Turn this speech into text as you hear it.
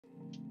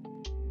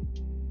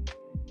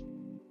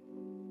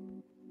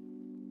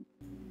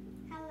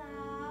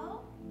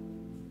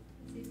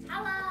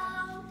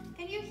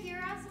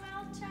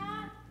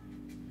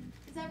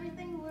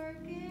everything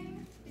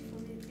working?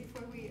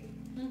 Before we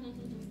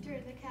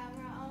turn the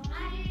camera on.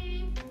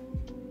 Hi.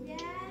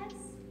 Yes.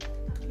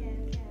 Okay.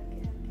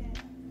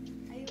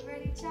 Are you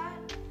ready, chat?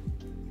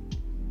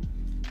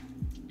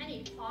 I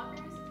need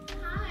poggers.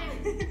 Hi.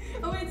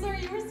 Oh wait,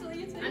 sorry, you were still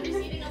eating. I'm just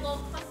eating a little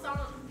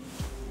croissant.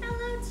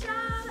 Hello,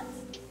 chat.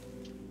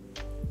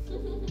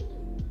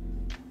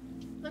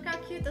 Look how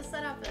cute the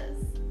setup is.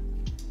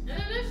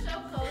 Isn't it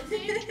so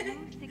cozy?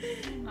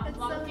 I'm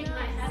blocking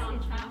my head on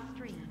chat.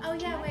 Oh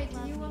yeah, wait, do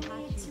you want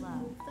me to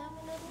move them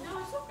a little? No,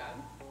 it's okay.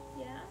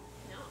 Yeah?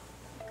 No.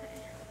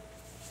 Okay.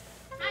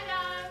 Hi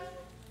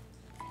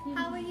guys.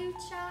 How are you,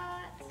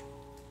 chat?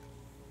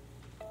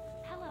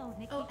 Hello,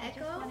 Nikki. Oh, I just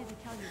echo? wanted to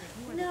tell you that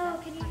you are No, the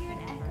best can you hear an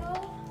person ever.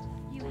 echo?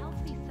 You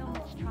helped me so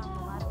much drop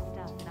a lot of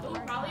stuff in a Oh,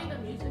 hard probably time. the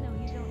music. Even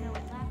though you don't know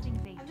it, laughing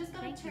face. I'm just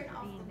gonna Thank you turn for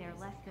off being the there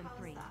music. less than How's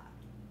 3. that?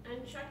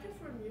 And check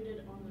if we're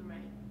muted on the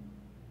right.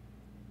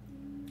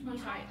 I'm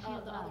sorry, the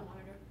other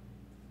monitor.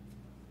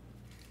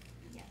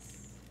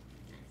 Yes.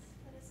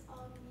 That is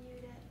all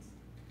muted.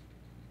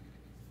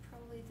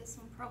 Probably this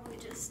one probably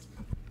just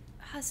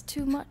has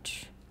too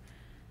much.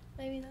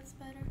 Maybe that's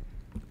better.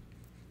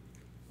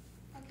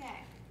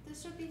 Okay,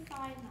 this should be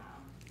fine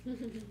now.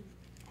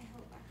 I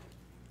hope.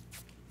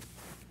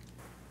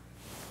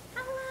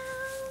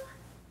 Hello!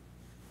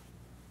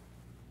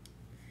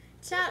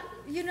 Chat,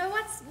 you know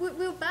what's,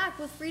 we're back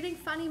with reading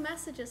funny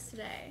messages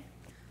today.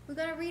 We're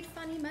gonna read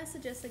funny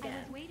messages I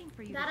again. was waiting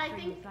for you That to I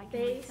stream think so I can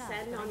they resub,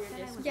 send but on I your said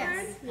I was Discord. Yes.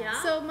 already Yeah.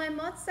 subbed. So my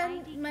mods my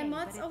IDK,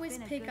 mods but it's always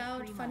been a pick good out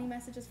 3 funny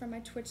months. messages from my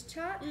Twitch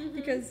chat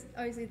because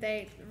obviously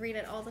they read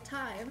it all the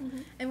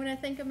time. And when I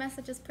think a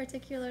message is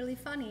particularly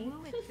funny,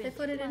 Woo, it's they been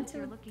put 2 it months, into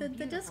you're looking the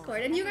beautiful.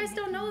 Discord. And you guys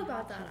don't know Nikki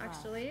about that Nihachu love.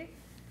 actually.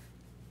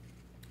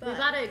 We But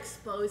gotta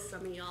expose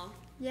some of y'all.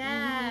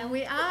 yeah,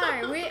 we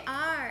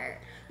are.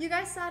 You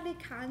guys sadly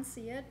can't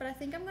see it, but I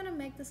think I'm gonna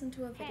make this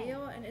into a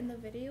video, and in the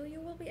video you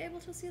will be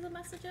able to see the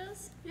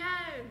messages.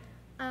 Yay!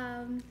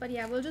 But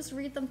yeah, we'll just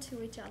read them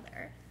to each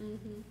other.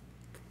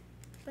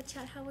 But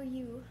chat, how are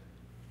you?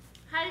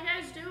 How you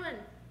guys doing?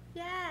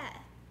 Yeah.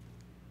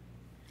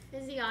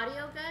 Is the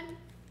audio good?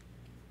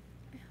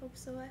 I hope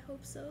so, I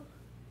hope so.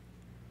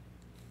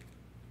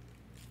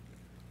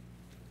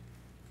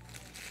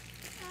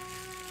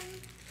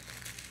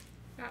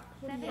 That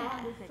 7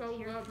 croissant months is at so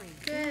tier good. 3.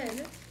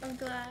 Good. I'm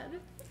glad.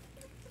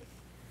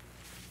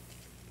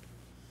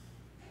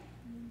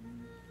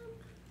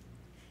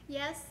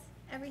 Yes,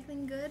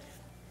 everything good?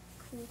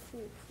 Cool.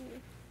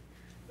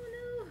 Oh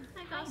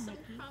no. I got some Nikki.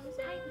 crumbs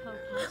Hi, in.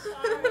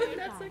 Poki. Sorry.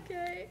 That's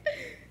okay.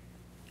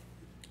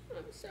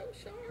 I'm so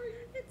sorry.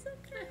 It's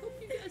okay. I hope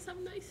you guys have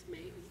nice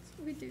maids.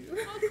 We do.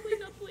 I'll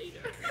clean up later.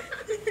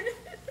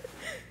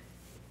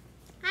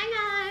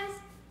 Hi guys.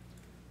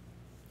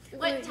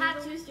 What Wait,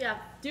 tattoos do you have?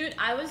 Dude,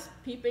 I was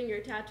peeping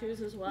your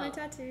tattoos as well. My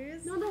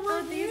tattoos? No, the Oh,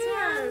 ones these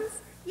here.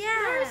 ones? Yeah.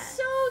 They're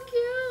so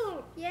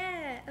cute.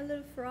 Yeah, a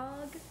little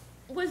frog.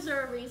 Was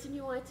there a reason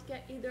you wanted to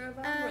get either of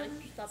them? Or like,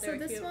 you thought they So were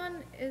this cute?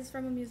 one is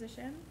from a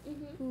musician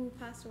Mhm. who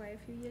passed away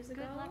a few years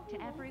ago. Good luck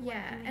to everyone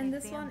Yeah, doing and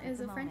this one exams at is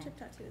the a friendship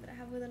moment. tattoo that I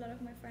have with a lot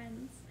of my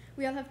friends.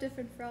 We all have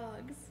different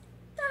frogs.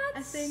 That's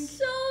I think-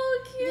 so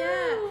cute.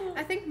 Yeah,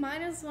 I think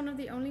mine is one of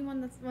the only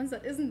ones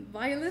that isn't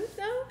violent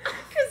though,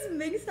 because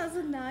Minx has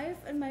a knife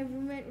and my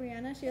roommate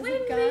Rihanna, she has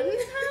Wait, a gun.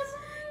 Minx has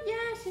one?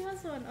 Yeah, she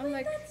has one on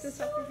like That's the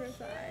so top of her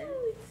thigh.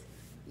 cute.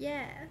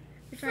 Yeah.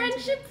 We're trying to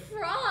Friendship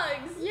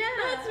frogs. Yeah.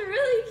 That's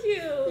really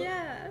cute.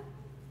 Yeah.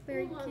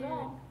 Very Oh my cute.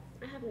 God.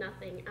 I have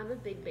nothing. I'm a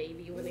big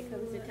baby when it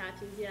comes to Ooh.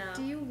 tattoos. Yeah.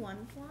 Do you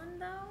want one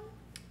though?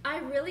 I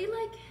really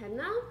like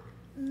henna.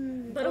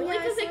 Mm. But Oh, only yeah,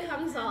 I 'cause it saw you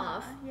comes have henna.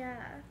 off.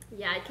 Yeah.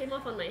 Yeah, it came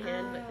off on my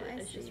hand, Oh, but I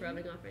it's just see.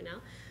 rubbing off right now.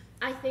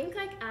 I think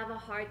like I have a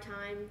hard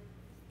time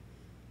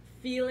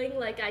feeling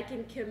like I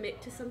can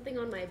commit to something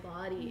on my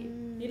body.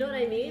 You know what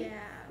I mean? Yeah.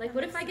 Like that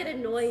what if makes I get sense.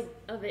 annoyed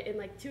of it in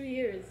like 2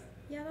 years?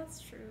 Yeah, that's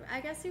true. I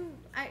guess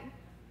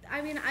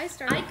I mean, I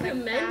started. I like,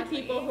 commend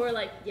badly. people who are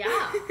like, yeah,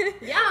 I'm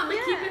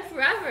gonna keep Yeah. it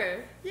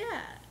forever.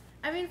 Yeah.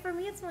 I mean, for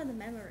me, it's more the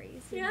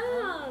memories. you know?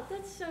 Yeah,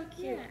 that's so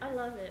cute. Yeah. I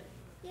love it.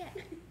 Yeah.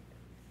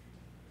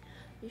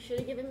 You should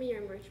have given me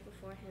your merch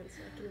beforehand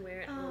so I can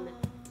wear it on it.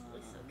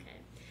 It's Aw. okay.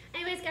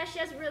 Anyways, guys, she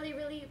has really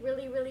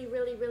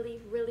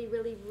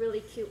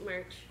cute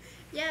merch.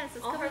 Yes,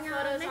 it's All her coming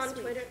out photos next on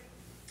week. Twitter.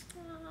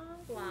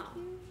 Aw, Wow.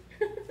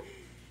 thank you.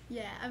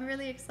 Yeah, I'm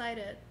really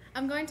excited.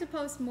 I'm going to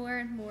post more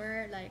and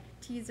more like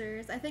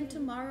teasers. I think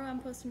tomorrow I'm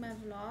posting my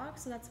vlog,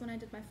 so that's when I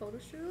did my photo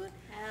shoot.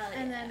 Hell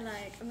And yeah. then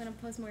like I'm gonna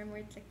post more and more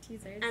like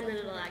teasers. And on then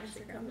it'll Twitter,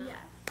 actually Instagram. come out.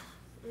 Yeah.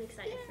 I'm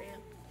excited for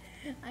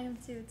you. I am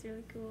too. It's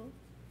really cool.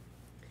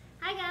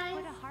 Hi guys.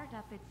 Put a heart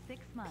up at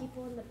 6 months.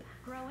 People in the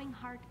back. Growing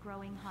heart,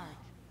 growing heart.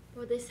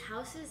 Bro, this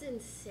house is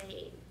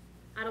insane.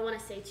 I don't want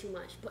to say too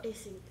much, but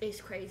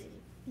it's crazy.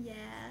 Yeah.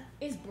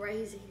 It's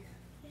brazy.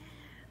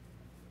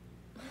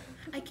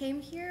 I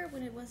came here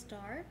when it was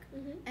dark,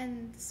 Mhm.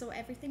 and so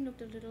everything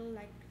looked a little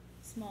like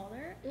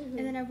smaller. And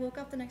then I woke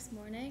up the next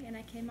morning and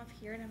I came up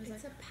here and I was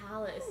It's like, a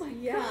palace. oh my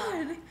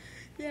god.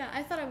 Yeah,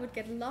 I thought I would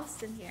get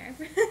lost in here.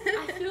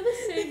 I feel the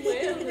same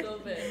way a little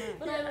bit,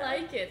 but I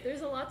like it.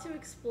 There's a lot to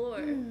explore.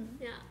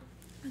 Yeah.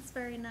 That's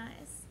very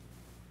nice.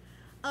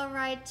 All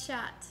right,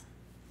 chat.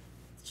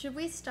 Should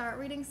we start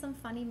reading some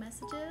funny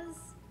messages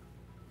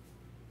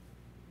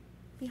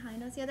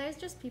behind us? Yeah, there's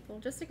just people.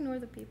 Just ignore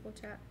the people,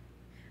 chat.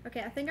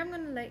 Okay, I think I'm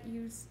gonna let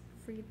you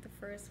read the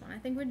first one. I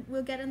think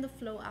we'll get in the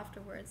flow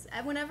afterwards.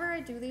 Whenever I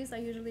do these, I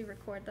usually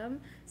record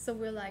them, so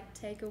we'll like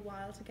take a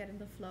while to get in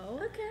the flow.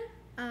 Okay.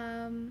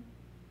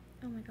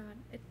 Oh my god,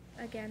 it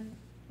again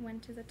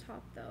went to the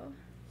top though.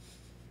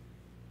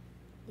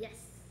 Yes.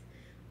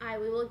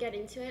 Alright, we will get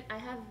into it.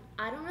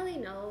 I don't really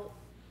know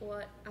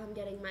what I'm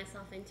getting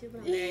myself into, but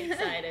I'm very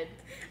excited.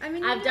 I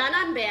mean, I've done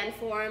unbanned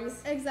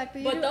forms.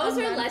 Exactly. But those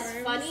are less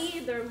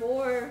funny. They're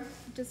more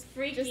just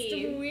freaky.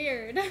 Just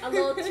weird. A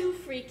little too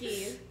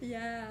freaky.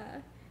 Yeah.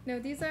 No,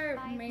 these are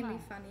 5 mainly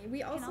months. funny.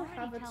 We also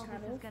have a tell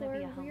channel this is gonna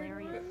be a for weird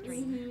hilarious ones,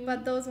 stream.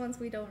 but those ones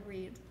we don't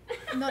read.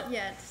 Not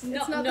yet. No,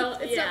 It's not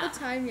yeah. the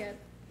time yet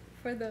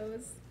for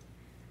those.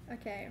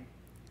 Okay.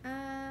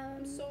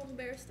 I'm so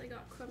embarrassed I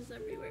got crumbs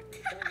everywhere.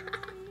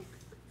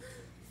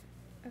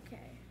 Okay.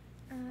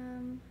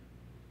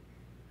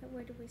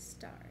 Where do we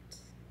start?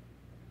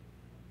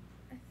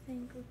 I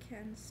think we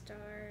can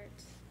start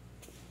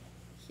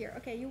here.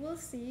 Okay, you will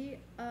see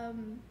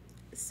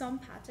some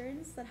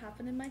patterns that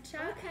happen in my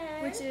chat.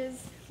 Okay. Which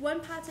is,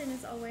 one pattern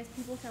is always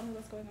people tell me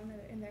what's going on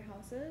in their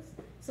houses.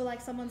 So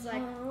like someone's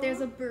like, there's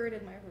a bird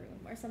in my room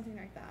or something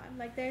like that.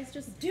 Like there's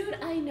just... Dude,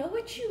 I know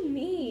what you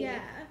mean.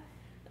 Yeah.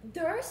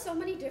 There are so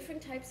many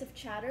different types of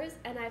chatters,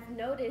 and I've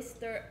noticed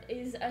there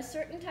is a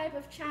certain type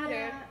of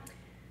chatter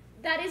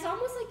that is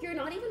almost like you're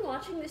not even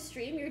watching the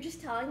stream, you're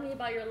just telling me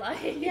about your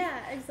life. Yeah,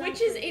 exactly.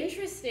 Which is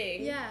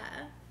interesting. Yeah,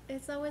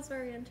 it's always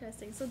very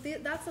interesting. So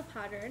that's a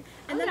pattern.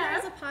 And then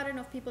there's a pattern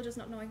of people just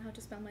not knowing how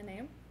to spell my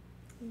name.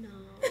 No.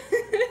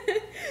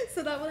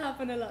 So that will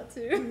happen a lot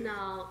too.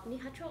 No.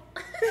 Nihachu.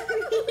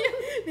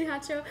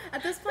 Nihachu.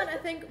 At this point, I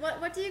think,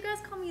 what do you guys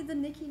call me? The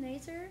Nikki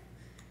Nature?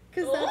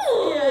 Because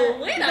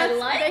I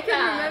like they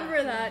that. can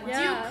remember that. Yeah.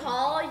 Do you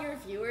call your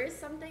viewers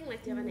something?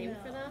 Like, do you have a name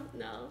for them?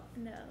 No.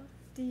 No.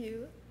 Do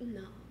you?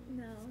 No.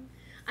 No.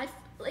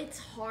 It's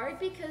hard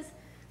because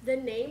the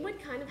name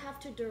would kind of have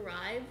to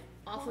derive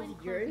off of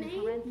your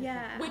name.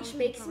 Yeah. Which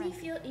makes me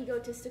feel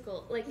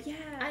egotistical. Like, yeah.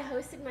 I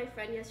hosted my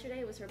friend yesterday,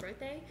 it was her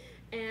birthday,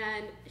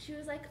 and she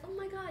was like, oh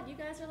my god, you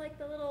guys are like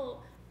the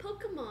little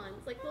Pokimane,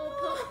 like little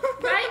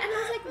right? And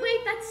I was like, wait,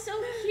 that's so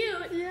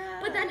cute. Yeah.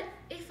 But then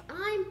if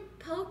I'm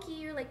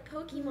Poki or like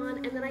Pokimane,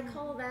 and then I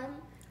call them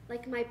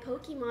like my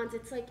Pokimons,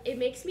 it's like, it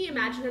makes me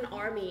imagine an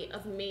army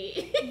of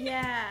me.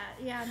 Yeah,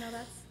 no,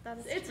 that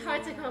is It's true,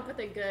 hard to come up with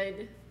a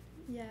good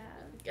name.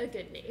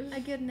 A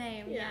good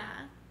name, yeah.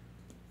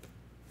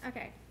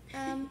 Okay.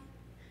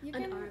 You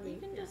can army,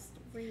 just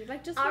read.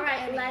 Like just all read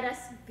right, any. let us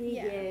begin.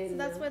 Yeah, so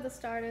that's where the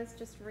start is,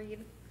 just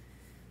read.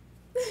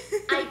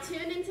 I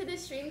tuned into the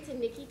stream to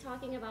Nikki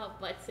talking about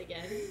butts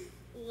again.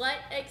 What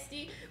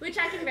XD? Which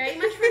I can very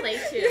much relate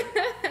to.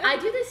 I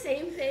do the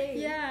same thing.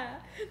 Yeah.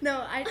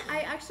 No, I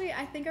actually,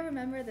 I think I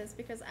remember this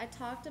because I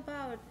talked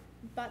about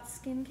butt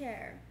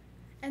skincare.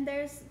 And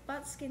there's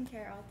butt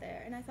skincare out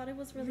there, and I thought it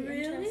was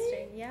really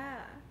interesting. Yeah.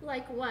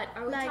 Like what?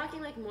 Are we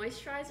talking like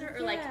moisturizer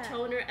or like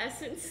toner,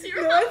 essence,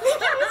 serum? No, I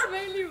think it was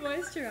mainly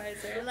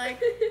moisturizer.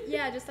 Like,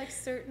 yeah, just like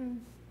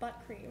certain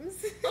butt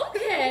creams.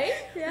 Okay.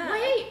 Yeah.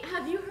 Wait,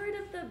 have you heard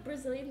of the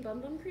Brazilian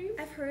bum bum cream?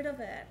 I've heard of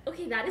it.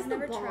 Okay, that is I've the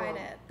never bomb. tried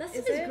it. This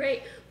Is is it?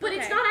 great, but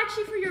it's Okay. not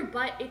actually for your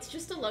butt. It's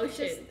just a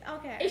lotion.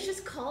 Okay. It's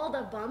just called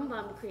a bum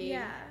bum cream.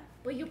 Yeah.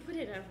 But you put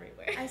it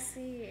everywhere. I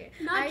see.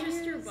 Not I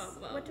just your use- bum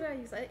bum. What do I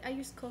use? I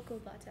use cocoa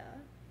butter.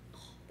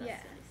 That's Yeah.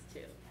 nice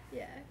too.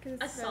 Yeah,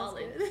 because A it smells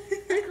solid.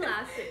 good. A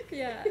classic.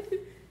 Yeah.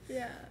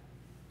 Yeah.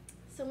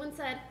 Someone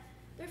said,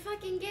 they're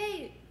fucking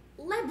gay.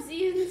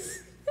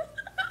 Lebsians.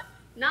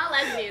 Not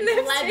lesbians,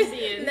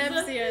 Lebsians.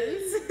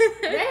 Lebsians.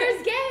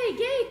 There's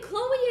gay.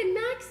 Chloe and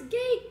Max,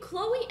 gay.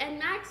 Chloe and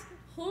Max,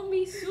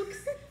 homie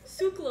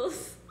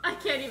suklos. I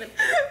can't even.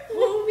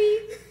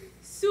 Homie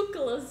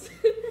suklos.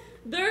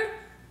 They're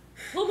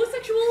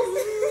homosexuals.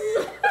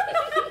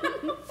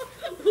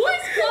 Who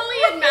is Chloe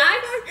and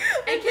Max?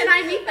 And can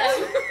I meet them?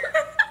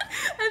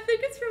 I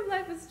think it's from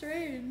Life is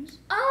Strange.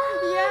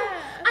 Oh,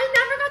 Yeah. I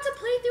never got to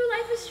play through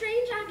Life is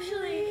Strange,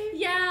 actually. Really?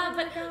 Yeah, Oh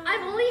my but God.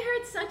 I've only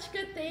heard such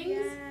good things.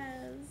 Yes.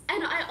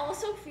 And I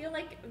also feel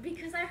like,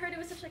 because I heard it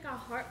was such like a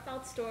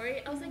heartfelt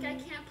story, I was like, I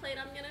can't play it,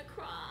 I'm gonna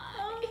cry.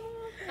 Oh.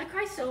 I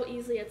cry so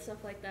easily at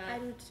stuff like that. I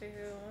do too.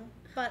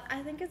 But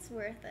I think it's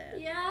worth it.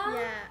 Yeah?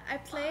 Yeah. I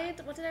played,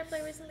 what did I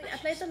play recently? I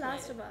played The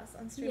Last of Us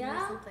on stream Yeah?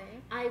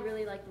 recently. I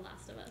really like The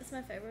Last of Us. It's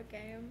my favorite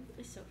game.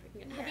 It's so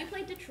freaking good. Yeah. Have you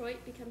played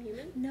Detroit Become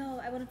Human? No,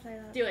 I want to play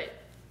that. Do it.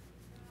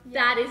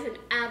 Yeah. That is an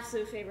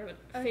absolute favorite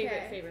Okay.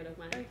 of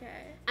mine.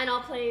 Okay. And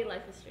I'll play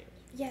Life is Strange.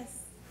 Yes.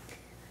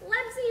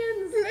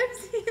 Lebsians!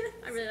 Lebsians.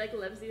 I really like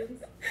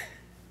Lebsians.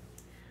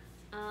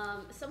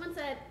 Someone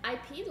said, I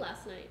peed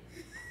last night.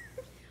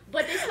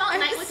 But they spell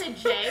night with a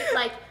J,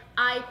 like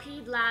I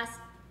peed last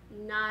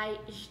night.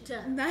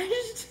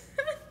 Night.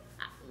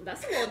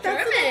 That's a little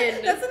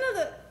German. That's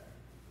another.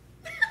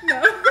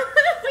 No.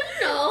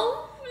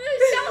 No.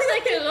 It sounds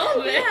like a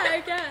little bit. Yeah,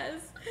 I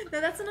guess. No,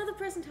 that's another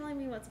person telling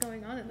me what's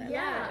going on in their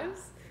Yeah.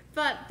 lives.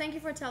 But thank you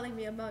for telling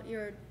me about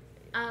your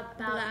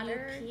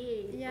bladder. You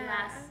peeing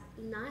last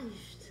night.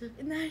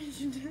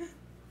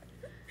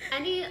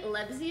 Any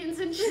lesbians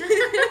and shit?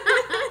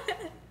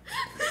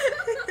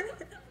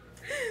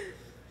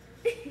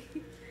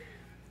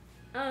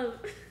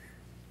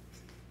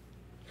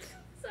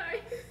 Sorry,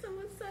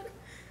 someone said,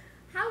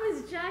 how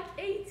is Jack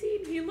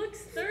 18? He looks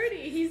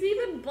 30. He's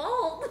even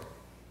bald.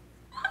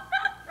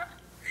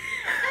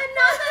 And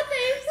now that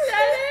they've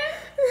said it,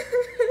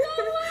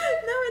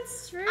 No,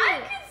 it's true.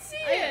 I can see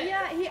it.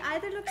 Yeah, he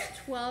either looks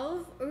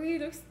 12 or he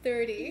looks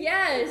 30.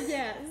 Yes.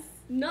 Yes.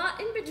 Not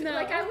in between. No.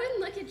 Like, I wouldn't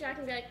look at Jack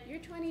and be like, you're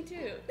 22.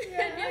 Yeah.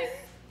 I'd be like,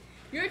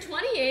 you're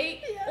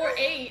 28 Yeah. or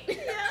 8. Yeah.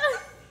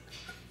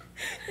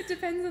 It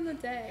depends on the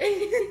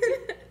day.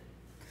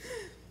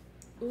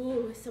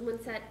 Ooh, someone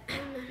said,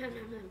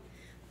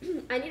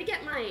 I need to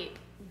get my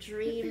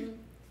dream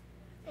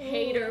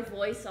hater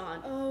voice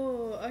on.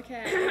 Oh,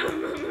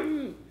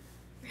 okay.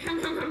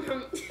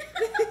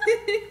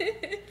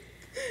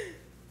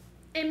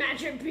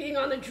 Imagine being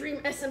on the Dream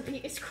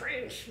SMP is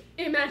cringe.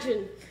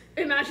 Imagine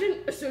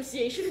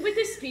association with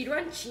a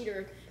speedrun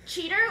cheater.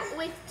 Cheater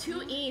with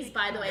 2 E's,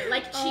 by the way.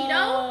 Like Cheeto.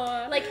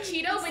 Oh. Like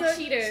Cheeto with So,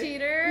 cheater.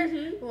 Cheater?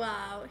 Mhm.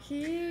 Wow,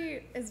 he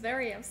is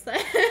very upset.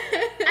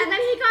 And then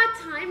he got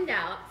timed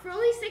out for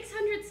only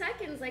 600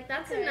 seconds. Like,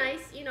 that's Okay. a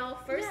nice,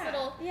 first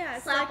little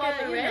it's slap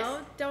like on the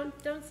wrist.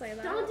 Don't say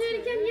that. Don't do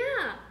it again,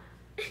 yeah.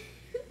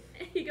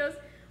 And he goes,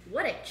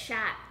 what a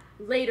chat.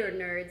 Later,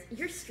 nerds.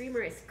 Your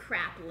streamer is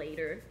crap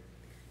later.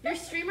 Your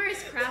streamer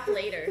is crap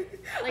later.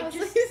 Like,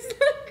 just...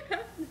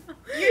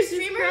 Your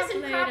streamer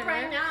isn't crap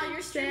right now.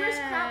 Your streamer's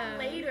crap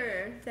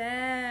later.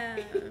 Damn.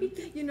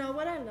 You know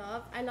what I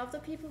love? I love the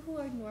people who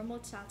are normal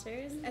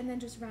chatters and then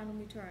just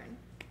randomly turn.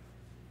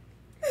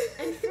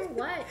 And for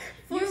what?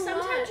 For you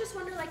sometimes what? just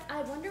wonder, like,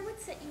 I wonder what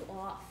set you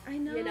off. I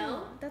know. You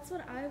know? That's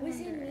what I wonder. Was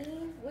it me?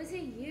 Was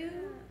it you?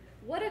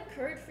 What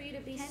occurred for you to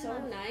be 10 so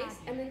months nice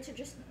after. and then to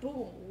just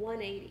boom,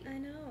 180? I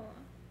know.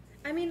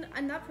 I mean,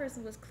 and that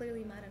person was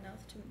clearly mad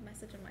enough to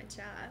message in my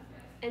chat.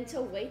 And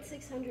to wait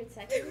 600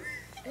 seconds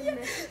and Yeah,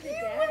 message he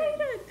again.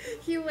 waited.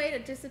 He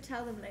waited just to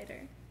tell them later.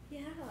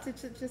 Yeah.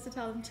 Just to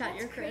tell them, chat, That's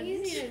you're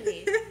cringe. crazy to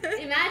me.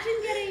 Imagine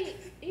getting,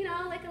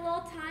 like a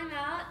little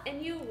timeout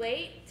and you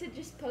wait to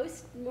just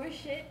post more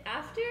shit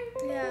after.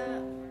 Yeah.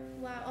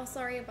 Wow. Oh,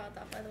 sorry about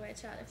that, by the way,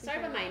 chat. If you Sorry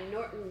about can- my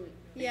Norton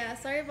Yeah,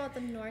 sorry about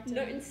the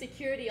Norton.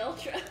 Security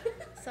Ultra.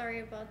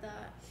 Sorry about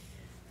that.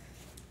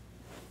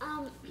 I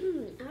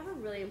have a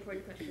really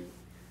important question.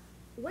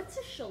 What's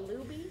a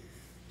shalubi?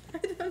 I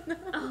don't know.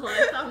 Oh,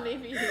 I thought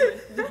maybe you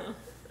would know.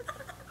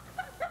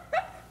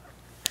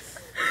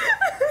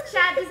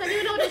 Chad, does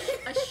anyone know what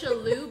a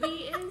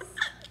shalubi is?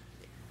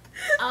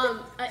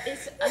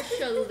 It's a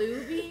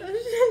shalubi.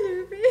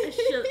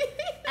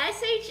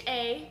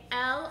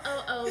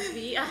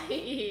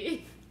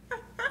 SHALOOBIE.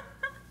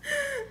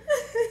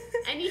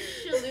 Any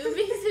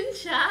shalubis in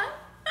chat?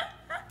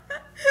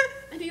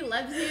 Any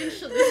Lebsian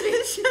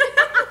shalubis?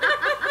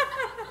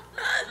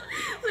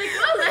 Like,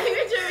 what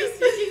language are we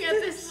speaking at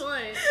this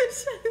point?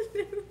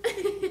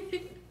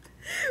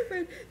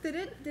 Wait, did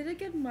it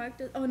get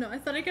marked as... Oh no, I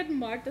thought it got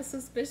marked as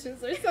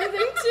suspicious or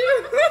something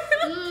too.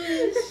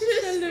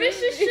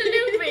 Suspicious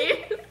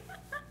shalubi.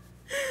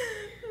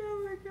 Oh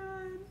my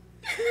god.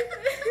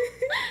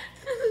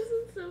 This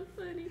is so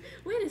funny.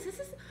 Wait, this is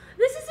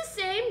the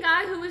same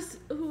guy who was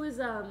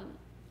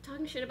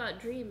talking shit about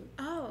Dream.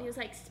 Oh. He was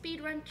like,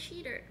 speedrun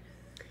cheater.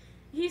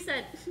 He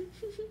said,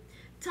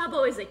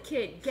 Tubbo is a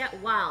kid. Get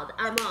wild.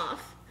 I'm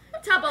off.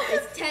 Tubbo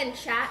is 10,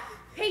 chat.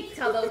 Hey,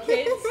 Tubbo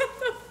kids.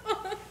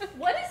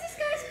 What is this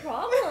guy's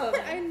problem?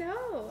 I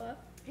know.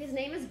 His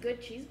name is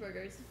Good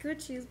Cheeseburgers. Good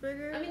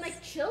cheeseburgers. I mean,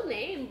 like, chill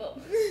name, but...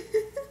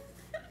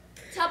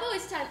 Tubbo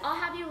is 10. I'll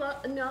have you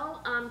know,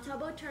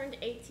 Tubbo turned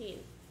 18.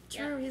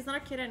 True, Yeah. he's not a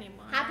kid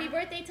anymore. Happy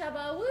birthday,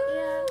 Tubbo. Woo!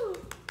 Yeah.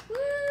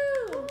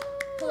 Woo!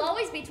 He'll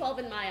always be 12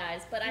 in my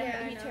eyes, but he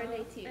know. turned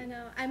 18. I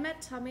know. I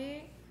met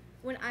Tommy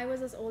when I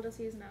was as old as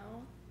he is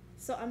now.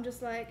 So I'm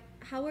just like,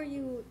 how are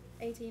you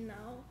 18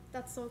 now?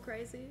 That's so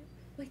crazy.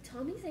 Wait,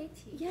 Tommy's 18?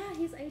 Yeah,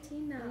 he's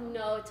 18 now.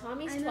 No,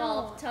 Tommy's I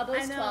 12. know.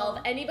 Tubbo's I know. 12.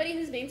 Anybody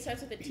whose name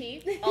starts with a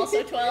T,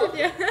 also 12.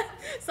 Yeah.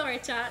 Sorry,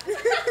 chat.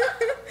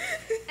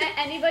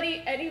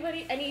 Anybody,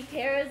 any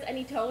Taras,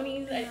 any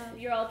Tonys, Yeah.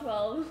 you're all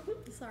 12.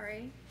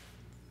 Sorry.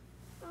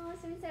 Oh,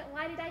 someone said,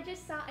 why did I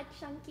just saw a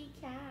chunky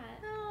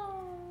cat?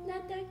 No.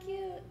 Not that cute. Do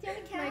you have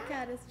a cat? My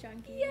cat is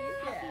chunky. Yeah,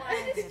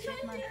 mine is This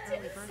chunky month's too.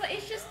 early birthday. But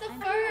it's just the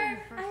I'm fur.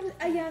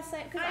 feeling Yes,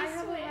 because I, I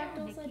have swear. a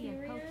lactose Nikki and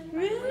Siberian. Pokimane.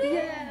 Really?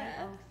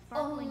 Yeah.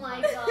 Oh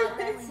my god,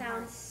 that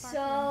sounds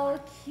so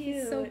cute.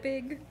 He's so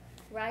big.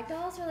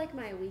 Ragdolls are like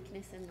my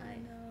weakness in life. I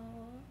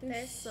know. They're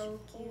They're so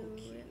so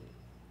cute.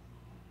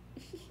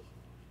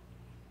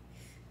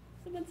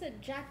 Someone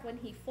said Jack when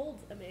he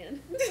folds a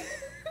man.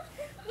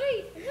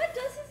 Wait, what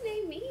does his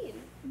name mean?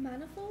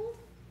 Manifold?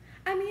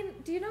 I mean,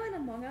 do you know in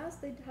Among Us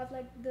they have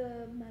like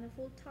the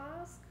manifold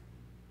task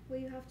where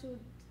you have to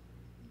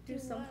do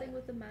something what?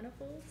 with the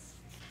manifolds?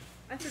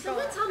 I forgot.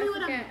 Someone tell me I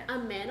what forget. a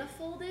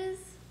manifold is?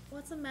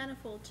 What's a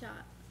manifold,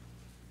 chat?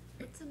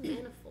 What's a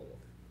manifold?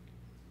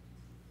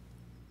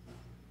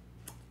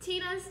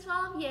 Tina's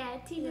 12? Yeah,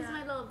 Tina's Yeah.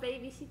 my little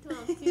baby. She's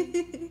 12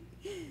 too.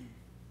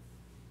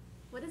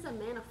 What is a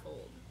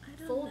manifold? I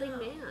don't Folding know.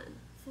 man.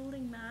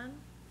 Folding man?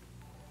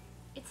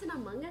 It's an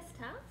Among Us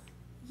task?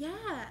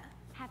 Yeah.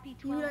 Happy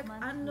You 12 like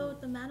months.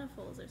 unload the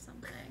manifolds or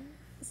something.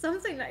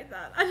 Something like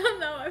that. I don't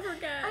know, I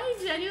forget. I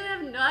genuinely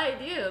have no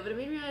idea, but it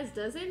made me realize,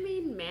 does it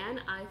mean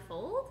man I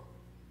fold?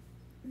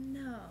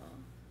 No.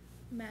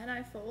 Man,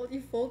 I fold.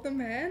 You fold the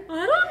man?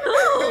 I don't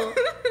know.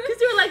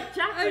 Because you were like,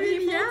 Jack, I when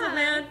mean, he folds yeah. a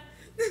man.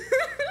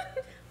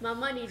 My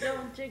money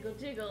don't jiggle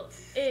jiggle,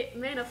 it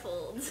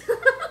manifolds.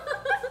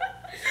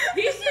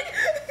 you should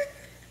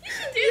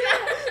do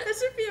that. That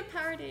should be a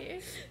parody.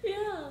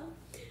 Yeah.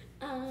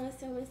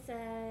 Someone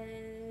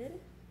said,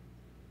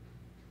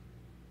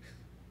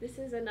 this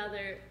is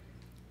another,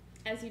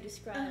 as you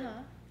described.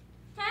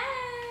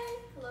 Hey!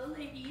 Hello,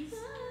 ladies.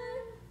 Hi.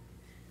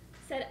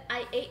 Said,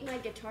 I ate my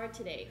guitar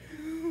today.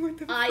 What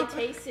the I fuck?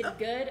 tasted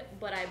good,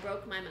 but I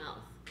broke my mouth.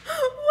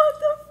 What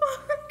the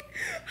fuck?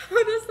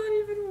 How does that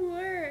even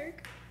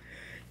work?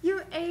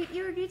 You ate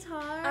your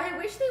guitar? I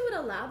wish they would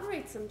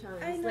elaborate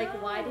sometimes. I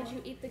Like, why know. did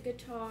you eat the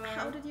guitar?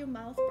 How did your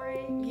mouth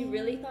break? You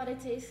really thought it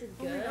tasted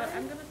Oh good? my god,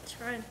 I'm gonna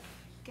try and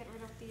get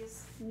rid of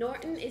these.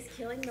 Norton is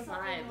killing the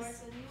Sorry, vibes.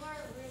 Morrison, you are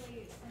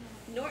really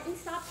Norton,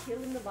 stop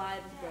killing the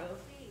vibes, bro.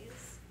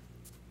 please.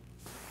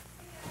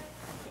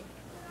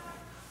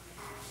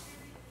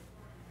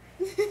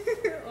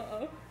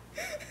 Uh-oh.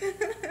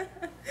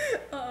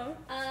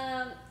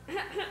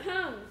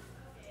 Uh-oh.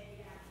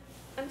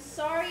 I'm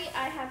sorry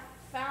I have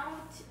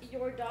found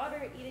your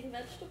daughter eating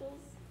vegetables.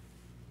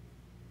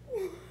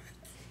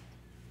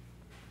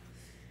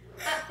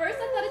 At first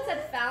I thought it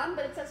said found,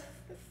 but it says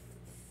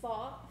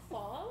fought.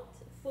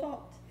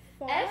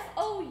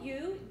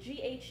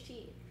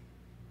 F-O-U-G-H-T.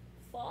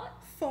 Fought?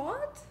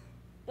 Fought?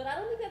 But I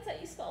don't think that's how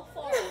you spell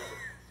fought.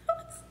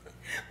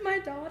 My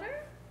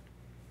daughter?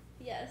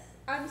 Yes.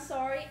 I'm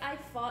sorry I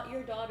fought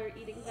your daughter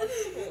eating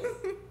vegetables.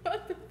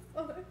 What the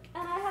fuck?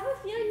 And I have a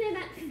feeling they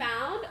meant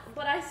found,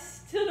 but I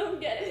still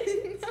don't get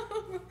it. No.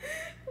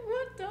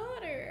 What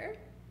daughter?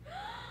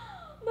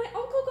 My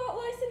uncle got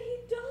lice and he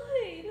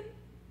died.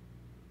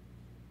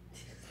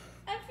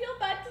 I feel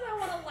bad because I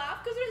want to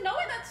laugh because there's no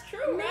way that's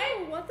true, right?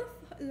 No, what the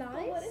lies?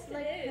 But what if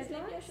like it is? head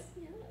Maybe I lice? should,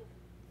 yeah.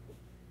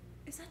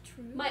 Is that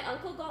true? My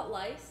uncle got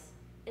lice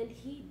and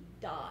he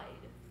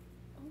died.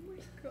 Oh my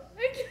god.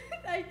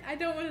 I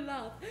don't want to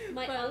laugh.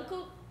 My but-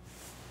 uncle.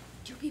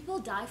 Do people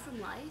die from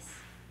lice?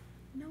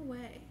 No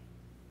way.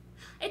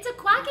 It's a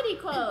quackity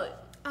quote.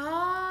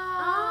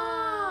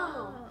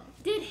 Oh.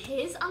 Did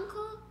his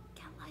uncle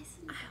get lice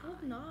and I die?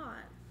 hope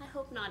not. I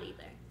hope not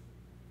either.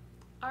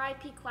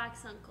 R.I.P.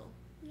 Quack's uncle.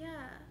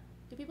 Yeah.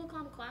 Do people call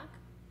him Quack?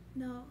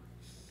 No.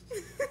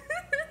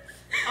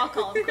 I'll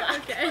call him Quack.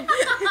 Okay.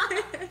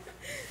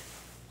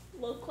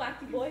 Little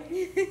quacky boy.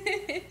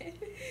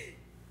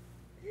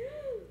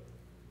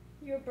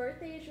 Your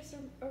birthday is just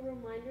a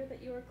reminder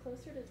that you are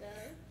closer to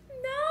death.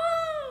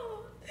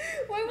 No.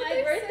 Why would My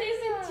they birthday's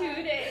say that? in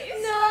 2 days.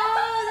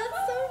 No,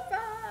 that's so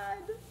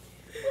bad.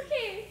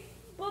 Okay,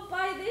 but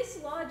by this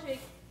logic,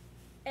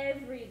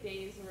 every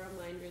day is a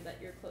reminder that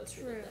you're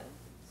closer True. to death.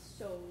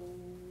 So,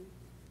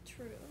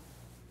 True.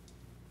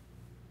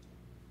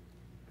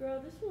 girl,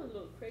 this one's a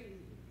little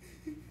crazy.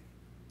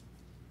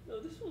 No,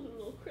 this one's a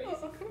little crazy,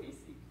 Oh.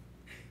 crazy.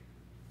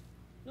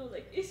 No,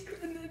 like, it's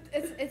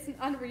It's an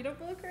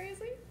unreadable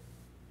crazy.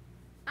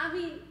 I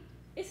mean,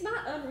 it's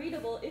not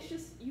unreadable, it's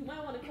just, you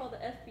might want to call the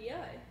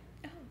FBI.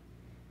 Oh.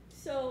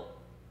 So,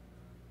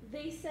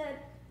 they said,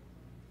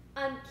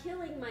 I'm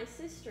killing my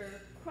sister,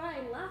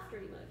 crying laughter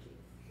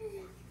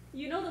emoji.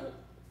 You know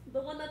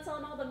the one that's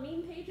on all the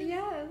meme pages?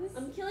 Yes.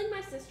 I'm killing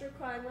my sister,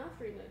 crying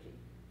laughter emoji.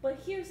 But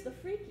here's the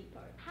freaky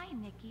part. Hi,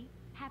 Nikki.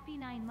 Happy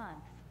 9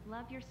 months.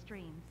 Love your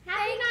streams.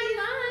 Happy 9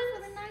 months!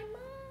 For the 9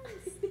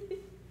 months.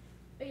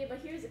 Okay, but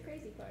here's the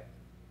crazy part.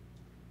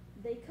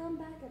 They come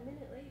back a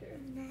minute later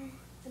No.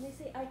 and they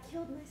say, I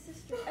killed my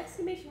sister!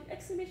 Exclamation mark,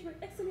 exclamation mark,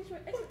 exclamation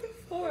mark, exclamation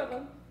mark. 4 of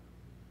them.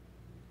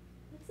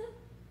 That's it.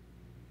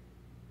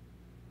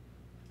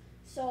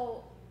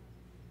 So,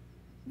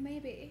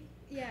 Maybe.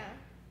 Yeah.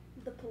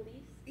 the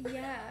police.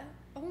 Yeah.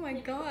 Oh my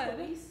Like, the god.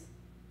 police.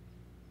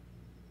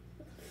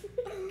 Oh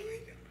my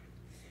god.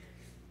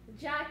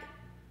 Jack,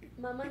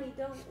 my money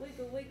don't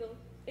wiggle wiggle.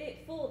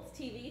 It folds,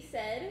 TV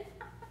said.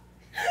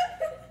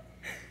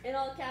 In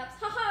all caps,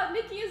 haha,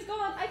 Mickey is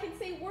gone. I can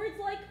say words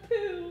like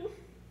poo.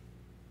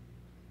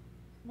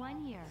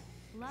 1 year.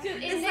 Love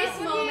Dude, you. in Is this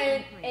that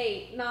moment, 23.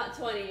 8, not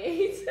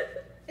 28.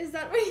 Is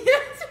that what he's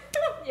up to?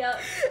 Yep.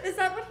 Is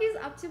that what he's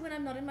up to when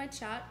I'm not in my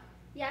chat?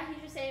 Yeah,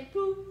 he's just saying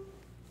poo.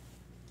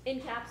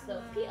 In caps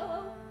though. P-O-O.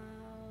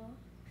 Wow.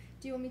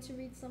 Do you want me to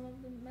read some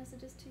of the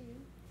messages to you?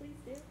 Please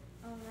do.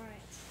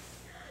 Alright.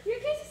 Your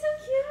case is so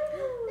cute.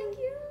 Thank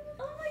you.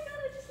 Oh my god,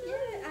 I just love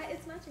it. Yeah,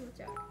 it's matching with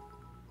Jack.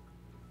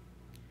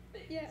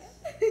 Yeah.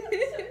 That's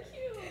so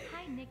cute.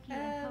 Hi Nikki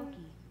and Poki.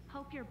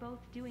 Hope you're both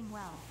doing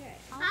well. Okay.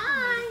 Also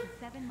Hi. made it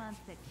to 7 months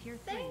at tier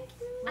 3. Thank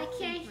you. I Less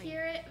can't than 3.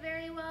 hear it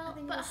very I well,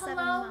 think it but was 7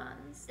 hello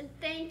months. and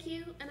thank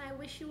you, and I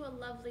wish you a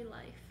lovely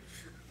life.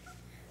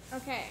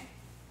 Okay.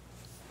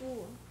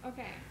 Ooh,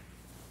 okay.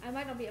 I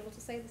might not be able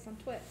to say this on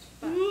Twitch,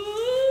 but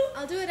Ooh,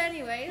 I'll do it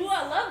anyways.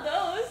 I love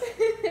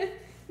those.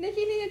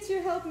 Nikki needed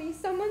to help me.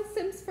 Someone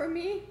sims for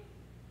me.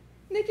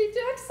 Nikki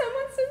Jack,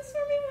 someone sims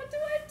for me. What do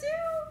I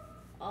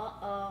do?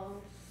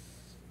 Uh-oh.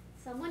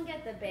 Someone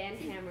get the band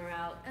hammer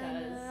out, I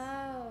cause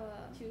know.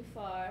 too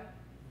far.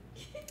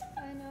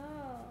 I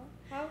know.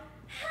 How?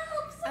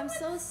 Help! I'm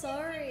someone so sing it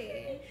for sorry.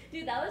 me.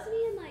 Dude, that was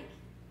me in like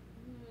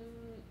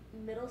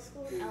middle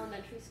school and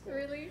elementary school.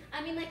 Really?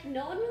 I mean, like,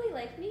 no one really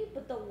liked me,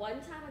 but the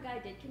one time a guy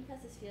did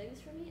confess his feelings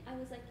for me, I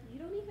was like, you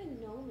don't even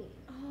know me.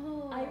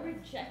 Oh. I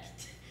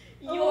reject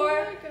Oh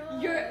your my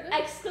God. your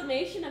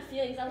exclamation of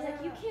feelings. I was like,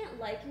 you Yeah. can't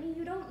like me,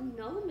 you don't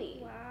know me.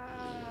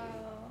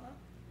 Wow.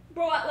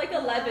 Bro, at like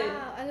 11.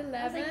 Wow. At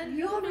 11, like, you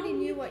you don't already know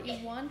knew me. what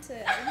you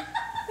wanted. I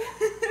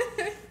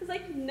was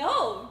like,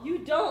 no, you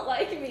don't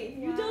like me.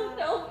 You don't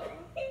know Wow.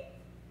 me.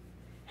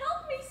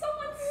 Help me,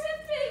 someone's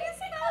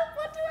sipping. Help,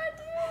 what do I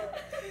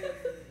do?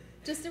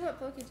 Just do what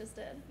Poki just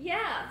did.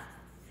 Yeah.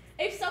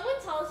 If someone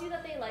tells you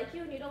that they like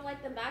you and you don't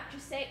like them back,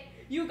 just say,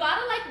 you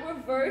gotta like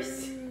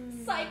reverse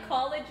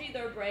psychology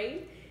their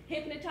brain,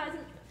 hypnotize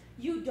them.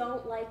 You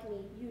don't like me.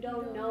 You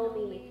don't know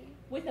me.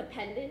 With a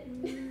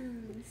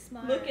pendant.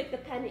 Smart. Look at the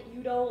pendant.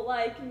 You don't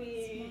like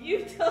me. Smart.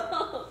 You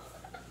don't.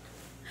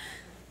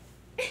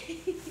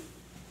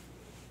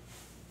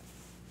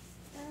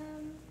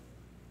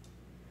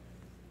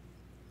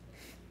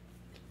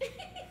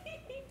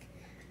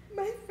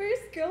 My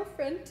first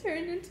girlfriend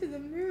turned into the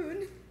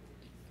moon.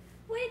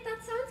 Wait, that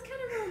sounds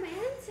kind of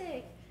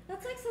romantic.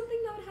 That's like something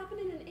that would happen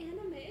in an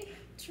anime.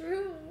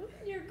 True.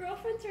 Your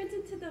girlfriend turns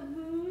into the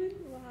moon,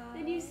 Wow.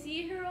 and you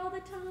see her all the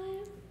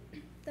time.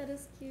 That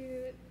is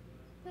cute.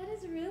 That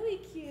is really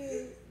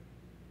cute.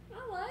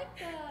 I like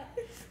that.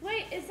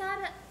 Wait, is that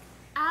an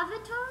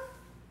Avatar?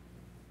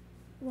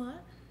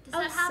 What? Does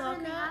that happen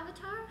in the Sokka?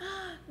 Avatar?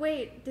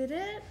 Wait, did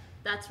it?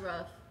 That's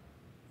rough.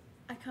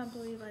 I can't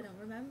believe I don't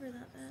remember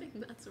that I then.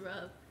 think that's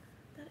rough.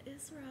 That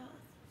is rough.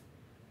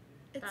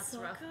 It's That's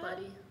rough, Sokka?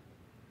 buddy.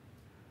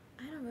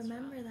 I don't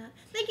remember that.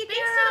 Thank you, Thanks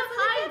Kara, for the for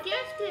pie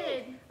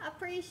gifted.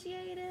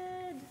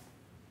 Appreciated.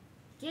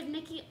 Give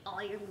Nikki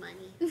all your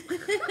money. Thank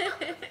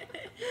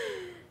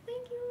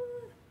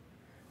you.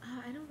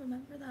 I don't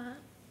remember that.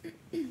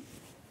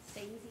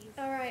 Samesies.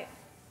 Alright.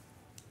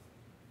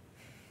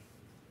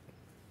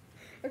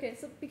 Okay,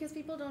 so because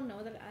people don't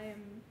know that I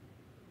am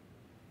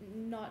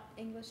not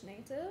English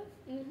native,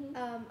 Mm-hmm.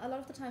 a lot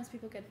of the times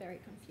people get very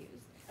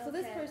confused. So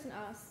this Okay. person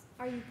asks,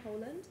 are you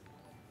Poland?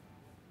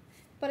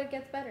 But it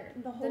gets better.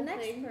 The The whole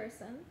next thing?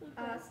 person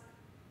Okay. asks,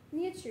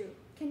 Nihachu,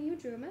 can you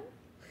German?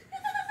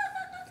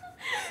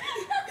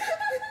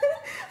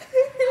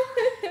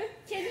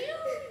 Can you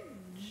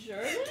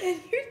German? Can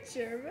you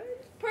German?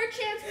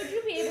 Perchance, would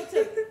you be able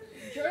to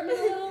German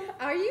a little?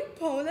 Are you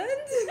Poland?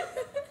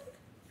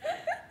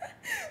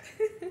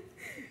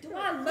 Do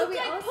I But look we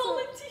like also-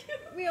 Poland to you?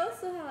 We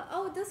also have,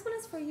 oh, this one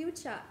is for you,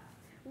 chat.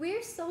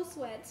 We're so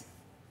sweat.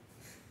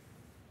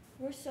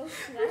 We're so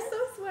sweat. We're so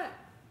sweat.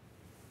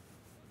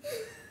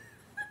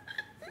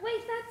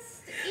 Wait,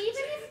 that's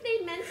even if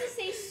they meant to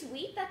say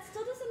sweet, that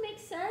still doesn't make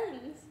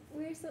sense.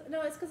 We're so,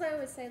 no, it's because I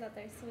always say that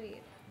they're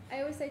sweet.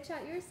 I always say,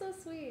 chat, you're so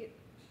sweet.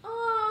 Aww.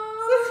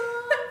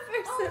 Oh,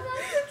 that's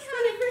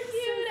kind of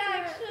cute,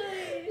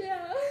 actually.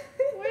 Yeah.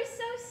 We're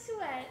so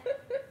sweat.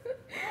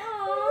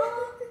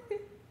 Aww.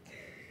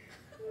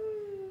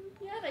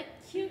 You have a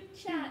cute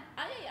chat.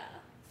 Ayaya.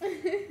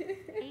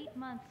 8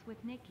 months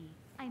with Nikki.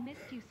 I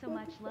missed you so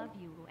much. Love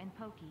you and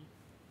Poki.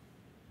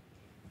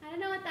 I don't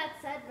know what that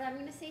said, but I'm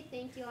gonna say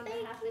thank you on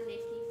Thank behalf you. of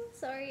Nikki.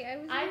 Sorry, I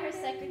was I, her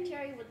reading.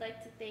 secretary, would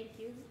like to thank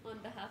you on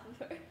behalf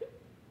of her.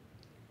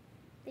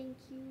 Thank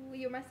you.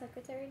 You're my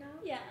secretary now?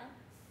 Yeah.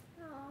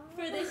 Aww.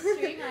 For this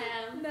stream,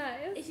 I am.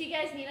 Nice. If you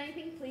guys need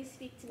anything, please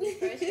speak to me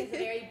first. She has a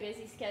very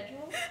busy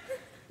schedule.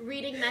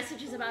 Reading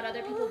messages about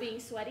other people being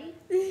sweaty.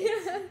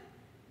 Yeah.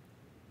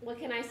 What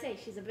can I say?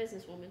 She's a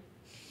businesswoman.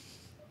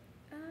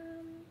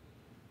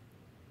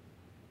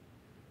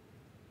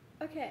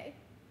 Okay.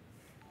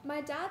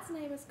 My dad's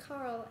name is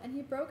Carl, and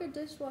he broke a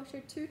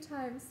dishwasher 2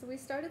 times, so we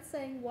started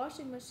saying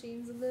washing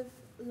machines live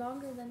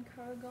longer than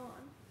Carl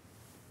gone.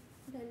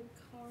 Then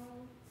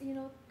Carl. You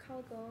know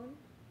Carl gone?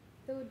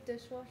 The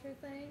dishwasher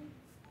thing?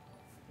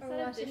 Is Or that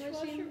a washing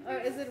dishwasher machine? Or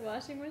brand? is it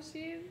washing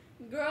machine?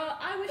 Girl,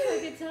 I wish I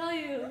could tell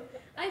you.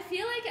 I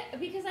feel like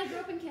because I grew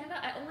up in Canada,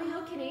 I only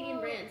know Canadian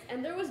brands,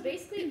 and there was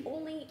basically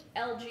only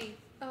LG.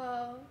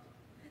 Oh.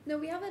 No,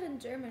 we have it in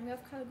German. We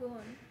have Carl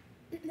gone.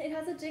 It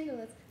has a jingle.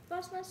 It's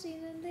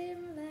Waschmaschinen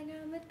leben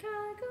länger mit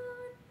Carl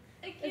gone.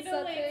 Like, It's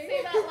that like, thing.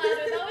 say that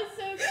louder. That was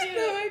so cute.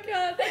 Oh my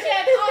god.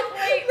 Again,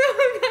 wait. No,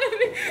 I'm gonna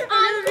be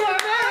Encore.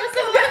 embarrassed.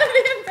 I'm gonna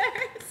be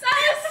embarrassed. That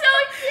was so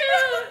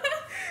cute.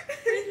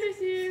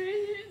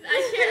 I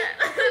can't.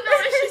 I don't know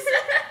what she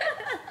said.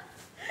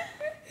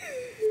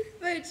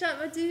 Wait, chat,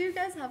 but do you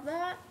guys have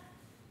that?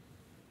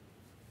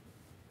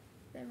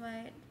 They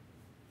might.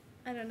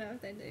 I don't know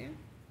if they do.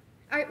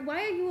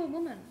 Why are you a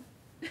woman?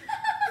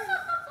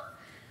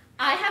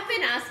 I have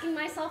been asking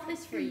myself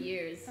this for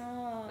years.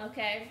 Oh.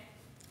 Okay?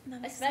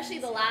 That makes Especially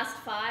sense. the last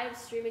 5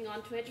 streaming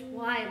on Twitch.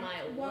 Why am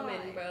I a Why?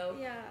 woman, bro?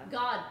 Yeah.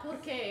 God, por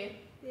qué?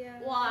 Yeah.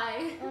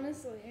 Why?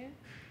 Honestly.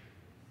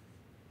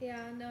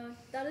 Yeah, no.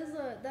 That is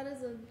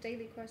a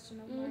daily question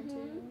of mine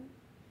too.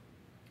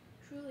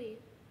 Truly.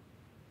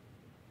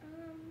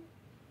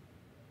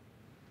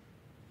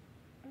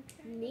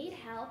 Okay. Need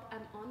help?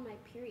 I'm on my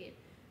period.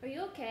 Are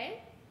you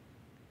okay?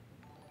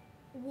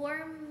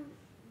 Warm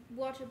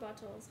water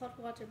bottles, hot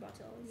water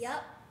bottles.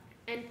 Yep.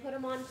 And put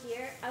them on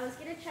here. I was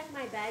gonna check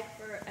my bag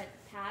for a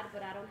pad,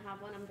 but I don't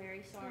have one. I'm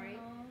very sorry.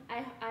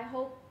 I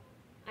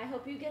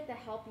hope you get the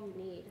help you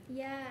need.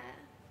 Yeah.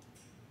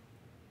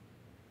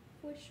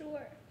 For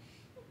sure.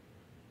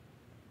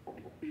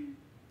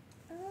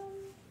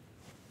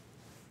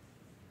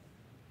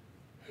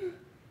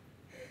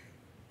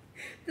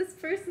 This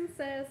person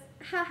says,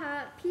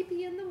 haha,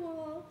 pee-pee in the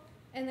wall,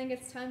 and then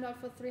gets timed out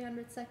for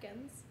 300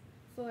 seconds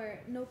for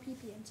no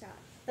pee-pee in chat.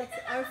 That's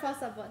our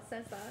Fossa bot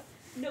says that.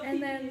 No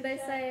And then they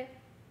say,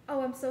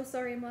 oh, I'm so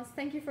sorry, Moss.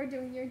 Thank you for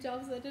doing your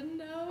jobs. I didn't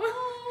know.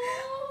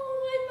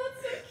 Oh,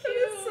 that's so That cute.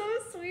 is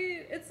so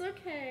sweet. It's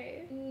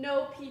okay.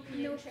 No PP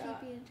No in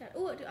chat. pee-pee in chat.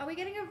 Oh, are we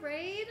getting a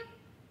raid?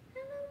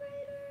 Hello,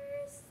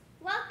 raiders.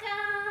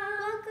 Welcome.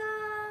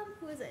 Welcome.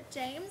 Who is it?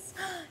 James?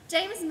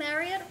 James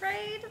Marriott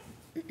raid?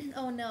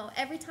 Oh no,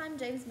 every time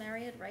James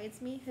Marriott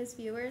raids me, his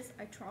viewers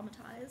are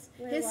traumatized.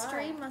 Wait, His why?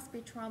 stream must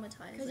be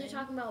traumatizing. Because you're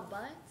talking about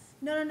butts?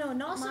 No,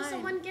 not Also, mine.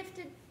 someone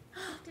gifted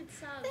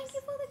subs. Thank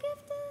you for the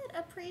gifted.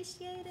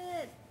 Appreciate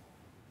it.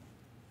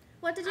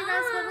 What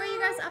were you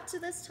guys up to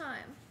this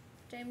time?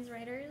 James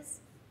Raiders?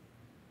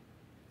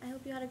 I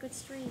hope you had a good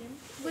stream.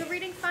 We're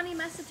reading funny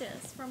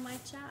messages from my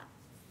chat.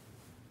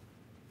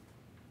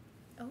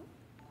 Oh,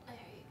 There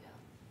you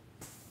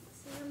go.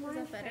 So you're Is more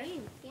that better?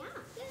 framed. Yeah.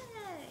 yay.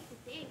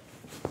 I think.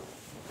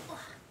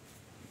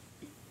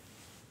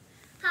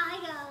 Hi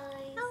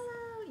guys.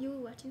 Hello. You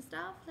were watching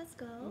stuff? Let's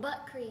go.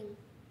 Butt cream.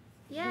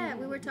 Yeah,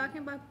 we were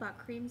talking about butt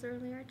creams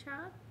earlier,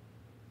 chat.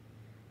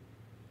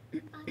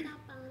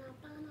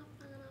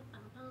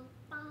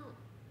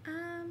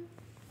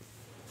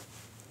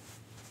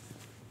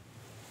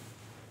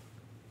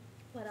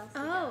 What else?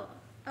 we got?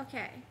 Oh,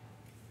 okay.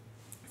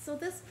 So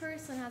this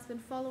person has been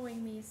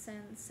following me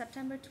since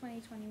September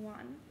 2021.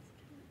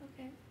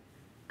 Okay.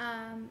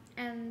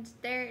 And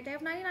they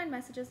have 99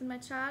 messages in my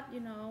chat.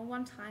 You know,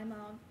 one time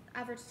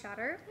average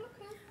chatter.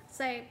 Okay.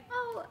 Say,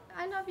 oh,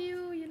 I love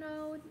you. You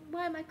know,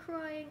 why am I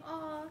crying?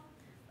 Oh,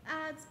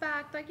 ads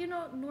back. Like, you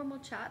know, normal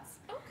chats.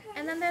 Okay.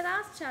 And then their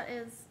last chat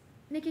is,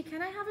 Nikki,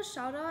 can I have a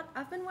shout out?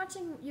 I've been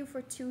watching you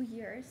for 2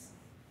 years.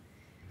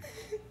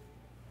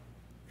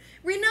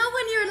 We know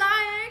when you're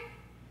lying.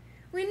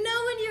 We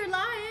know when you're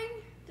lying.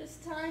 Does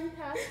time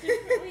pass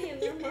differently in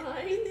their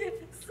mind?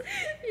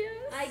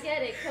 Yes. I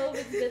get it.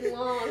 COVID's been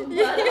long,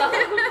 but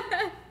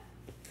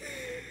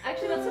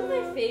actually, that's one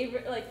of my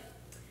favorite. Like,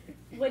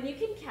 when you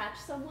can catch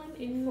someone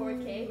in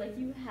 4K, like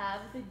you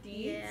have the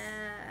deeds.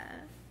 Yeah.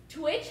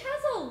 Twitch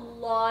has a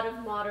lot of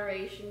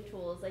moderation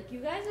tools. Like, you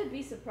guys would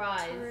be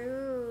surprised.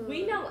 True.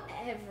 We know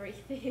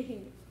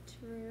everything.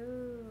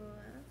 True.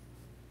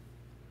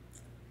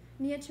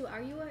 Nihachu,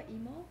 are you a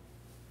emo?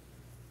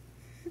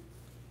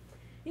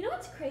 You know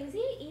what's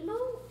crazy? Emo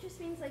just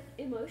means like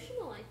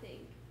emotional, I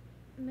think.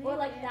 Maybe. Or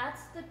like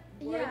that's the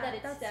word that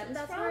it stems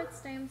that's from. where it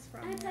stems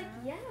from. And it's like,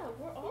 yeah,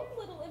 we're all a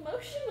little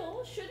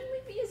emotional. Shouldn't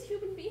we be as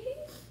human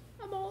beings?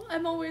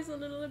 I'm always a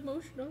little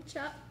emotional,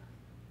 chat.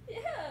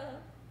 Yeah.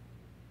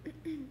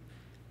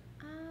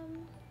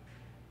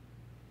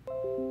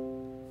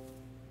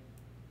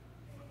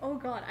 Oh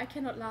god, I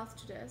cannot laugh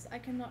to this. I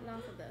cannot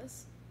laugh at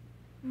this.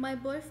 My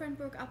boyfriend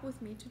broke up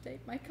with me to date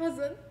my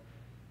cousin.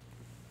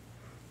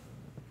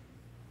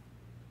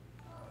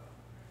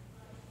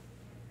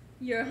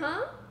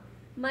 Huh?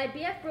 My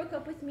BF broke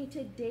up with me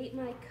to date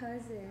my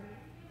cousin.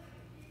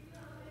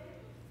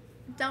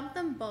 Dump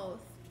them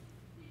both.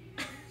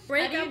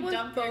 Break How do up you with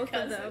dump your both of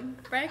cousin? them.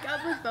 Break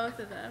up with both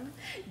of them.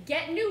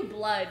 Get new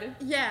blood.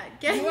 Yeah,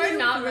 get You are new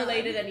not blood.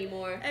 related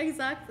anymore.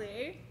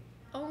 Exactly.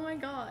 Oh my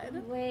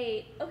god.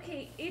 Wait,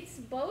 okay, it's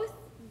both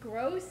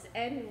gross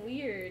and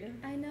weird.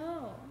 I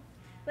know.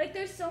 Like,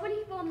 there's so many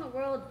people in the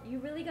world, you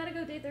really gotta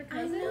go date their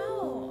cousin? I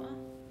know.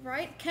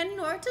 Right? Can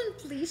Norton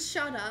please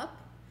shut up?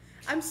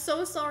 I'm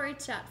so sorry,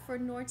 chat, for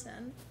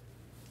Norton.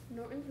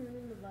 Norton's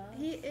ruining the vibe.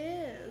 He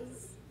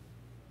is.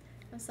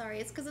 I'm sorry.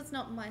 It's because it's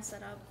not my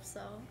setup,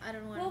 so I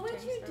don't want What to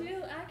would change you stuff.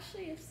 do,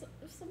 actually, if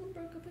someone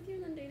broke up with you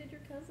and then dated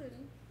your cousin?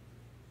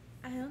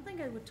 I don't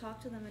think I would talk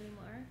to them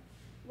anymore.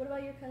 What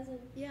about your cousin?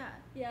 Yeah,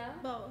 Yeah?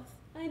 both.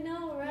 I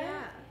know, right?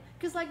 Yeah.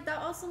 Because, like, that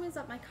also means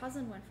that my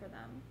cousin went for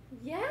them.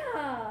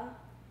 Yeah.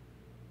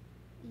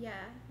 Yeah.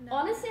 No.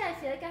 Honestly, I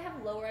feel like I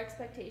have lower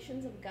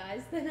expectations of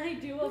guys than I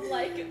do of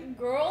like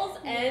girls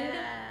and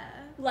Yeah.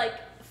 like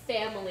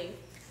family.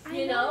 I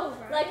You know?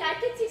 right? Like I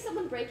could see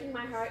someone breaking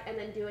my heart and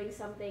then doing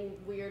something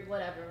weird,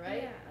 whatever,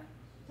 right? Yeah.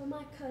 But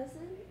my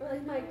cousin or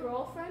like my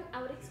girlfriend,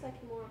 I would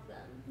expect more of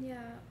them.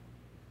 Yeah.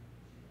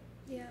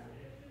 Yeah.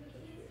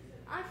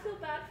 I feel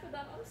bad for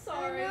them. I'm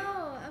sorry. I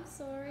know. I'm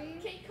sorry.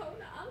 Kate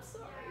Kona, I'm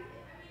sorry.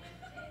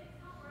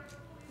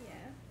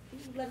 Yeah.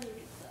 Let me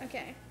read that.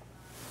 Okay.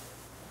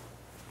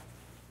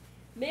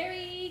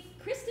 Merry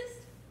Christmas.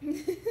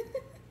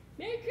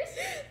 Merry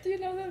Christmas. Do you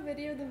know the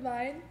video, the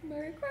Vine?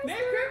 Merry Christmas.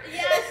 Merry Christmas.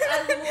 Yes, I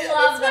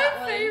love It's that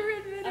my one.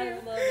 favorite video. I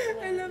love it.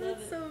 I love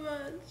it so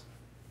much.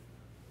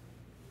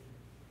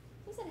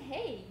 So I said,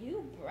 hey,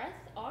 you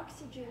breath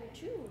oxygen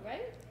too,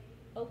 right?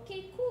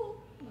 Okay,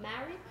 cool.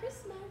 Merry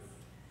Christmas.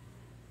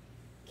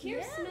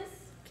 Christmas.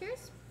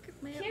 Christmas.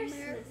 Christmas.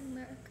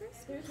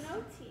 There's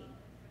no T.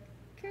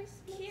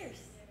 Christmas. Cheers.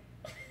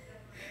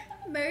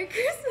 Merry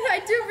Christmas. I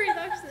do breathe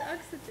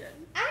oxygen.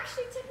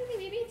 Actually, technically,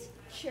 maybe it's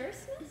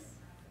Cheersmas.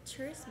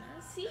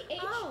 Christmas.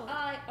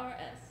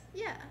 Chirs.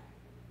 Yeah.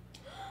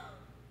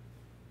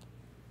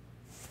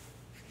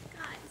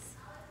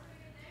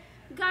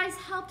 Guys,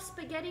 help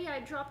spaghetti. I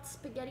dropped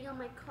spaghetti on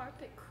my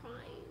carpet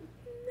crying.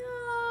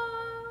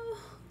 No.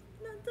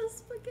 Not the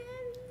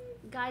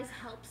spaghetti. Guys,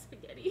 help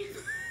spaghetti.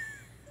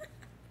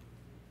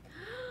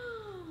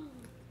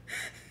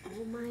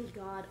 Oh my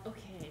god,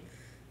 okay.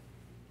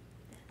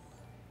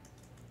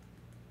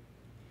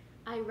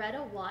 I read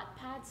a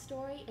Wattpad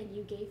story and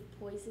you gave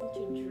poison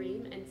to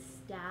Dream and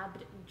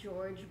stabbed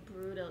George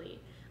brutally.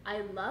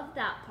 I love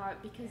that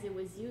part because it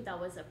was you that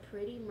was a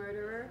pretty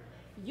murderer.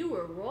 You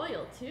were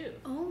royal too.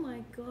 Oh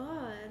my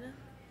god.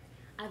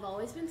 I've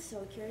always been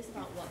so curious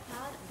about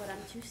Wattpad, but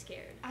I'm too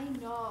scared. I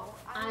know.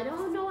 I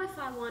don't know if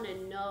I want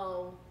to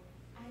know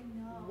I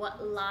know.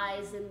 what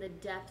lies in the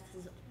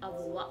depths of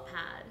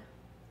Wattpad.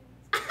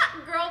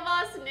 Girl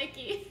boss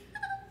Nikki.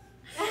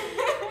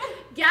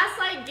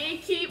 Gaslight,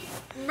 gatekeep,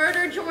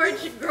 murder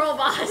George, girl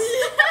boss.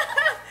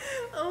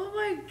 Oh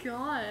my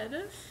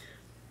god.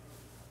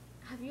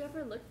 Have you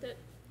ever looked at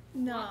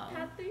No.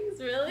 Wattpad things?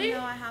 Really?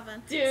 No, I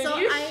haven't. Dude, So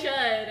you I,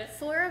 should.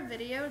 For a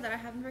video that I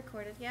haven't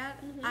recorded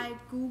yet, Mhm. I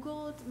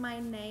googled my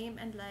name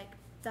and like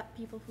that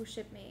people who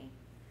ship me.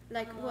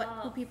 Like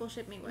who people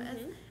ship me with.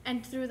 Mhm.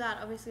 And through that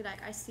obviously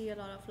like I see a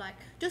lot of like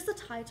just the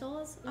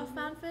titles of Mhm.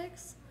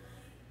 fanfics.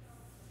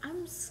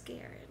 I'm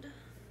scared.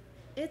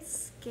 It's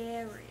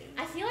scary.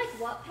 I feel like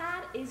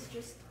Wattpad is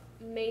just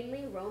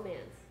mainly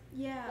romance.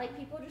 Yeah. Like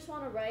people just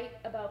want to write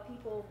about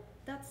people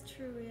that's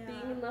true, yeah.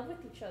 being in love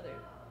with each other.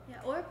 Yeah,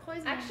 or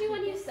poison. Actually,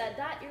 when you said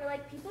that, you're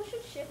like, people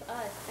should ship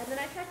us. And then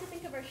I tried to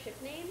think of our ship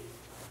name,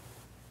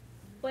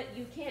 but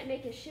you can't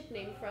make a ship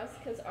name for us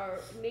because our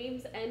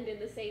names end in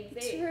the same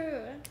thing.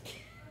 True.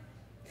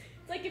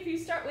 It's like if you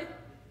start with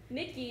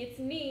Nikki, it's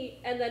me,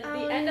 and then Oh,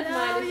 the end of no,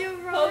 mine is you're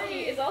Poki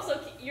right. is also,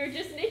 you're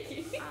just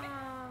Nikki.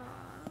 Ah.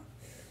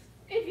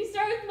 If you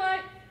start with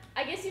mine,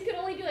 I guess you could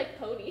only do like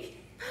Pony.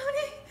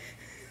 Pony.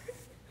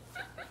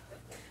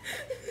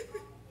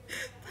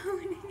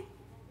 Pony.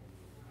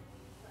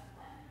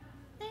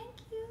 Thank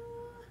you.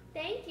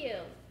 Thank you.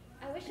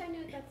 I wish I knew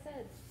what that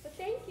said, but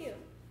thank you.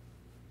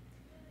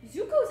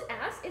 Zuko's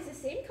ass is the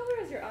same color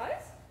as your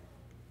eyes?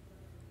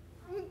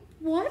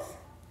 What?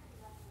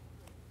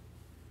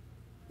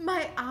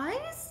 My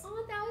eyes?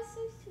 Oh, that was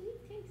so sweet.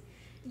 Thanks.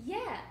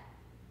 Yeah.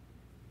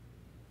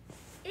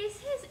 Is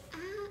his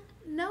ass?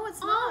 No, it's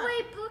Oh not.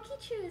 wait,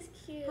 Pokichu is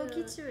cute.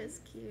 Pokichu is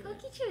cute.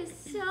 Pokichu is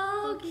so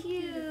Pokichu.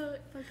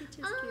 cute. Pokichu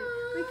is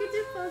cute. We could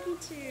do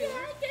Pokichu.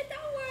 Yeah, get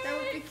that word. That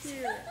would be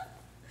cute.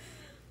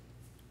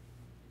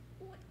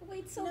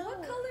 Wait, so No.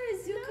 what color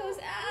is Zuko's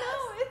ass?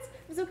 No,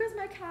 it's Zuko's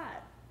my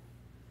cat.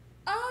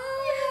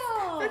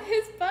 Oh. But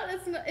his butt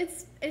is not.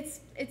 It's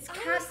I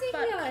cat was thinking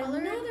butt of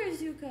colored. another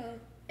Zuko.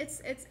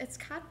 It's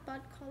cat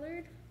butt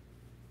colored.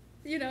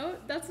 You know,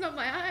 that's not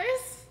my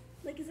eyes.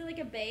 Like, is it like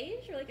a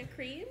beige or like a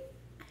cream?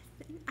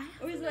 I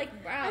Or is it like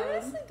I brown?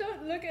 honestly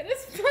don't look at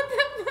his butt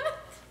that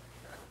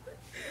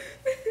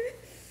much.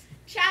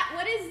 Chat,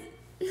 what is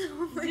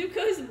Oh my-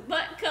 Zuko's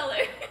butt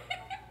color?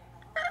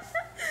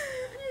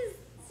 What is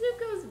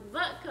Zuko's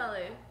butt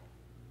color?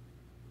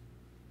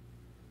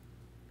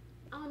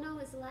 Oh no,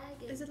 it's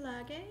lagging. Is it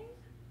lagging?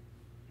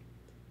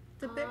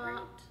 The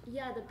bitrate?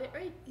 Yeah, the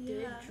bitrate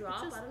did Yeah, it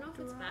drop. just I don't know if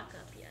it's back dropped.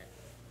 up yet.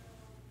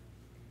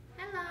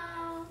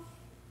 Hello.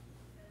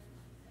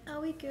 Are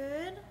we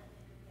good?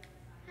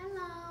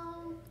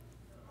 Hello.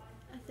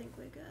 I think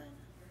we're good.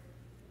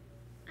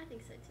 I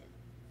think so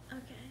too.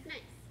 Okay.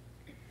 Nice.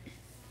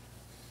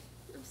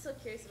 I'm so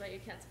curious about your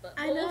cat's butt.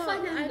 I But know. we'll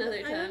find out I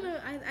another time. don't know.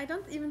 I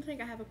don't even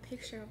think I have a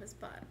picture of his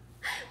butt.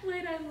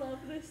 Wait, I love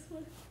this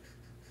one.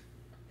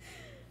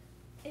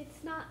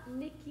 It's not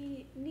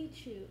Nikki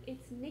Nihachu,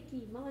 it's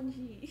Nikki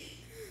Manji.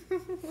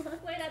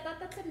 Wait, I thought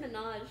that said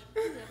Minaj.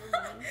 Never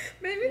mind.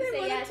 Maybe They they say,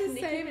 wanted yeah, to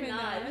it's say Nicki Minaj.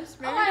 Minaj.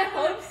 Maybe Oh, I they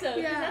hope so,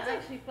 'cause Yeah, that's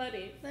actually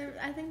funny.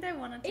 I think they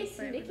wanted to It's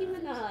say Nicki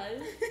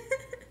Minaj.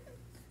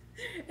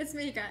 It's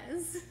me,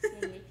 guys.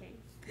 Yeah, you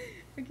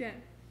can. Okay.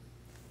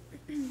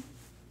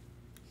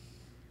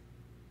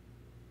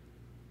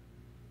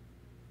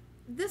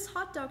 This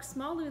hot dog's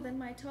smaller than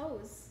my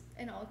toes,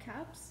 in all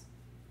caps.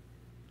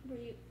 Were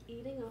you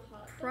eating a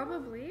hot dog?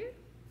 Probably.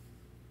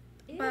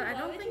 Ew, But I why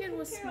don't would think you it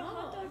was compare a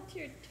hot small. dog to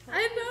your toes,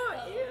 I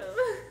know,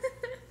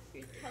 though?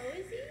 Your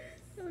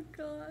toesies? Oh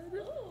god.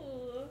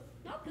 Oh,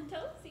 not the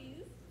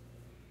toesies.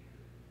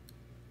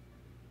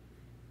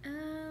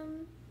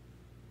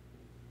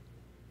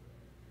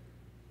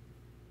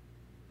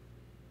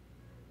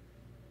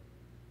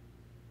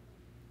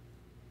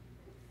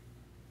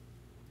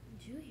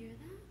 Did you hear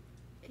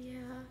that?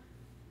 Yeah.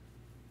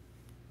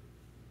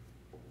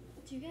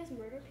 Do you guys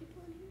murder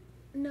people in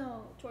here?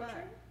 No.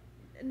 Torture?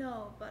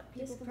 But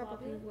people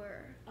probably Discombobulate?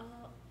 were.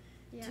 Oh,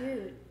 Yeah.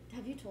 dude,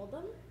 have you told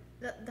them?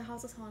 The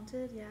house is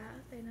haunted, yeah,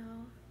 they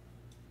know.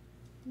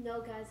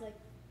 No, guys, like,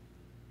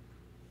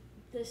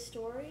 the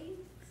story.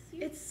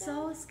 It's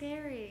so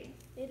scary.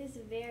 It is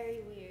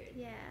very weird.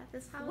 Yeah,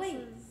 this house Wait.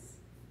 is.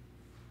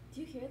 Do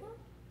you hear that?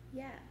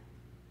 Yeah.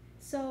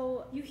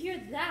 So You hear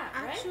that,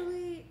 right?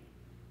 actually,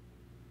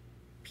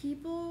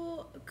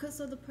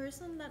 so the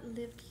person that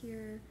lived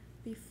here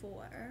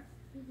before,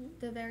 Mm-hmm.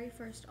 the very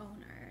first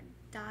owner,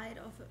 died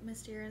of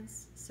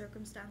mysterious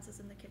circumstances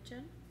in the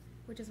kitchen,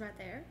 which is right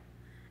there.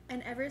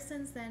 And ever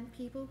since then,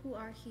 people who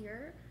are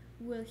here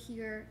will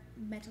hear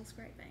metal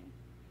scraping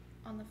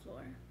on the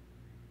floor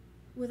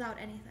without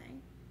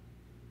anything.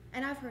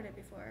 And I've heard it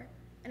before,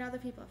 and other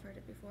people have heard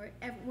it before.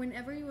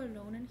 Whenever you're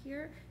alone in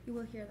here, you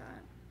will hear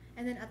that.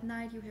 And then at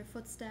night, you hear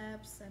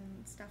footsteps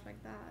and stuff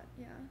like that,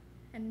 yeah.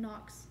 And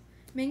knocks.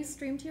 Ming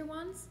streamed here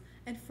once,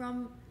 and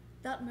from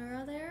that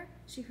mirror there,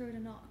 she heard a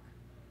knock.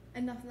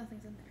 And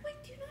nothing's in there.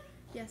 Wait, do you not?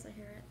 Yes, I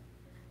hear it.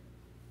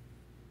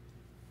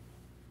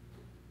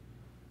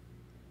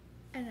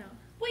 I know.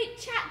 Wait,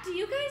 chat, do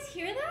you guys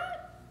hear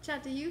that?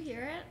 Chat, do you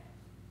hear it?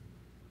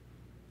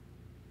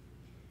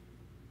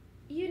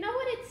 You know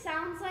what it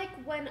sounds like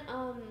when,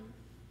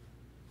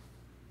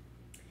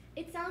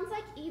 it sounds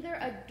like either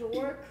a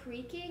door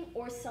creaking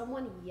or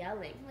someone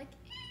yelling. Like,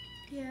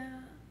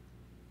 Yeah.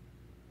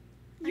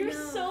 I you're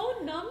know. so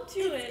numb to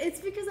it. It's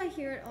because I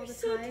hear it all You're the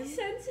so time.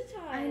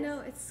 desensitized. I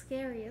know, it's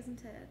scary,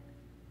 isn't it?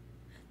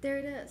 There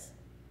it is.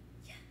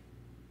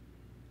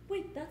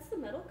 Wait, that's the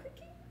metal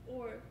creaking?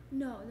 Or?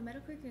 No, the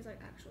metal creaking is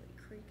like actually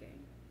creaking.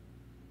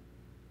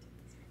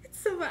 It's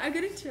so bad. I'm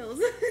getting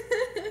chills.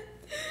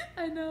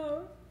 I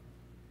know.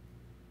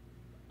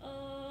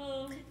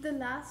 The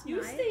last You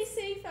night. stay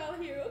safe out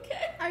here,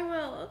 okay? I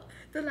will.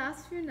 The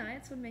last few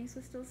nights when Mings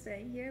was still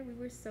staying here, we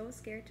were so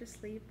scared to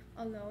sleep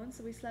alone,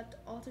 so we slept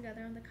all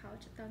together on the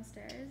couch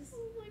downstairs.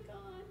 Oh my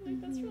god,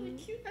 like that's really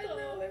cute though. I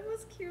know, it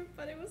was cute,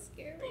 but it was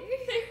scary.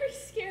 Very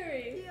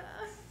scary.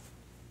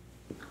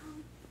 Yeah.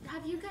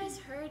 Have you guys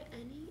heard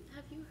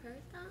have you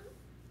heard that?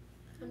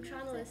 I'm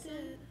trying to Yes, I listen.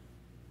 did.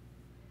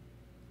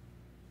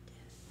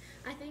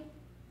 I think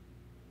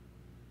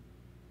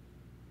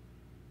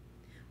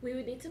we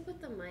would need to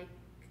put the mic.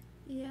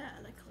 Yeah,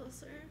 like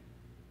closer.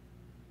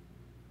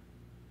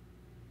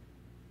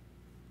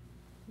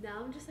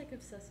 Now I'm just like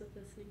obsessed with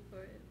listening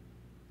for it.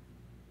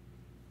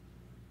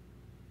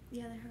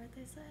 Yeah, they heard what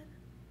they said.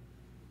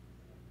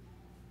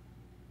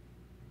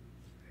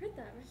 Heard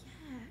that, right?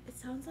 Yeah, it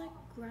sounds like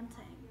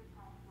grunting.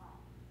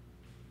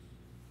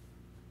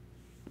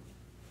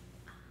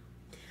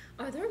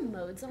 Are there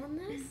modes on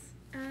this?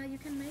 You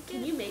can make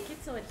Can it. you make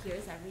it so it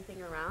hears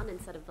everything around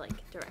instead of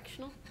like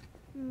directional?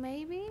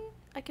 Maybe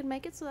I can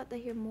make it so that they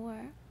hear more.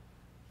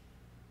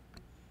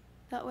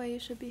 That way, you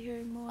should be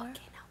hearing more.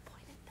 Okay, now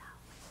point it that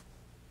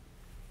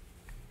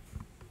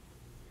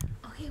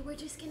way. Okay, we're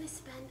just gonna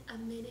spend a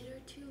minute or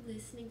two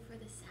listening for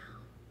the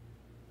sound.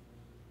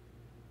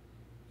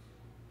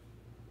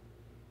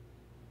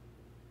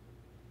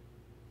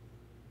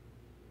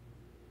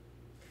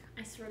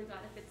 I swear to God,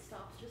 if it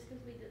stops just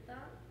because we did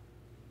that.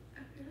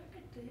 I feel like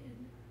I did. I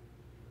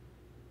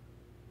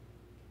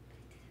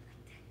did it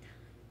like 10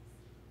 times.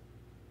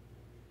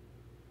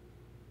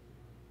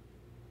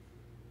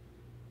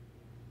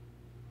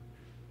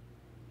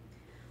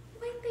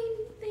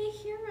 Wait, they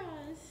hear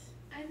us.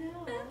 I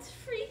know. That's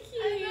freaky.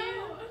 I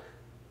know.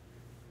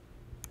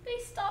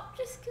 They stopped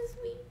just because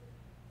we.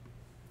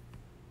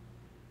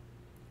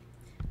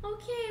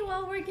 Okay,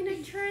 well, we're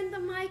gonna turn the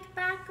mic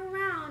back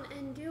around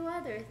and do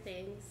other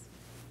things.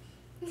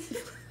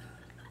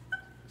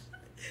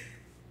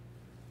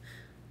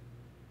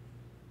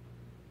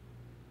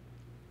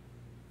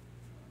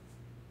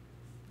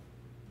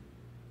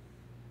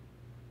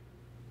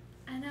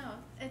 I know.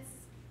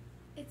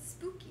 It's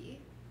spooky.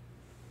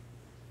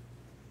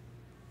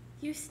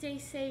 You stay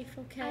safe,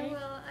 okay? I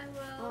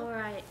will. All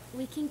right,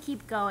 we can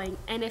keep going.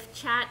 And if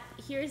chat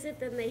hears it,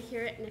 then they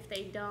hear it, and if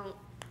they don't,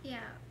 Yeah.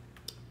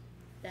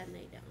 then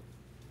they don't.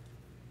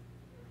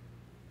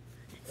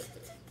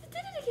 It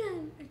did it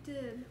again. I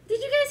did.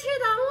 Did you guys hear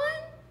that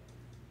one?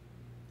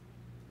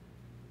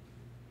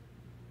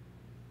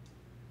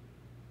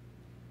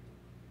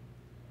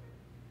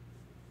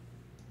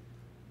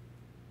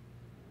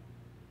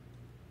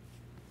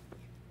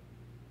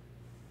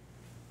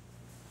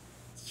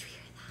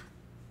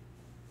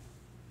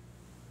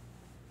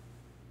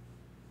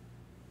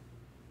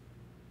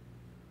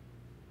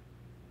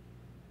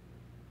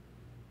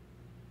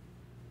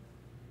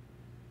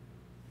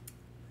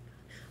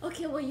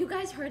 Okay, well, you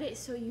guys heard it,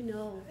 so you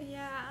know.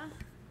 Yeah.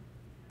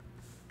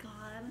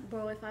 God.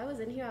 Bro, if I was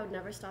in here, I would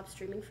never stop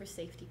streaming for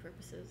safety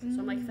purposes. So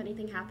I'm like, if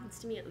anything happens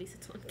to me, at least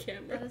it's on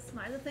camera. That is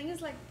smart. The thing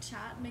is, like,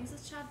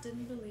 Ming's chat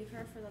didn't believe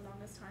her for the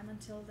longest time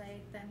until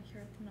they then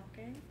heard the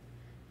knocking.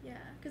 Yeah,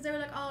 because they were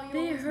like, oh, you They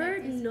always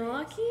heard make these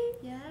knocking?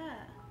 fakes. Yeah,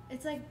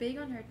 it's like big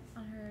on her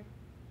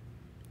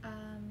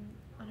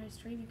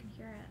stream. You can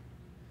hear it.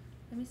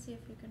 Let me see if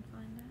you can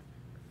find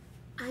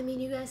it. I mean,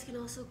 you guys can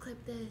also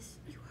clip this.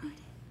 You heard it.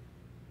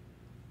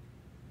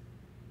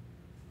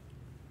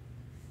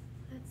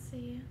 Let's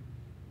see.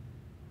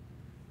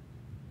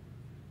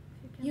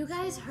 If can You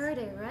guys see heard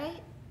it,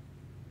 right?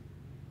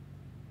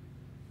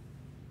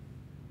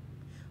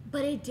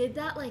 But it did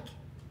that, like,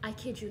 I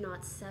kid you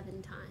not,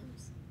 7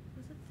 times.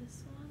 Was it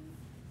this one?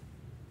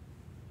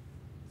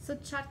 So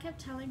chat kept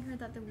telling her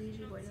that the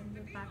Ouija board in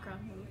the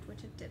background moved,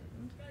 which it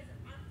didn't. Guys,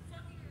 I'm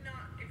fucking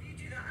not. If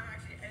you do that, I'm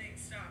actually editing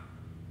stuff.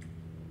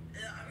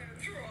 I'm gonna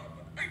throw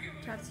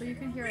up. Chat, so you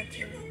can hear it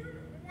too.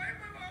 Why am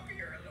I up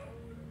here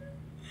alone?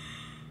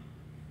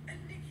 And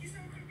Nikki's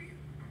not gonna be.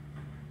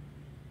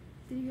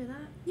 Did you hear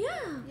that?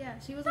 Yeah. Yeah,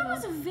 she was That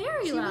alone. was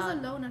very she loud.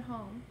 was alone at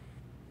home.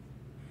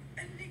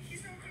 And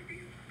Nikki's not gonna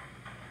be.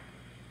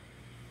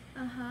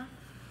 Uh-huh.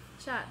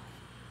 Chat,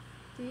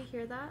 do you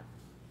hear that?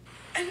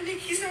 And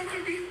Nikki's not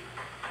gonna be.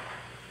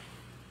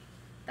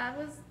 That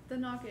was the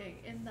knocking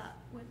in that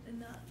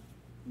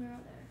mirror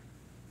there.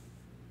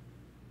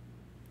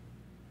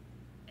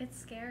 It's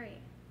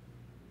scary.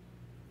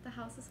 The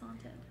house is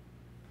haunted.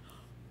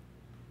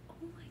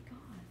 Oh my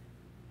god.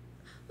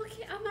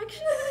 Okay, I'm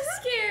actually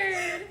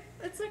scared.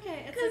 It's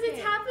okay. It's Because okay.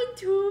 it's happened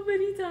too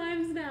many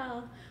times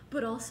now.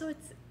 But also,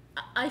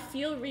 I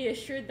feel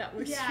reassured that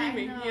we're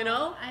streaming, you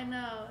know? I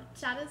know.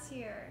 Chat is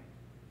here.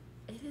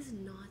 It is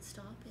not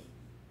stopping.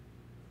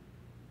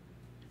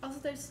 Also,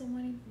 there's so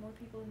many more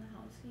people in the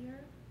house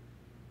here.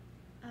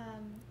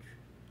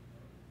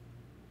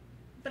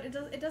 But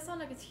it does sound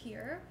like it's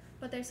here,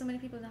 but there's so many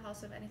people in the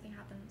house, so if anything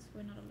happens,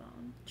 we're not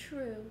alone.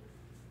 True.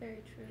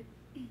 Very true.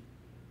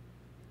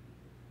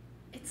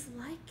 It's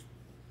like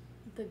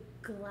the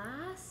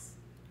glass,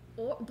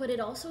 but it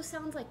also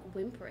sounds like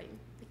whimpering.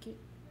 Like you.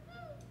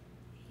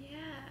 Yeah.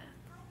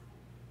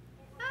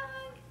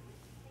 Hi.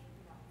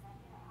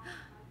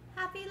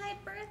 Happy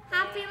late birthday.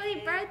 Happy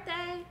late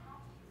birthday.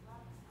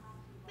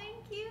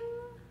 Thank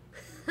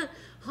you.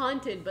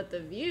 Haunted, but the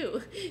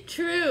view.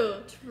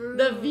 True. True.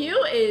 The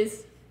view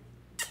is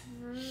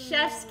True.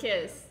 chef's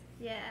kiss.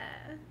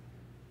 Yeah.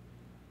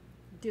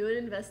 Do an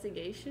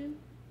investigation.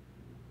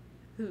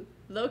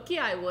 Low-key,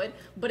 I would,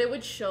 but it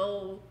would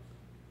show.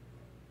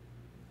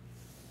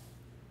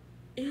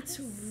 It's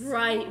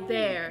right So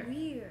there.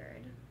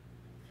 Weird.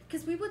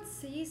 Because we would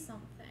see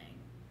something.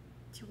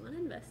 Do you want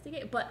to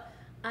investigate? But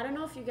I don't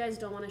know if you guys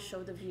don't want to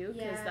show the view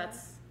because Yeah.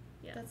 that's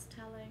That's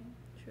telling.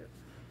 true.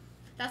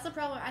 That's the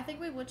problem. I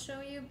think we would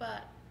show you,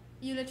 but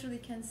you literally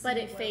can see. But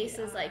it where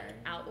faces we like are.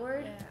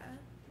 outward. Yeah.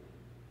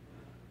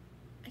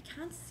 I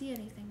can't see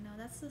anything now.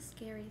 That's the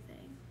scary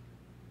thing.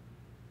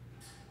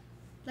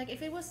 Like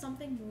if it was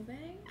something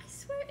moving. I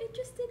swear it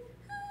just did.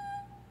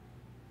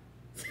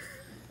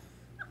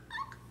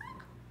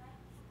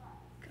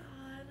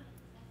 God.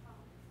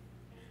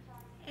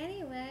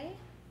 Anyway.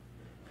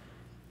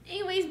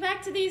 Anyways,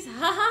 back to these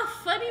haha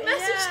funny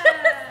messages.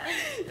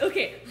 Yeah.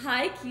 Okay,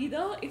 high key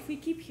though, if we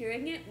keep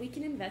hearing it, we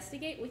can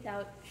investigate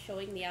without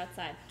showing the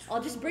outside.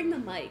 I'll just bring the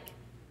mic.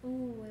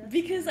 Ooh. That's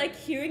Because like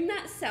hearing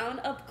that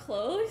sound up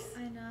close.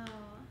 I know.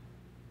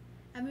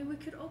 I mean, we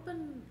could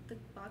open the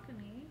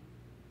balcony.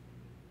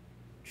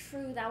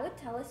 True, that would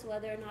tell us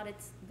whether or not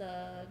it's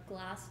the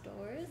glass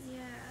doors. Yeah.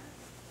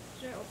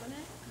 Should I open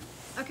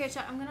it? Okay,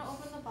 chat. I'm gonna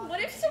open the balcony.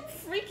 What if some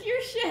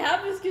freakier shit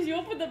happens because you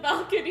open the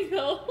balcony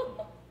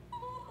though?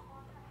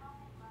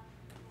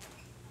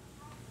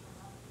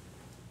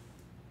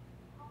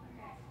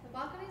 Okay, the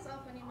balcony's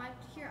open. You might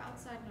hear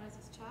outside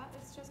noises, chat.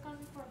 It's just gonna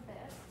be for a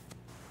bit.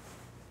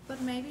 But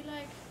maybe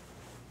like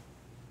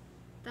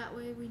that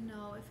way we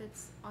know if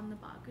it's on the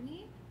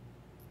balcony.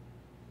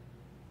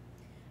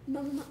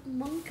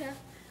 Monka.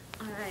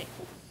 Alright.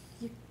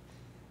 You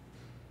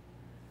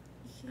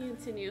can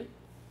continue.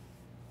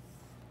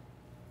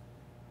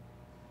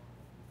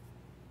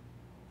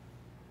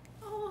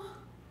 Oh,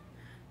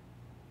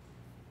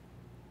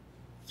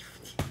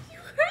 You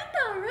heard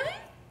that,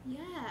 right?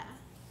 yeah.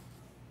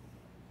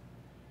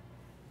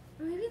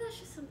 Or maybe that's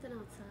just something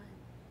outside.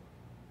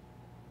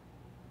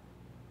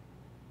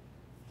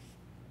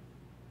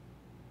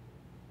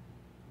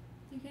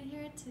 You can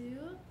hear it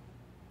too.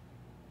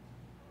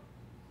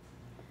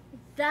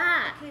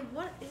 That. Okay,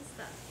 what is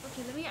that?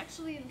 Okay, let me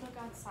actually look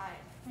outside.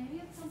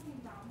 Maybe it's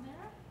something down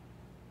there.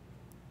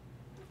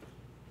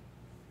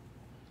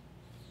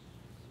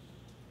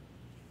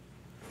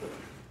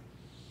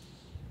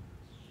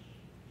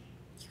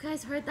 You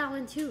guys heard that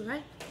one too,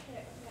 right?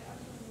 Okay, I'm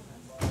doing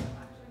this. I'm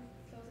actually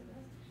closing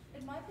this.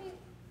 It might be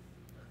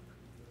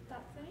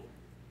that thing.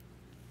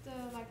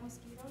 The like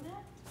mosquito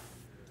net.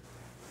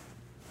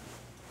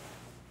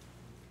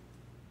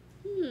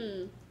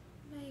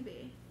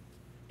 Maybe.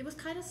 It was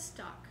was kind of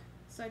stuck,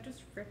 so I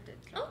just ripped it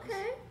closed.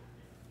 Okay.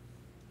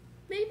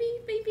 Maybe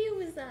it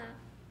was that.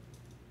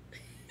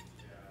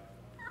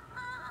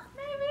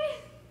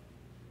 Maybe.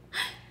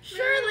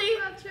 Surely. Maybe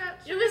it's not chat,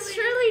 It was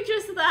surely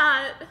just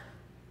that.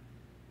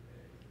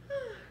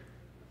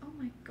 Oh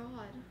my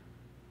god.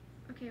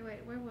 Okay,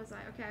 wait, where was I?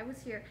 Okay, I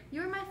was here.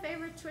 You're my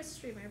favorite Twitch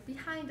streamer,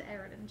 behind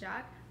Aaron and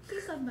Jack.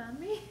 Please unban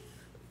me.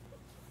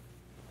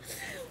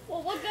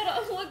 Well, what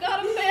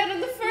got him banned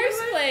in the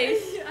first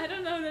place? I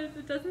don't know,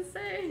 it doesn't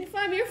say. If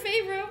I'm your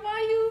favorite,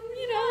 why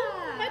you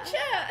know, Yeah. my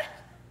chat?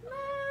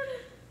 Man.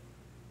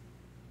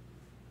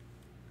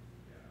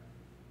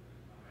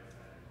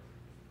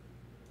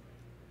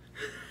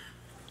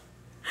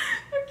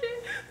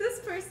 Okay, this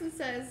person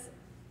says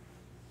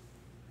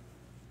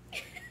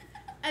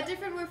a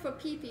different word for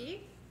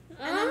pee-pee.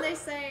 And then they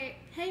say,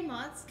 hey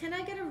mods, can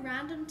I get a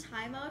random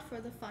timeout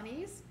for the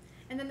funnies?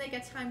 And then they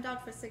get timed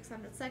out for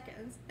 600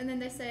 seconds. And then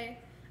they say,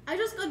 I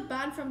just got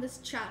banned from this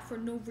chat for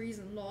no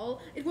reason,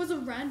 lol. It was a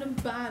random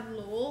ban,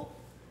 lol.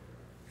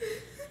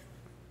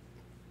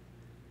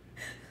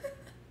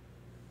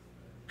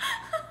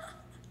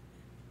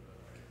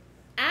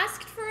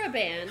 Asked for a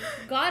ban,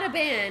 got a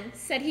ban,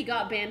 said he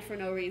got banned for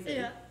no reason.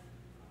 Yeah.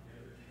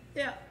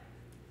 Yeah.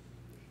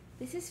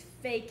 This is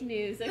fake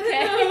news, I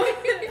okay? know.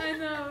 I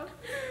know.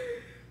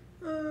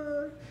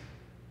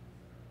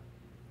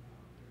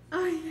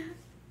 Oh yeah.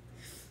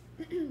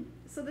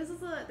 So this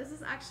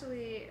is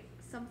actually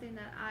something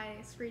that I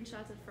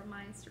screenshotted from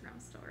my Instagram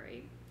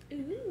story.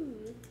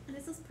 Ooh. And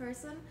it's this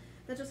person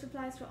that just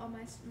replies to all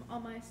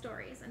my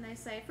stories, and they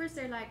say first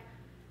they're like,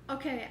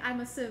 okay,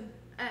 I'm a simp.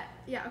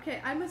 Yeah,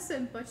 okay, I'm a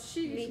simp, but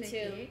sheesh, Me Nikki.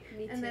 too.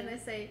 Me and then too. they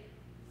say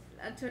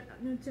to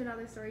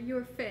another story,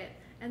 you're fit,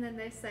 and then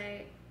they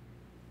say,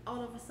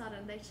 all of a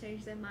sudden they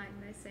change their mind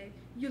and they say,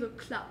 you look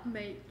clap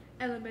mate,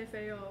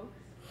 LMFAO.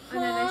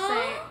 And then they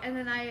say, and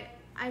then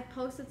I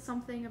posted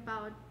something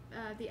about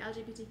the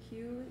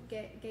LGBTQ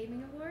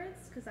gaming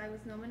awards because I was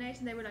nominated,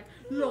 and they were like,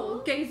 lol,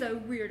 gays are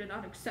weird and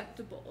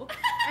unacceptable.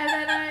 And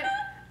then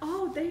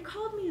they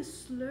called me a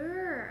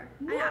slur.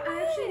 No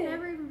I actually way.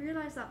 never even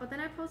realized that, but then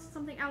I posted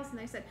something else and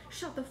they said,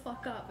 shut the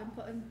fuck up,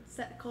 and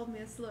called me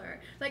a slur.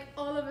 Like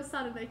all of a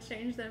sudden they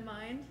changed their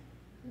mind.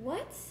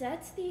 What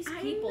sets these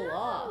people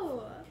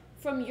off?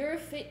 From you're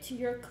fit to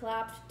you're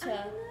clapped to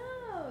I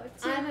know.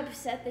 I'm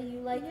upset that you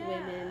like Yeah.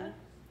 women.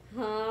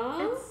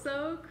 Huh? It's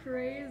so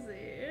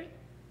crazy.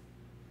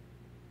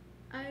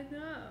 I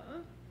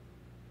know.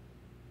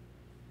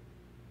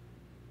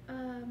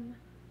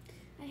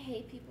 I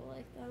hate people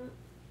like that.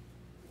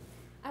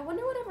 I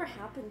wonder whatever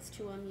happens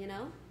to them, you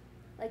know?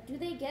 Like, do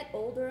they get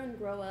older and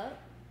grow up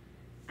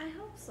I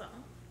hope so.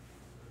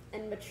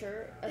 and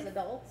mature as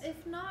adults?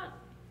 If not,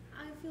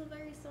 I feel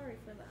very sorry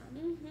for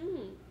them.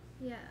 Mm-hmm.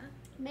 Yeah,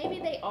 Maybe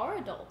they are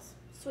adults,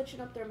 switching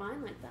up their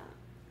mind like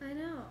that. I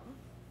know.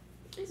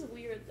 It's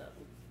weird,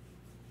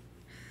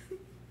 though.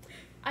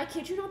 I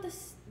kid you not,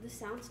 the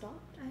sound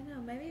stopped. I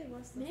know. Maybe it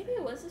was. The Maybe thing.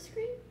 it was the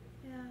screen.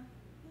 Yeah.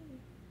 Maybe.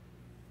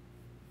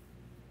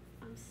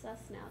 I'm sus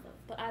now, though.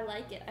 But I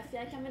like it. I feel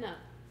like I'm in a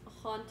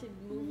haunted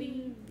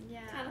movie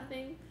Yeah. kind of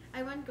thing.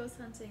 I went ghost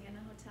hunting in a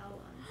hotel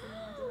once. In a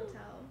haunted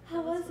hotel.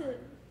 How That was fun.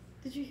 it?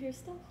 Did you hear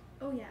stuff?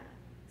 Oh yeah.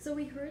 So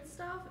we heard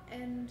stuff,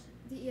 and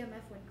the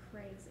EMF went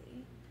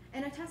crazy.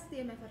 And I tested the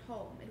EMF at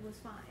home. It was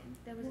fine.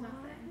 There was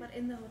nothing. But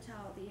in the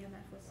hotel, the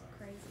EMF was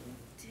crazy.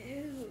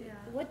 Dude. Yeah.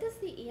 What does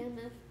the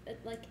EMF,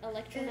 like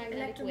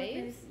electromagnetic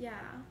waves? Yeah.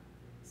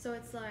 So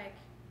it's like,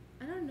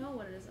 I don't know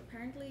what it is.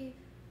 Apparently,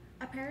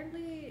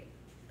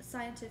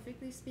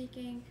 scientifically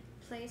speaking,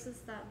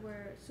 places that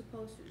were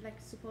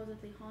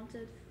supposedly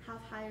haunted have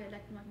higher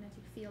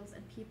electromagnetic fields,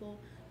 and people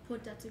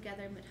put that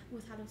together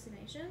with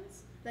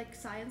hallucinations. Like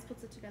science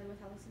puts it together with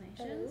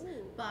hallucinations,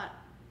 Oh. but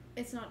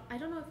it's not. I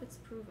don't know if it's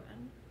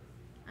proven.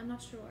 I'm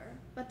not sure,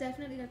 but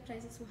definitely like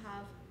places who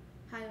have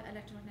higher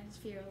electromagnetic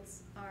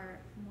fields are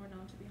more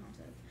known to be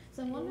haunted.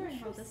 So I'm wondering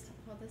how this is.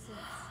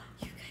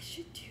 You guys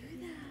should do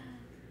that.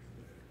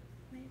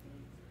 Maybe.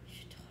 You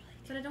should totally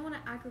do But I don't want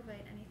to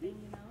aggravate anything,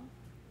 you know?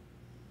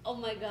 Oh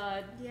my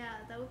god. Yeah,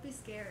 that would be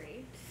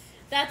scary.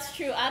 That's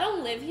true. I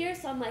don't live here,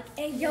 so I'm like,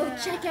 hey, yo, Yeah.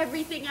 check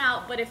everything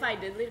out. But if I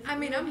did live I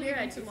mean, live I'm here, leaving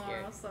I'd be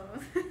tomorrow, scared.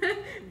 so.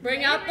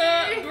 Bring out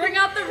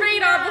the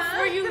radar Yeah.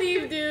 before you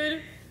leave,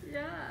 dude.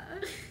 Yeah.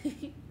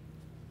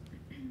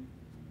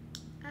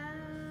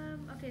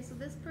 Okay, so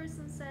this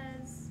person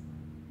says,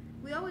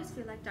 we always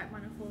feel like Dark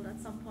Manifold at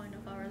some point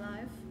of our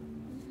life.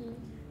 Mhm.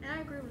 And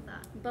I agree with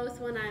that. Both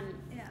when I'm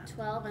Yeah.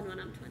 12 and when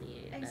I'm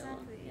 28. I will.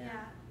 Exactly,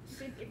 yeah.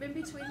 In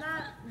between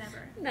that,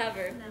 never.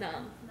 Never, Never,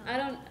 no.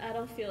 no. I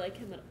don't feel like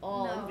him at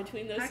all No. in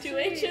between those Actually, two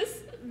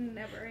H's.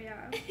 Never,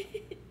 yeah.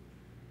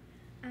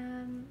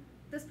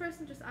 This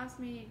person just asked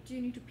me, do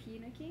you need to pee,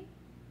 Nikki?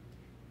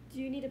 Do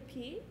you need a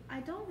pee? I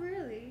don't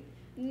really.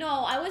 No,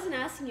 I wasn't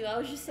asking you. I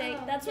was just saying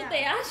Oh, that's yeah. what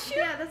they asked you.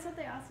 Yeah, that's what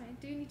they asked me.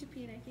 Do you need to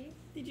pee, Nikki?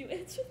 Did you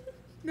answer them?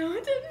 No,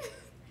 I didn't.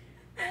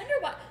 I wonder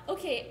why.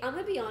 Okay, I'm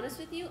gonna be honest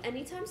with you.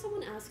 Anytime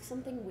someone asks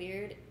something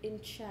weird in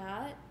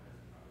chat,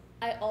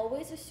 I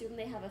always assume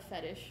they have a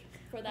fetish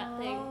for that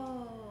thing.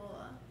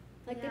 Oh.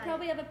 Like they Yeah,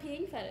 probably have a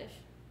peeing fetish.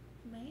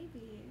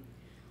 Maybe.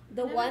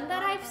 The Never one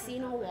that thought I've about it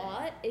seen that a way.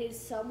 lot is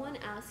someone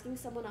asking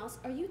someone else,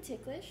 "Are you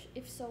ticklish?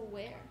 If so,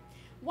 where?"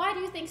 Why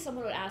do you think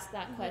someone would ask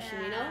that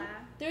question, you know? Yeah.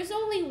 There's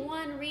only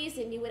one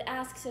reason you would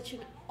ask such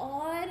an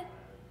odd,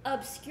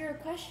 obscure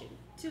question.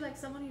 To like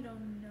someone you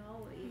don't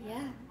know even.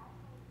 Yeah.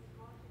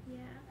 Yeah.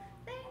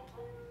 Thank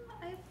you.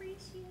 I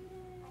appreciate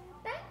it.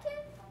 Thank you.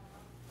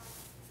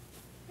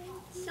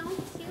 So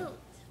cute.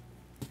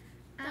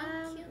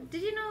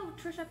 Did you know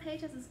Trisha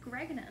Paytas is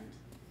pregnant?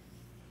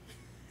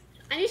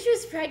 I knew she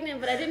was pregnant,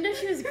 but I didn't know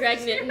she was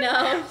pregnant.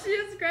 No. She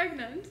is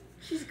pregnant.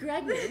 She's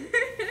pregnant.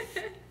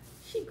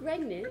 She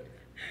pregnant.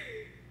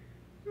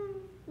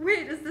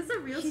 Wait, is this a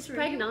real She's stream?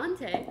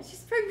 pregnante.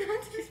 She's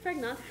pregnant. She's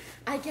pregnant.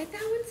 I get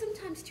that one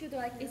sometimes too.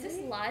 They're like, "Is this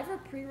Really? live or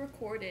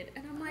pre-recorded?"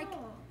 And I'm like,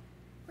 Oh,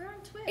 we're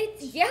on Twitch.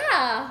 "It's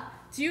yeah."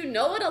 Do you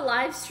know what a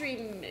live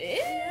stream is?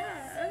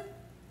 Yeah.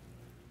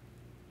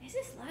 Is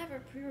this live or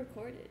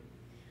pre-recorded?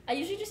 I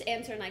usually just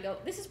answer and I go,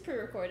 "This is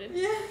pre-recorded."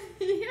 Yeah.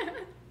 Yeah.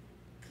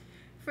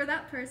 For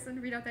that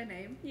person, read out their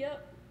name.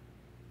 Yep.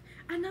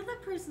 Another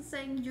person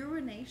saying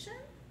urination?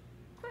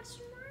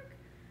 Question mark?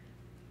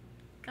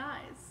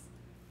 Guys,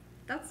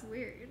 that's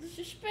weird.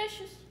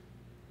 Suspicious.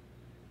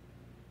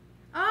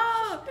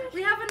 Oh,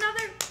 we have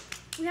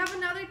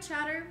another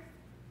chatter.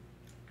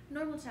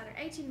 Normal chatter.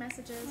 18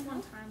 messages,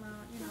 one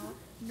timeout, you know,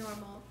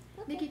 normal.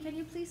 Okay. Nikki, can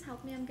you please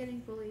help me? I'm getting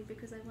bullied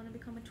because I want to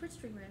become a Twitch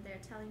streamer and they're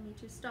telling me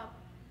to stop.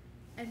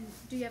 And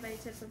do you have any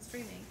tips on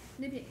streaming?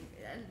 Maybe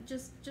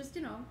just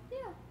you know,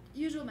 Yeah.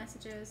 usual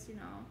messages, you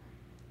know.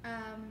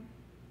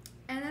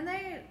 And then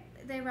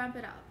they ramp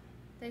it up.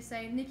 They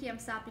say, Nikki, I'm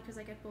sad because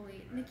I get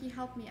bullied. Nikki,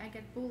 help me, I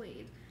get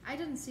bullied. I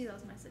didn't see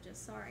those messages,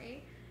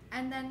 sorry.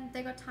 And then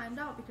they got timed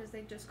out because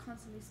they just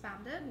constantly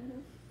spammed it.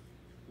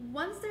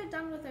 Once they're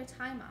done with their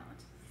timeout,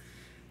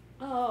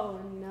 Oh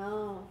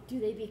no. Do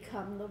they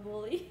become the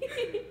bully?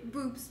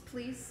 boobs,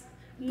 please.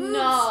 Boobs,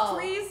 No.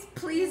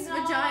 please, No.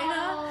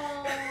 vagina.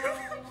 Oh my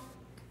God.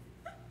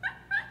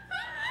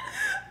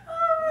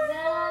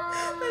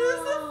 That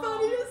is the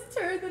funniest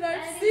turn that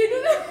I've seen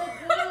in a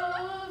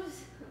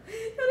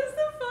That is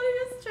the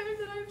funniest turn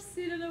that I've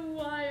seen in a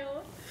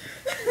while.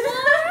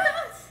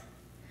 What?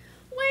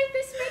 Wait,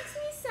 this makes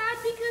me sad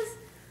because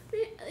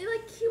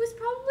like he was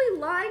probably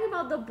lying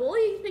about the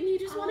bullying thing. He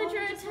just wanted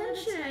your just wanted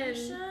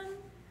attention.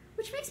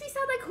 Which makes me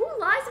sad. Like, who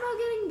lies about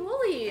getting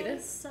bullied? That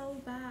is so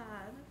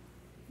bad.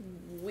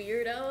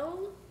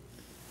 Weirdo.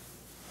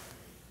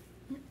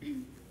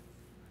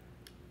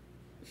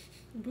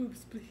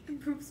 Boobs, please.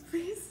 Boobs,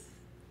 please.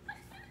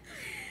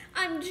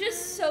 I'm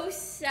just so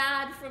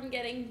sad from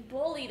getting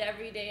bullied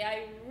every day.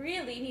 I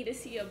really need to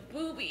see a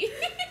boobie.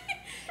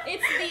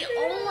 It's the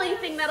only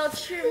thing that'll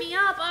cheer me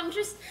up. I'm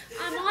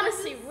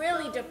honestly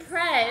really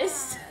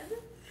depressed.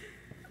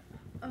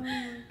 Oh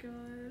my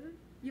god.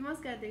 You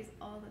must get these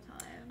all the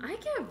time. I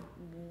get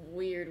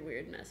weird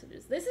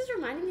messages. This is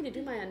reminding me to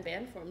do my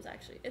unbanned forms,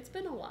 actually. It's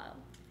been a while.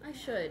 I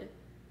should.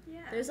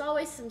 Yeah. There's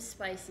always some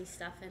spicy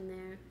stuff in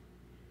there.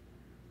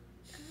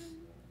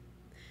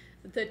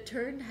 The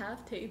turned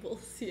half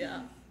tables,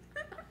 yeah.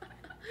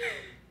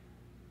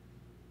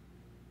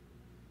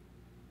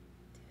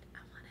 Dude, I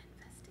want to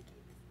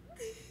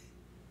investigate.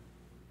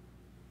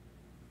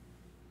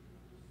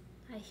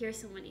 I hear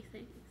so many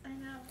things. I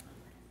know.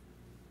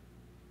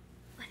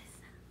 What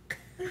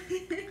is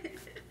that?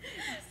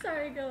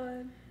 Sorry, go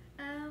on.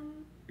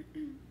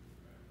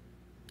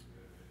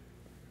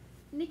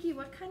 Nikki,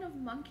 what kind of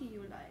monkey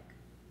you like?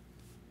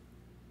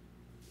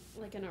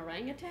 Like an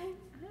orangutan?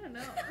 I don't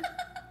know.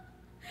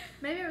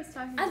 Maybe I was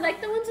talking I about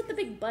like the ones with the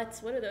big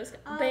butts. What are those?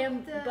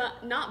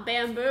 Not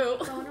bamboo.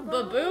 Bonobos?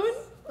 Baboon?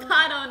 Bon-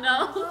 I don't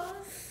know.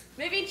 bonobos?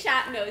 Maybe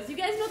chat knows. You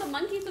guys know the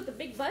monkeys with the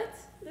big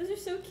butts? Those are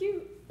so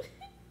cute.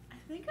 I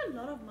think a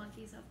lot of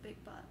monkeys have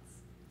big butts.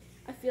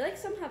 I feel like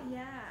some have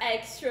Yeah.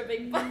 extra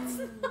big butts.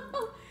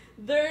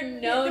 They're Yeah,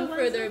 known the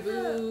for ones their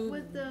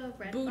with the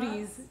red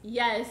booties. butts.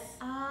 Yes.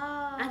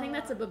 Ah. I think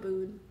that's a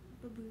baboon.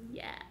 baboon.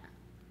 Yeah.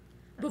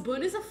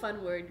 Baboon is a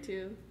fun word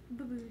too.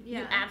 Baboon. Yeah.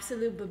 You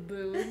absolute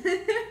baboon. I like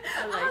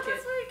oh, that's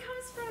it. where it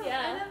comes from.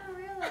 Yeah. I never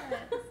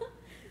realized.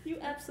 You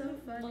That's so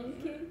absolute funny.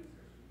 monkey.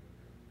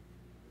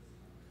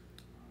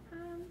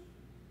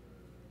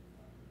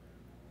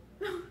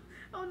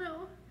 Oh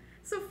no.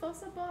 So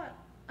Fossa bought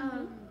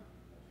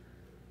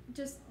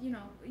just you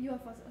know do you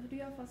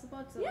have Fossa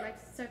bought so Yeah. like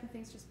certain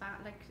things just ban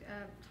like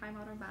time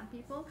out or ban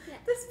people. Yeah.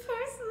 This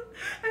person,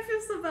 I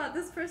feel so bad.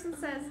 This person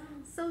says,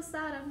 "So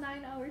sad, I'm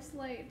 9 hours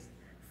late."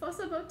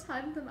 Fossa bought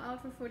timed them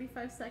out for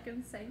 45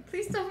 seconds, saying,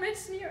 "Please don't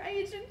mention your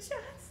age in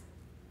chat."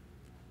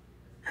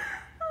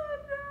 Oh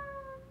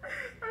no,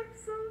 I'm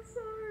so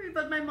sorry.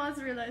 But my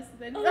mom's realized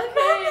then. Okay.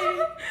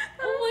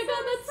 Oh my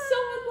god, that's so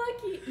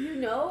unlucky. You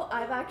know,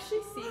 I've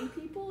actually seen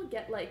people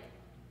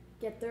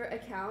get their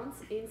accounts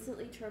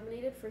instantly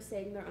terminated for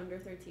saying they're under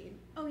 13.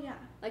 Oh yeah,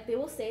 Like they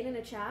will say it in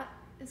a chat.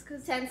 it's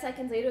because 10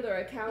 seconds later, their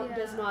account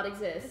does Yeah. not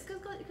it's exist.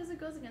 because it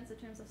goes against the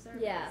terms of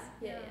service. Yeah.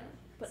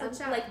 But So I'm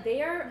chat, like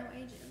they are no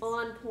ages.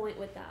 on point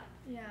with that.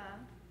 Yeah,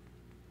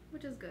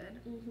 which is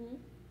good. Mm-hmm.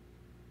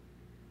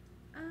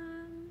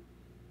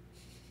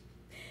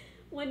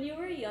 When you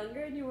were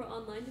younger and you were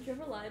online, did you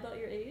ever lie about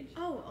your age?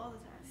 Oh, all the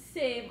time.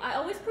 Same. I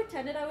always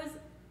pretended I was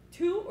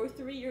 2 or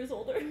 3 years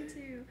older. Me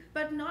too.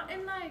 But not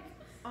in like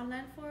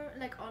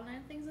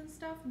online things and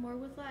stuff. More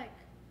with like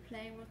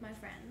playing with my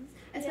friends.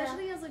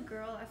 Especially as a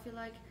girl, I feel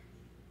like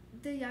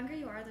the younger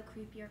you are, the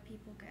creepier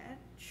people get.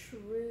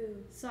 True.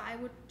 So I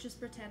would just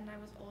pretend I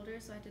was older,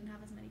 so I didn't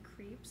have as many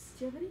creeps.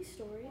 Do you have any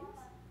stories?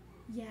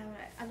 Yeah,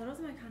 but a lot of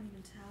them I can't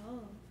even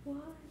tell.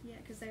 What? Yeah,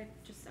 because they're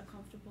just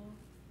uncomfortable.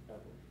 Oh.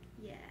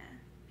 Yeah.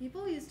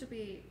 People used to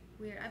be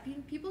weird. I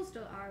mean, people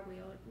still are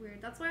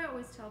weird. That's why I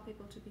always tell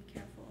people to be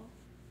careful.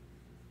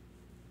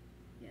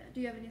 Yeah.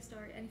 Do you have any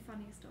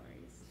funny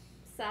stories?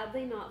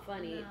 Sadly, not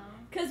funny. No.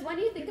 Because when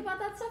you think about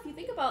that stuff, you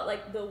think about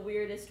like the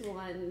weirdest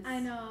ones. I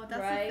know,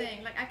 that's right? the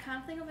thing. Like, I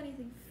can't think of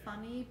anything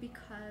funny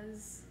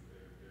because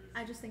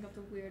I just think of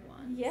the weird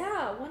ones.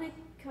 Yeah, when it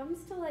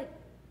comes to like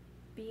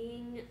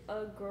being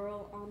a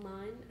girl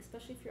online,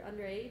 especially if you're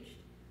underage,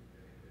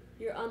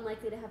 you're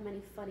unlikely to have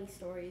many funny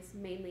stories,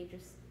 mainly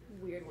just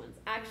weird ones.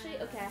 Actually,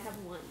 okay, I have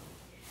one.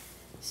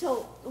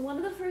 So, one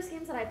of the first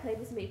games that I played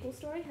was Maple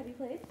Story. Have you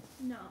played?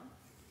 No.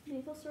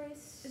 Maple Story?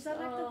 Is that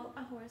like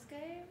a horse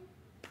game?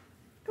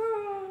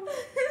 Girl!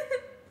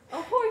 A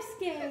horse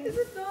game! Is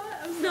it not?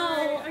 I'm No,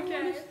 sorry. I'm Okay.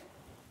 gonna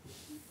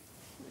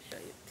show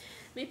you.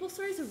 Maple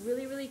Story is a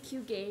really, really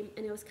cute game,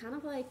 and it was kind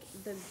of like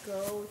the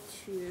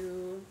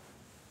go-to,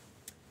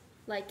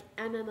 like,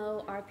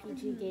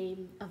 MMORPG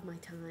game of my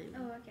time.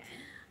 Oh, okay.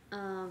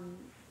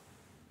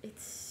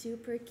 It's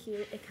super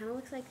cute. It kind of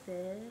looks like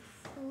this.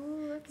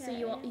 Oh, okay. So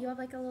you have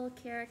like a little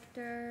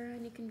character,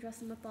 and you can dress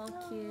them up all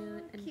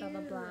cute and blah blah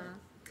cute. blah.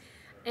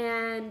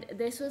 And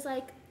this was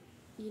like,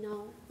 you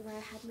know, where I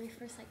had my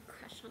first like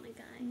crush on a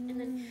guy, and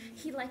then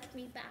he liked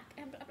me back,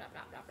 and blah blah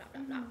blah blah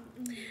blah blah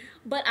blah.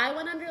 But I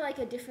went under like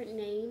a different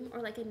name or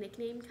like a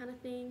nickname kind of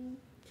thing,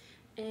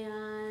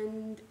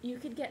 and you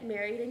could get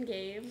married in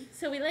game.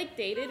 So we like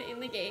dated in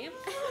the game.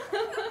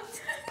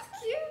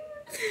 Cute.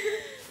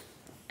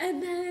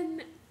 And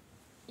then,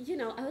 you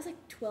know, I was like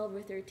 12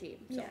 or 13,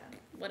 so Yeah.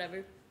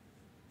 whatever.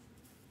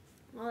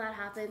 All that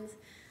happens.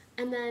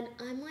 And then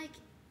I'm like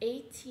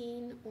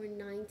 18 or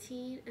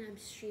 19, and I'm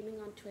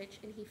streaming on Twitch,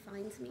 and he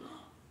finds me.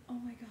 Oh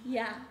my god.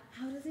 Yeah.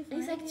 How does he find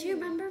And he's like, do you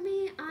remember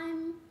me?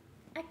 I'm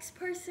X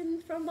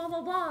person from blah,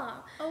 blah, blah.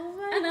 Oh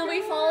my god. And then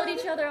we followed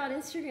each other on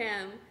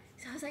Instagram.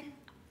 So I was like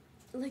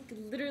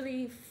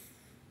literally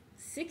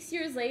 6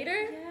 years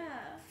later,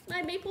 Yeah.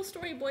 my Maple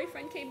Story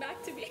boyfriend came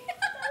back to me.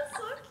 That's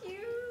so cute.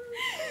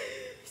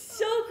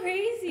 So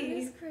crazy. That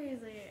is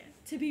crazy.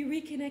 To be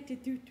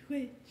reconnected through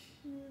Twitch.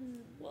 Hmm.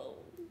 Whoa.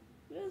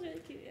 That was really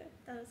cute, yeah.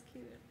 That was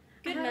cute.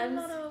 Good I had a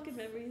memes, lot of, good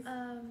memories.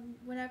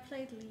 When I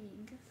played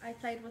League, I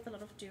played with a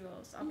lot of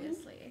duos,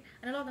 obviously,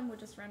 and a lot of them were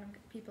just random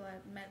people I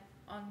met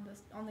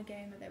on the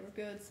game, and they were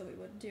good, so we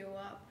would duo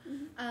up.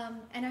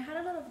 And I had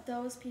a lot of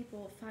those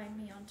people find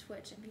me on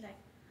Twitch and be like,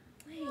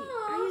 "Wait,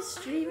 are you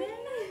streaming?"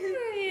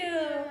 Are you?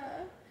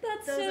 Yeah.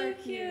 That's Those so are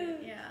cute.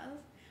 Yeah.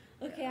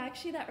 Okay,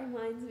 actually, that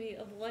reminds me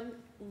of one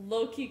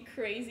low-key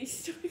crazy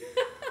story.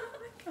 Oh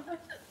my god.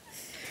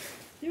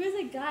 There was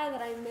a guy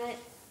that I met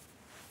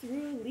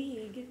through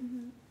League,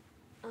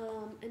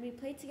 Mm-hmm. and we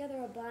played together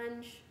a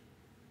bunch,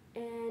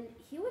 and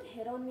he would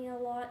hit on me a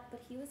lot,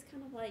 but he was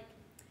kind of like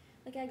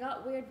I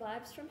got weird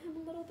vibes from him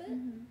a little bit.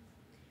 Mm-hmm.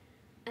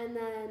 And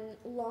then,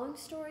 long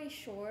story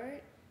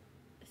short,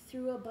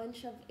 through a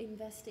bunch of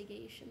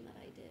investigation that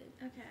I did,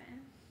 Okay.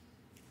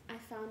 I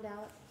found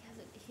out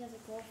he has a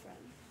girlfriend.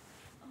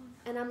 Oh,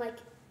 And I'm like,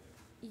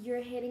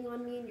 you're hitting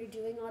on me and you're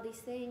doing all these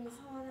things,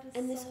 oh, that is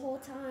and this so whole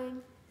bad.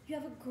 time you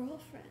have a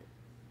girlfriend.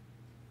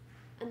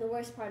 And the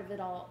worst part of it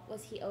all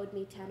was he owed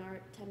me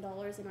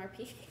 $10 in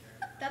RP.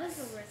 That is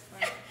the worst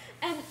part.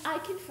 And I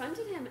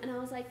confronted him, and I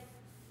was like,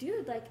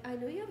 dude, like, I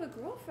know you have a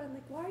girlfriend,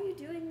 like, why are you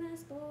doing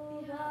this, blah blah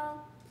Yeah. blah.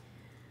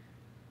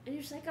 And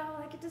you're just like, oh,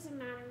 like, it doesn't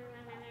matter.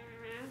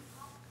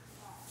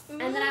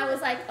 And then I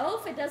was like,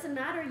 oh, if it doesn't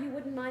matter, you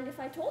wouldn't mind if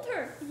I told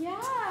her.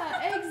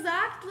 Yeah,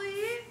 exactly.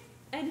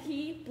 And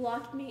he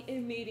blocked me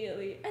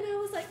immediately. And I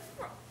was like,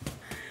 bro,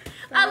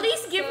 That at is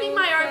least give me so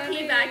my funny.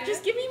 RP back.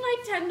 Just give me my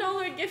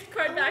 $10 gift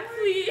card back, Oh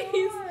my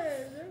please.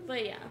 God.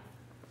 But yeah,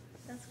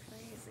 That's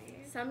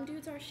crazy. some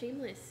dudes are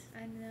shameless.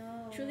 I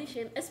know. Truly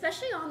shameless.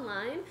 Especially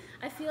online.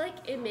 I feel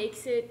like it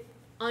makes it,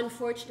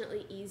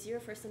 unfortunately, easier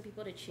for some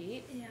people to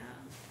cheat. Yeah.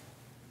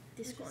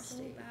 Which is so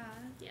Disgusting.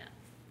 bad. Yeah.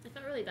 I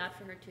felt really bad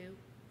for her, too.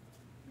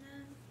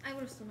 Nah, I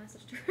would have still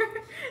messaged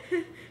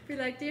her. Be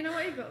like, do you know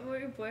what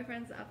your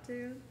boyfriend's up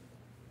to?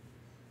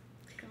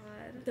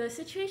 God. Those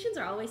situations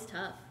are always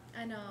tough.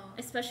 I know.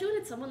 Especially when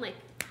it's someone, like,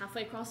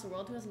 halfway across the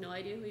world who has no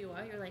idea who you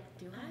are. You're like,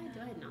 do I?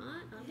 Do I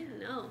not? I don't even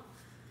know.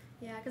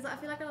 Yeah, because I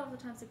feel like a lot of the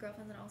times the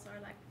girlfriends and also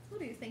are like, who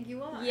do you think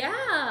you are?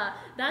 Yeah,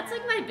 that's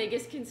like my Yeah.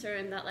 biggest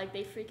concern, that like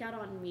they freak out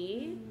on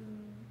me.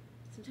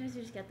 Mm, Sometimes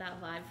you just get that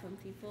vibe from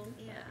people.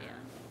 but Yeah.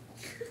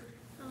 yeah.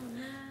 oh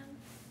man.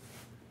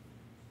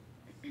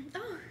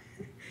 Oh,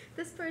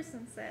 this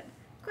person said,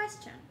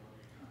 question.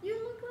 You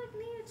look like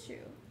Nihachu.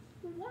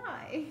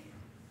 Why?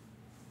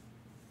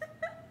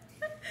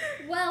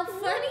 Well,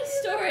 funny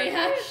story,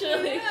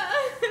 actually. Yeah.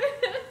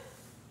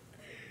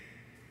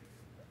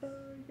 Oh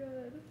my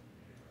god.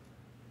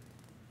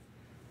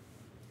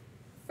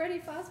 Freddy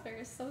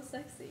Fazbear is so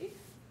sexy.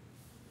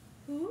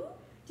 Who?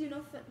 Do you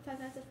know Five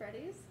Nights at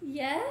Freddy's?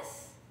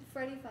 Yes?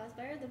 Freddy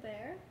Fazbear, the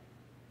bear.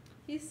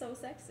 He's so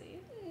sexy.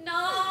 No! No!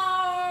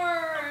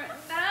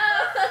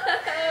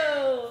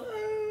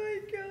 Oh my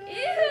god.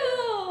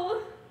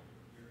 Ew!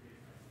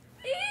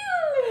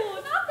 Ew!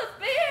 Not the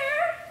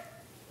bear!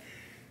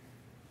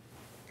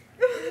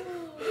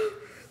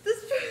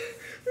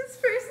 This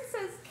person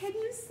says, "Can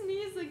you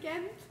sneeze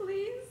again,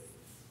 please?"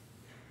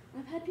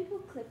 I've had people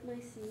clip my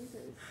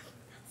sneezes.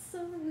 That's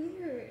so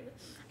weird.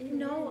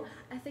 No,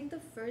 I think the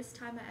first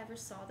time I ever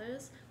saw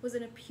this was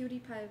in a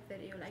PewDiePie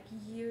video, like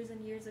years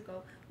and years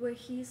ago, where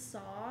he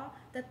saw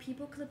that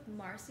people clipped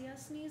Marcia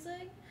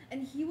sneezing,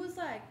 and he was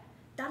like,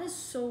 "That is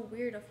so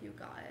weird of you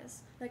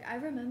guys." Like, I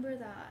remember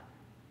that.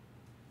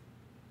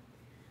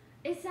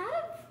 Is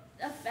that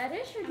a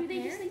fetish, or do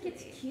they just think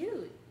it's Apparently.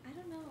 cute? I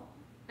don't know.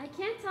 I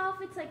can't tell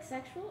if it's like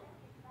sexual,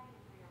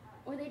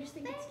 or they just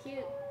think it's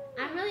cute.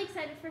 I'm really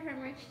excited for her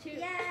merch too.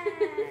 Yeah,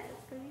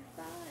 it's gonna be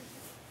fun.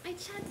 I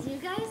chat. Do you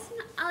guys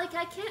like?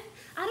 I can't.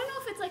 I don't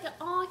know if it's like a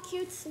oh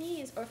cute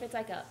sneeze or if it's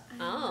like a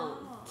know.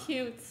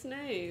 cute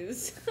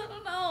sneeze. I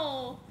don't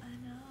know. I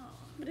know.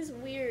 But it's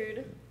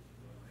weird.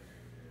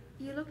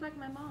 You look like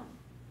my mom.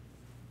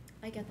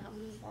 I get that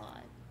one a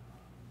lot.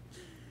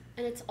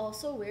 And it's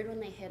also weird when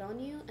they hit on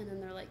you and then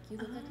they're like, "You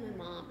look like my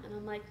mom," and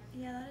I'm like,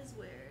 Yeah, that is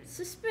weird.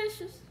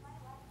 suspicious.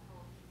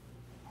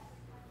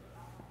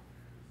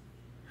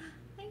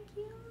 Thank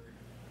you.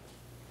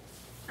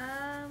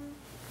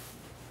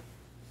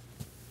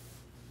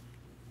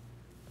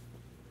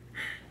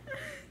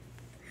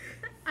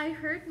 I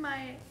hurt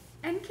my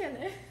ankle.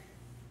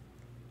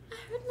 I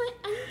heard my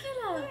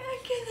ankle.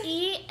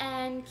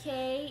 E-N-K-E-L-E.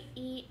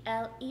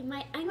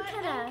 My ankle.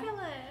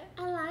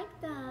 I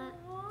like that.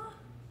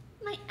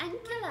 My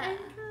ankle. I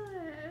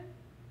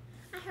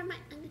heard my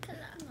ankle.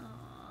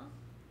 Aww.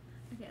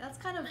 Okay, that's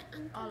kind of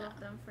all of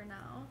them for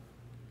now.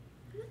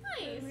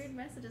 Nice. Weird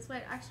messages.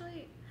 Wait,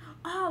 actually,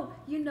 oh,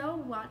 you know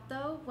what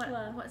though? What?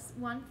 What's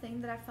one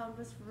thing that I found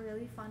was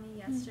really funny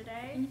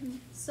yesterday? Mhm.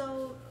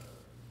 So,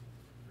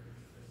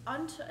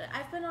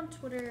 I've been on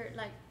Twitter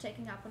like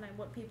taking up on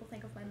what people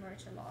think of my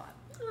merch a lot,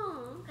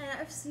 Aww. and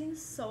I've seen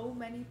so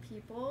many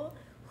people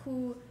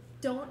who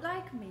don't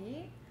like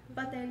me,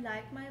 but they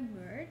like my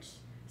merch.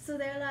 So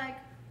they're like,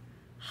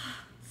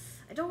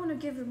 I don't want to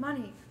give her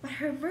money, but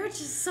her merch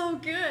is so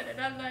good, and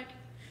I'm like,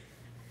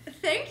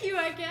 thank you,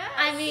 I guess.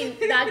 I mean,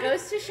 that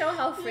goes to show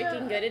how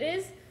freaking Yeah. good it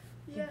is.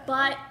 Yeah.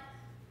 But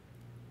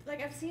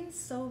Like, I've seen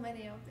so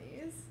many of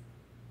these.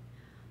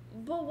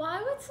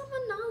 why would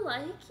someone not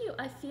like you?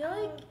 I feel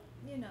like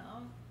You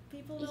know,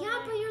 people don't yeah,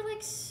 like, but you're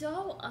like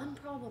so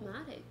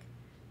unproblematic.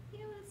 you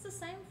know, it's the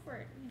same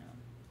for, you know,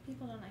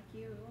 people don't like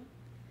you.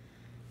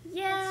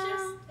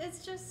 Yeah.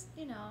 It's just,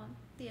 you know,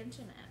 the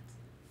internet.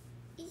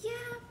 Yeah,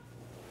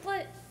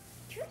 but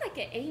you're like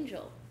an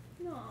angel.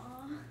 No.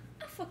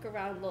 I fuck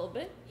around a little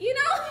bit, you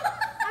know.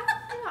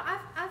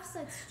 I've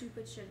said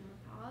stupid shit in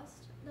the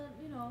past that,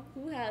 you know,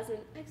 Who hasn't?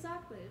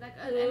 exactly. Like,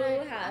 Who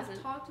I've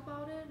hasn't? talked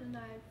about it and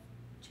I've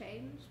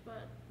changed,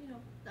 but, you know,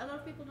 a lot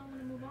of people don't want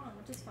to move on,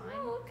 which is fine.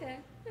 Oh, okay.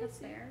 That's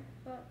fair.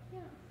 But,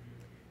 yeah.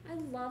 I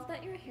love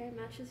that your hair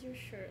matches your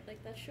shirt.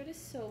 Like that shirt is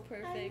so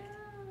perfect.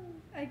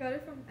 I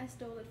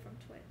stole it from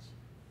Twitch.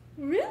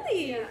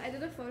 Really? Yeah, I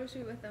did a photo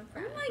shoot with them for,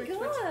 Oh my for Twitch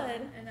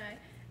God. Fun,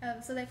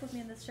 and so they put me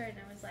in this shirt, and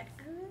I was like,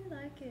 I really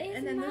like it. It's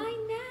and then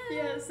mine now.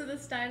 yeah, so the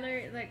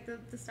styler, like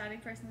the styling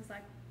person was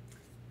like,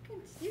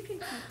 you can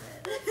keep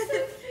it. That's so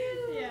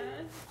cute. Yeah,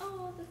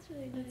 Oh, that's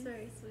really nice. that's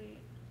very sweet.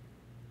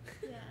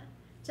 Yeah.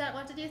 Chat,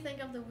 what did you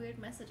think of the weird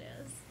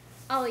messages?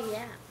 Oh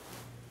yeah.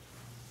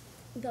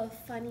 The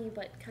funny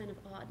but kind of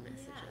odd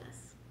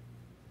messages.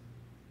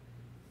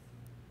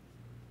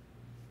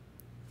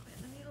 Wait,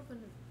 let me open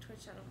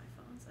Twitch out of my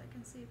phone so I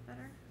can see it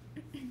better.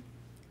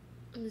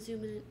 I'm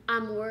zooming in.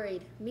 I'm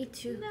worried. Me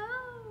too. No,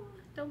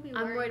 don't be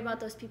worried. I'm worried about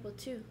those people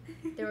too.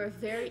 They were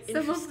very Some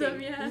of interesting.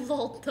 them, yeah.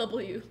 Lol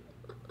W.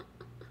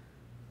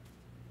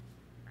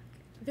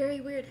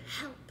 Very weird.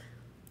 Help.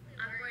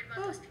 I'm worried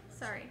about those people.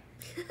 Sorry.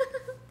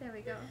 There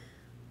we go.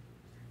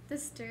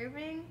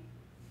 Disturbing?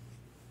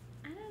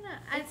 I don't know.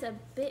 It's a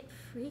bit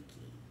freaky.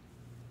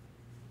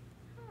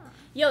 Huh.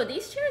 Yo,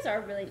 these chairs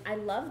are really. I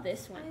love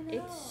this one. I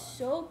know. It's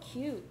so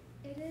cute.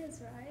 It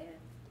is, right?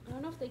 I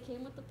don't know if they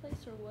came with the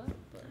place or what,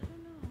 but I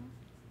don't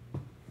know.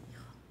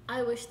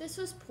 I wish this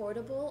was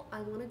portable.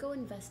 I want to go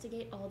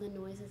investigate all the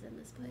noises in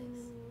this place.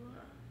 Ooh.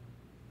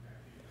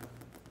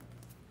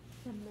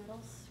 The metal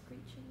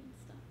screeching and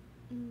stuff.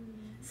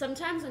 Mm.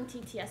 Sometimes when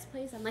TTS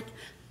plays, I'm like,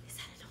 is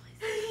that a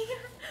noise?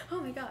 Oh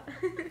my god.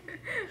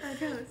 I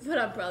know. But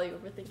I'm probably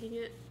overthinking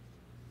it.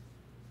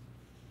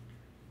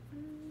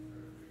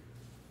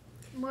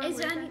 More Is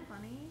weird there than any-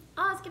 funny?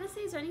 Oh, I was gonna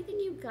say, is there anything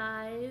you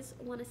guys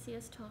want to see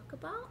us talk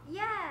about?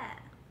 Yeah.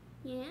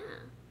 Yeah.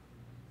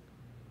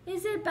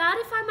 Is it bad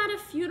if I'm at a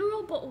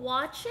funeral but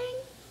watching?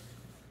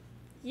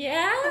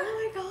 Yeah?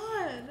 Oh my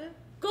god.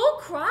 Go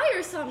cry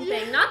or something.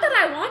 Yeah. Not that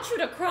I want you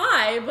to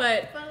cry,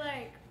 but But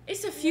like,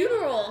 it's a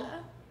funeral. yeah.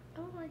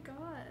 Oh my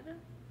god.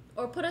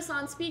 Or put us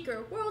on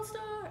speaker. World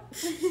star.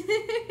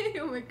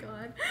 Oh my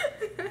god.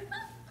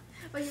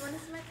 Oh, you want to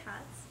see my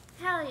cats?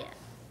 Hell yeah.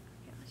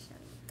 Okay, I'll show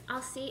you.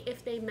 I'll see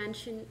if they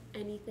mention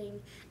anything.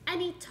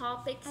 Any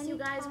topics Any you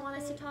guys want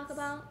us to talk topics?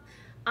 about?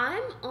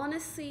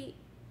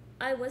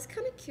 I was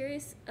kind of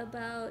curious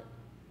about,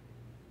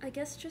 I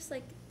guess, just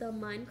like the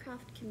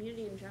Minecraft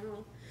community in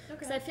general.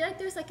 Because I feel like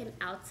there's like an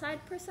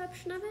outside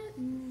perception of it,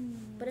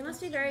 but it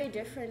must be very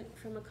different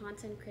from a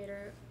content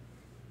creator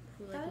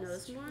who like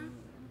knows more.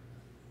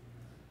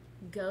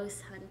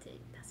 Ghost hunting.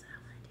 That's what I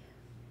want to do.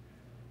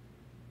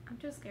 I'm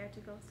too scared to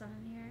go stand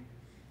in here.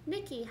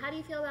 Nikki, how do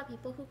you feel about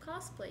people who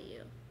cosplay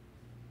you?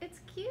 It's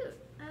cute.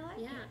 I like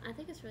Yeah, it. I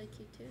think it's really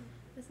cute too.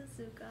 This is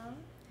Zuko.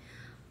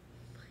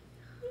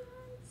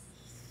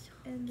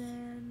 And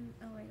then,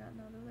 oh my god,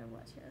 no, those are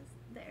watches.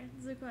 There,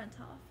 Zuko and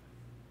Toph.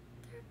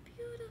 They're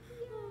beautiful.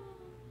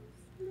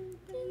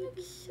 They look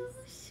so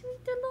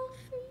sweet, their little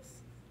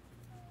face.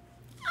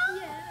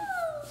 Yeah.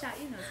 Chat,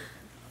 you know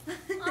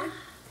Zuko and Toph.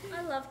 Oh,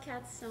 I love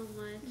cats so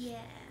much. Yeah.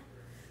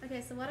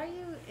 Okay, so what are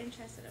you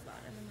interested about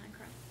in the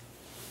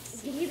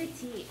Minecraft? Give me the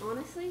tea,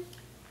 honestly.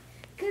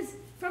 Because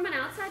from an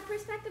outside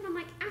perspective, I'm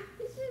like,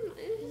 this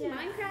is Yeah.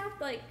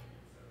 Minecraft. Like,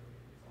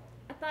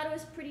 I thought it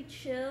was pretty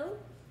chill.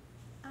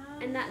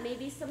 And that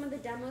maybe some of the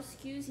demos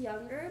skews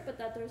younger, but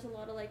that there's a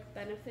lot of like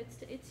benefits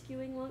to it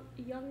skewing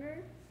younger,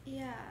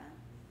 Yeah.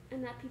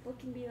 and that people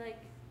can be like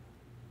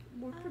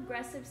more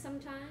progressive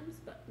sometimes,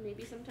 but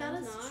maybe That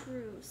sometimes is not.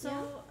 true.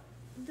 So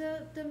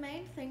the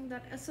main thing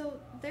that so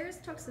there's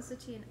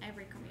toxicity in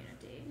every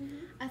community.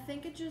 I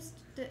think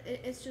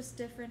it's just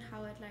different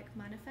how it like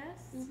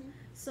manifests.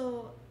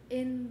 So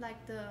in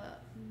like the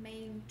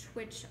main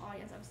Twitch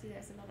audience, obviously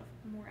there's a lot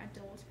of more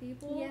adult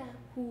people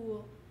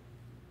who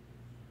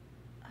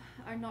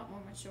are not more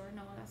mature.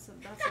 No, that's a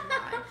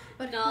lie.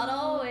 But Not who-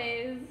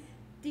 always.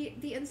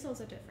 The insults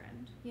are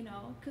different, you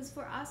know, because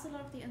for us a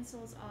lot of the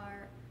insults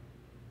are,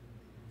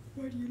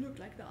 why do you look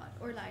like that,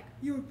 or like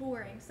you're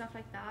boring, stuff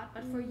like that.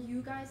 But for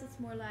you guys it's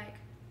more like,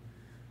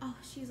 oh,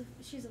 she's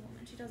a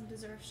woman, she doesn't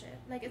deserve shit.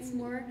 Like it's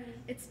more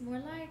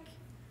like,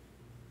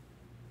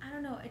 I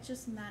don't know, it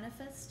just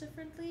manifests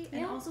differently.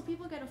 And also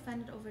people get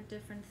offended over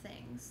different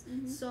things.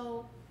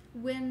 So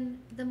when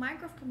the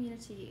Minecraft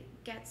community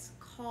gets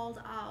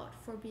called out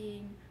for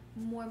being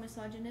more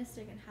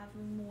misogynistic and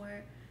having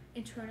more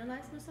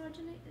internalized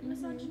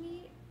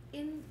misogyny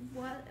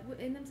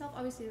in themselves,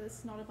 obviously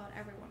it's not about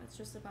everyone, it's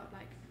just about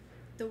like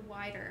the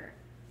wider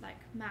like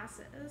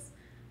masses,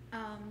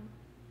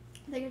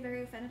 they get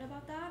very offended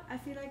about that. I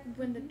feel like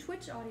when the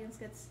Twitch audience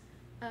gets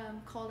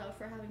called out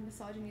for having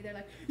misogyny, they're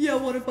like, yeah,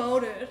 what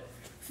about it?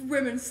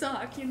 Women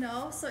suck, you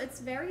know? So it's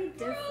very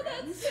different. Bro,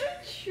 that's so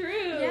true.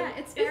 Yeah,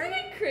 it's Isn't very-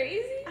 it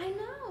crazy? I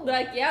know.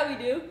 Like, yeah,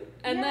 we do.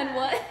 And then Yeah.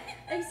 what?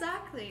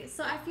 Exactly.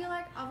 So I feel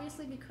like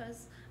obviously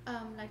because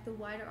like the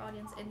wider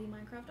audience in the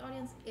Minecraft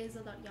audience is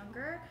a lot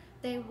younger,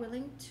 they're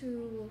willing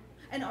to,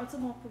 and also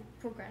more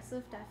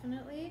progressive,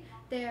 definitely.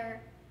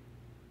 They're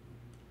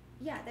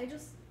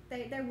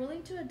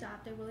willing to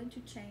adapt, they're willing to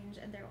change,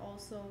 and they're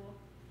also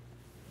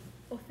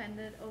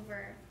offended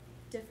over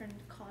different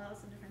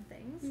call-outs and different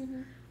things.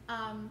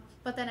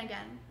 But then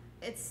again,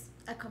 it's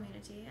a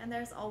community, and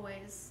there's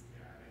always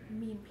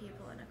mean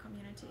people in a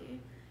community.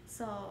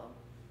 So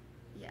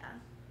yeah,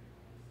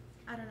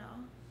 I don't know.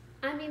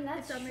 I mean,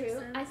 that's If that makes true.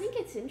 sense. I think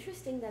it's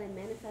interesting that it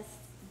manifests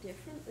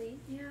differently.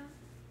 Yeah.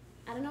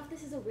 I don't know if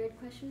this is a weird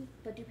question,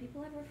 but do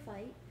people ever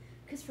fight?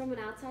 Because from an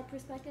outside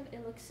perspective,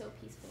 it looks so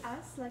peaceful.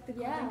 Us, like the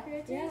content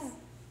creators? Yeah.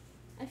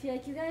 I feel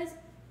like you guys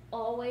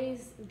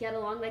always get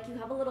along, like you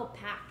have a little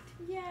pact.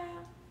 Yeah.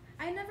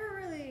 I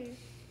never really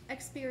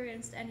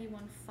experienced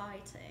anyone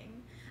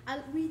fighting.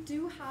 We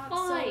do have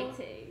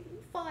Fighting.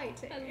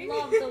 fighting. I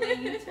love the way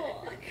you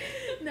talk.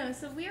 No,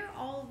 so we're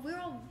all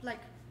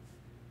like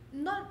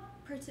not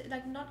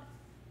not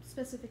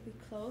specifically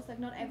close. Like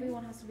not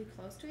everyone has to be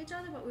close to each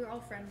other, but we're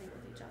all friendly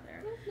with each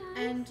other. That's nice.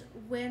 And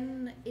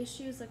when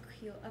issues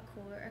occur,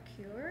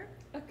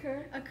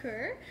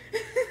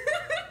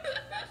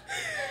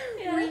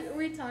 Yes.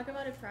 we talk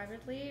about it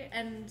privately,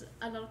 and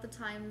a lot of the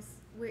times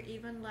we're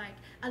even like,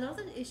 a lot of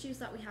the issues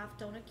that we have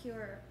don't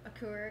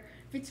occur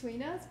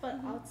between us, but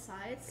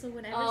outside. So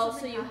whenever Oh, so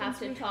something you have happens,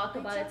 to we talk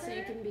help about each it so you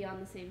other. can be on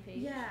the same page.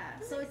 Yeah,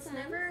 That so makes it's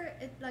sense. never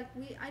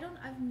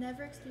I've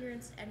never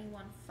experienced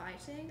anyone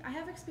fighting. I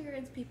have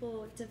experienced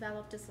people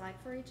develop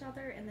dislike for each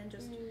other and then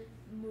just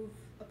move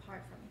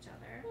apart from each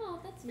other. Oh,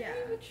 that's Yeah.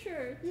 very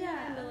mature to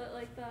Yeah. handle it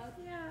like that.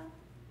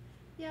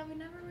 Yeah, we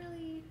never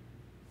really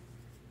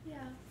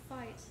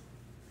fight,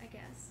 I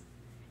guess.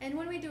 And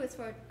when we do, it's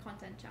for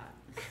content chat.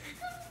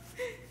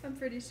 I'm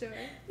pretty sure.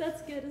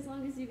 That's good as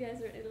long as you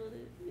guys are in on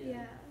it.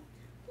 Yeah.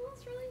 Well,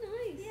 that's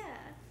really nice.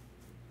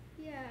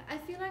 Yeah, I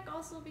feel like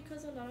also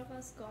because a lot of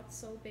us got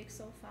so big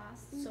so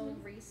fast, so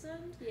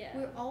recent, Yeah.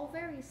 we're all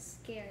very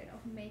scared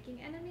of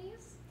making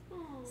enemies.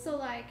 Aw. So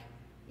like,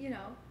 you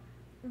know,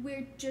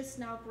 we're just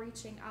now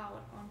reaching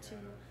out onto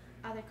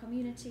other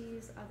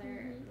communities,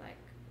 other like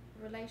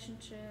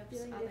relationships,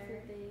 Doing other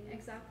different things.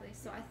 exactly.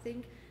 So I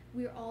think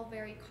we're all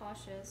very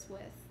cautious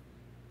with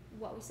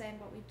what we say and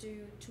what we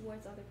do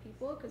towards other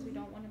people because we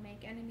don't want to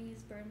make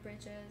enemies, burn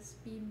bridges,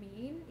 be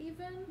mean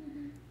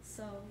even.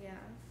 So yeah.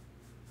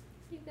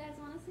 You guys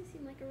honestly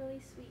seem like a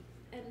really sweet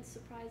and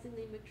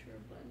surprisingly mature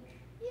bunch.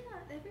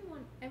 Yeah,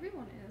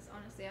 everyone is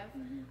honestly.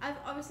 I've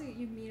obviously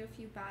you meet a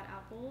few bad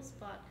apples,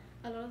 but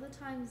a lot of the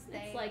times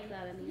It's like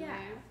that anyway.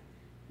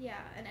 Yeah,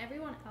 and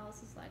everyone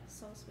else is like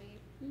so sweet.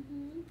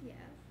 Yeah.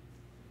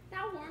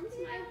 That warms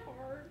my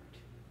heart.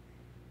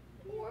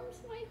 Warms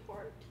my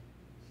heart.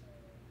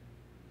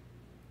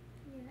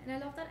 Yeah, and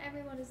I love that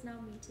everyone is now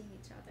meeting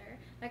each other.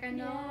 Like I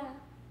know,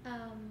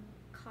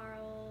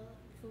 Carl,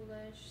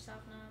 Foolish,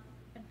 Savna,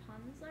 and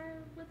Puns are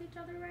with each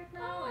other right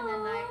now, and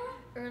then like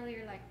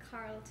earlier, like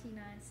Carl,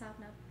 Tina, and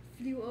Savna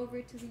flew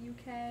over to the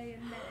UK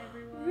and met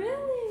everyone.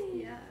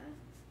 Really? Yeah.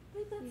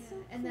 Wait, that's so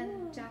cool. And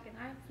then Jack and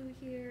I flew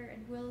here,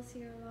 and Will's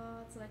here a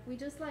lot. So like we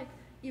just like,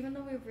 even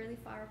though we're really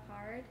far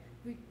apart,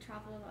 we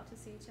travel a lot to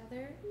see each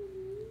other.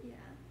 Yeah.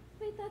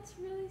 Wait, that's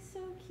really so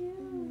cute.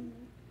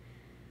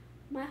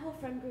 My whole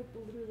friend group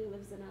literally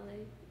lives in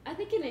LA. I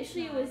think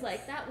initially it was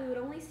like that. We would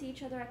only see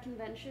each other at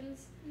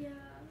conventions. Yeah.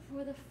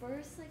 For the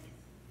first like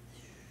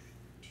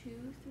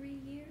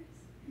 2-3 years.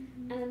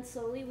 And then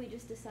slowly we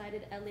just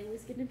decided LA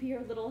was going to be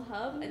our little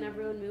hub and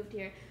everyone moved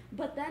here.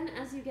 But then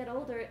as you get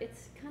older,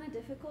 it's kind of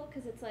difficult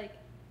because it's like,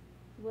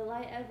 will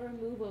I ever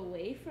move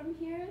away from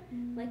here?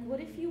 Like, what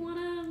if you want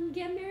to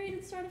get married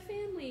and start a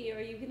family? Or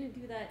are you going to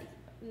do that?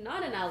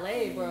 Not in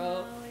LA,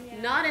 bro. No,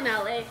 Not in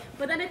LA.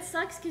 But then it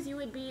sucks because you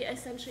would be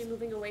essentially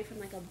moving away from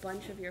like a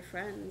bunch of your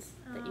friends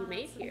that you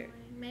made here.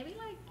 Annoying. Maybe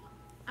like,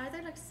 are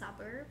there like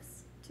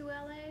suburbs to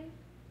LA?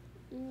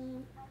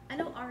 I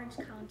know Orange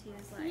County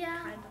is like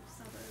kind of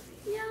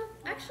suburby. Yeah,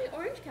 actually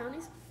Orange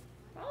County's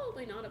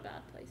probably not a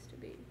bad place to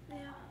be. Yeah,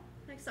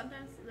 like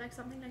sometimes like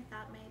something like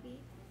that maybe.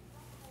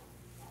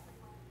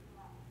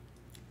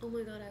 Oh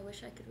my god, I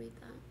wish I could read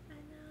that. I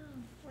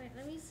know. Wait,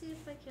 let me see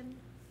if I can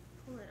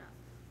pull it up.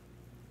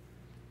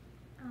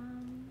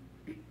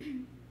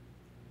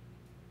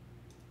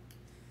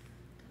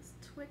 Does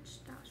Twitch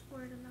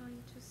dashboard allow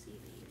you to see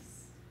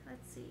these?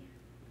 Let's see.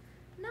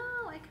 No,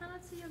 I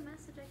cannot see your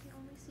message. I can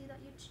only see that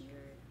you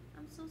cheered.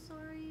 I'm so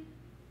sorry.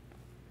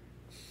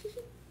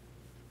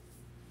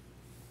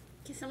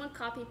 Can someone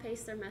copy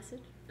paste their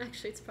message?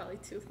 Actually, it's probably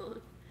too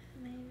long.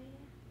 Maybe.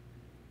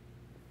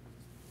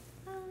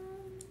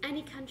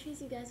 Any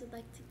countries you guys would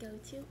like to go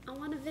to? I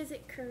want to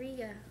visit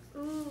Korea.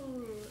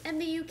 Ooh. And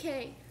the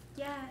UK.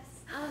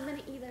 Yes. I haven't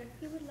been either.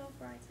 You would love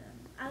Brighton.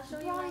 I'll show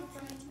you around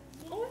Brighton.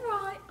 Yeah.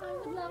 Alright, I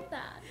would love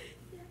that.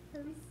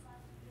 Yeah.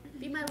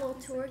 Be my little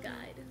tour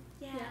guide.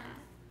 Yeah.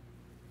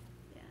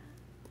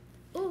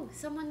 Ooh,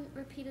 someone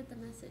repeated the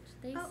message.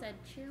 They Oh. said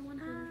cheer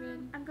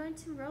 100. I'm going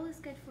to roller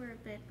skate for a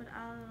bit, but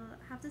I'll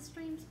have the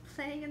streams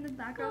playing in the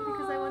background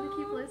because I want to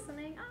keep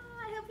listening.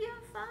 Oh, I hope you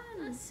have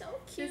fun. That's so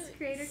cute. This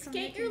creator Skate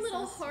community your is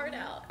little so heart sweet.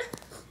 out.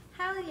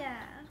 Hell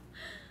yeah.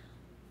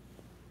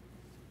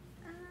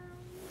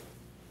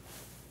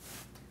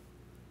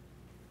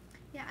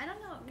 Yeah, I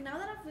don't know. Now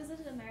that I've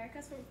visited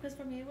America, because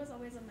for me it was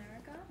always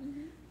America,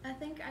 I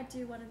think I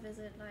do want to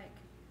visit like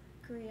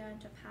Korea and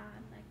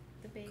Japan, like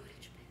the big. Go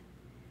to Japan.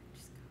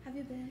 Just go. Have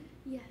you been?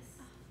 Yes.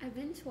 I've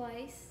been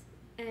twice,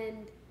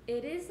 and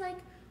it is like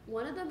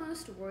one of the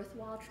most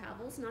worthwhile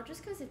travels, not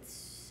just because it's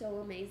so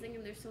amazing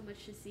and there's so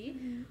much to see,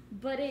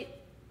 but it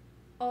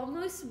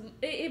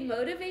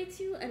motivates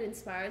you and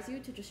inspires you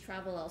to just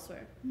travel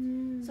elsewhere.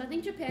 So I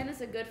think Japan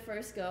is a good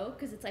first go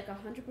because it's like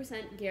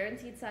 100%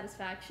 guaranteed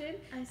satisfaction,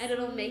 and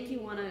it'll make you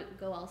want to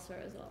go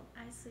elsewhere as well.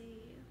 I see.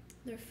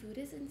 Their food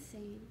is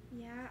insane.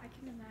 Yeah, I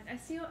can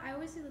imagine. I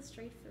always see the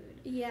street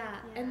food. Yeah,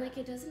 and Yeah. like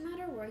it doesn't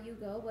matter where you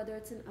go, whether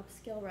it's an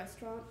upscale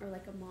restaurant or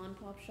like a mom and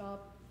pop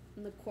shop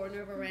in the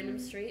corner of a random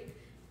street,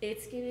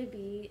 it's gonna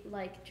be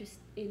like just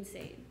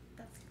insane.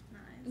 That's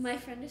nice. My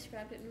friend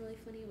described it in a really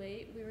funny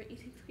way. We were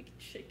eating like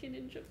chicken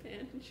in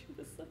Japan, and she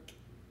was like,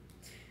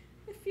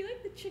 I feel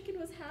like the chicken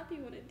was happy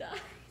when it died.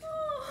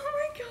 Oh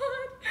my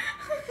god.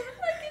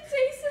 Like it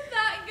tasted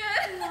that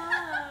good.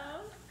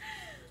 Wow.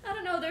 I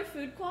don't know, their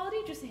food quality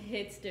just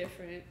hits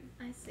different.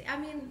 I see. I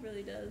mean, It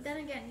really does. then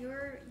again,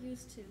 you're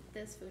used to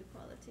this food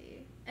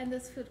quality, and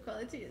this food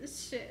quality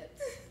is shit.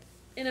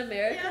 In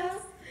America,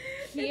 Yes.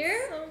 here,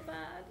 It's so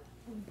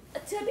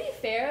bad. to be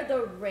fair,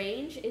 the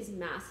range is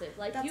massive.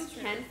 Like That's you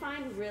true. can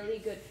find really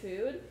good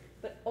food,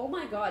 but oh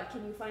my god,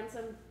 can you find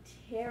some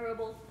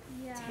terrible,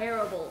 Yeah.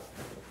 terrible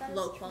That is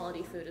low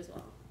quality true. food as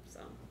well. So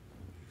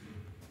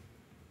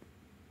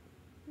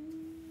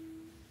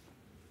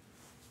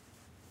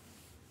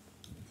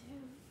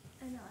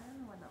I know. I don't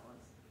know what that was.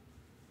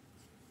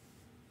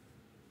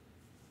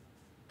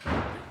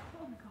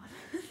 Oh my god.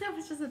 That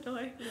was just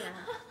annoying. yeah.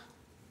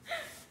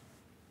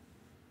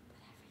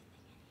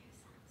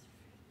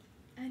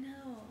 I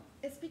know.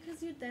 It's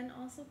because you then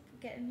also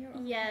get in your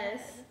own Yes,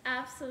 head.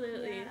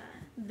 absolutely. Yeah.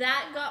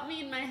 That got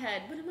me in my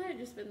head, but it might have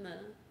just been the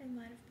It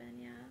might have been,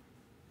 yeah.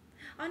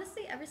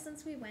 Honestly, ever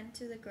since we went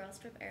to the girls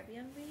trip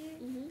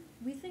Airbnb,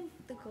 we think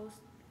the ghost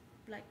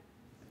like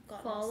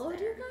got lost Followed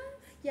there. you guys?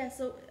 Yeah,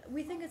 so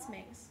we think it's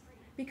Ming's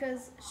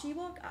because she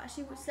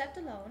slept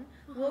alone,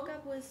 woke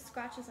up with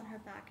scratches on her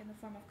back in the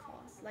form of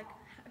claws, like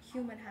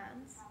human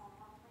hands.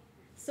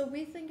 So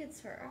we think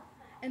it's her,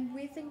 and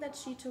we think that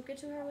she took it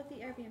to her with the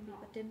Airbnb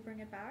but didn't bring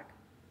it back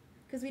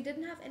because we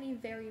didn't have any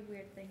very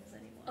weird things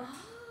anymore.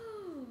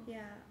 Oh.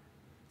 Yeah.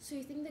 So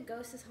you think the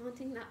ghost is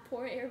haunting that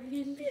poor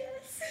Airbnb?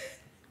 Yes.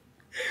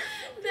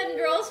 Then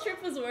girls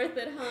trip was worth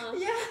it, huh?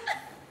 Yeah.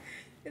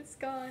 It's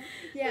gone.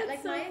 Yeah, That's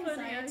like so my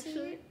funny,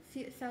 anxiety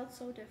actually. felt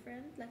so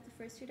different like the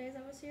first few days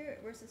I was here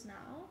versus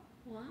now.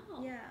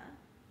 Wow. Yeah.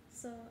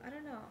 So I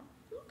don't know.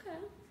 Okay.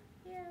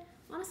 Yeah.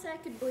 Honestly, I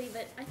could believe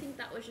it. I think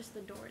that was just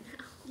the door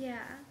now. Yeah.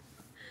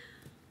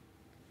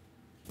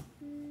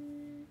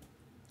 Mm.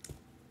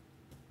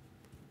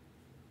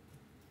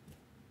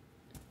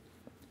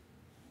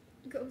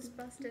 Ghost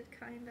busted,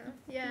 kinda.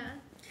 Yeah,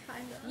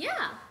 kinda.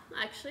 Yeah,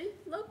 actually,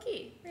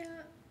 low-key.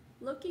 Yeah.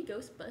 Low-key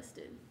ghost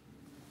busted.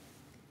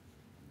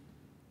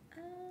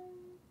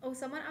 Oh,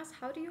 someone asked,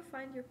 how do you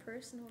find your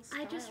personal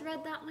style? I just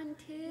read that one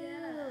too.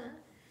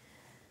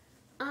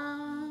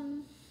 Yeah.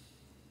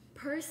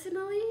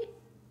 Personally,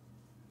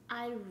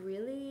 I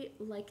really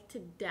like to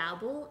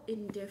dabble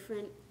in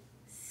different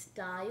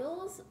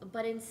styles,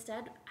 but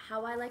instead,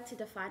 how I like to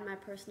define my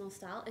personal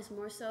style is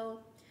more so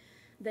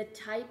the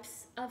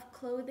types of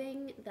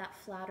clothing that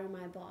flatter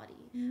my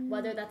body,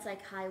 whether that's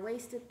like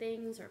high-waisted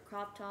things or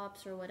crop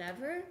tops or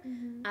whatever,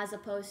 as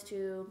opposed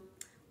to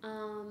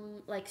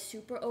like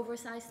super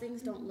oversized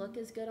things don't look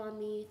as good on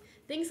me,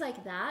 things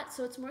like that.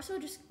 So it's more so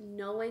just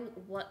knowing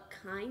what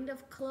kind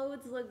of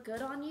clothes look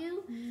good on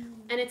you.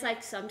 And it's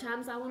like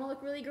sometimes I want to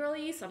look really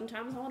girly,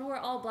 sometimes I want to wear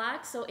all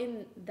black. So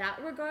in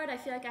that regard, I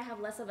feel like I have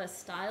less of a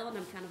style and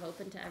I'm kind of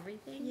open to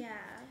everything.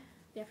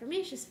 Yeah, for me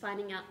it's just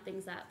finding out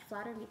things that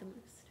flatter me the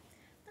most.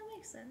 That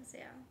makes sense,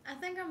 yeah. I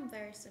think I'm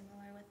very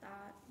similar with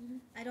that.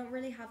 I don't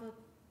really have a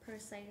per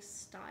se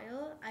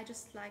style. I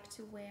just like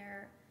to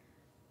wear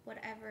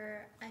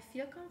whatever I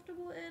feel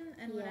comfortable in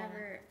and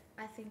whatever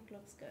I think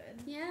looks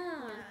good.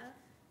 Yeah.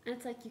 And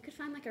it's like you could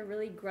find like a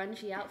really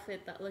grungy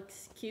outfit that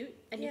looks cute,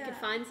 and you could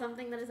find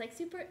something that is like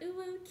super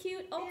ooh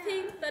cute, all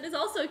pink, that is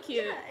also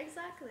cute. Yeah,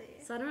 exactly.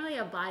 So I don't really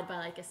abide by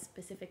like a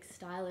specific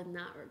style in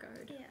that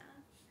regard. Yeah.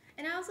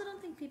 And I also don't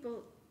think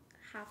people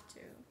have to.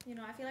 You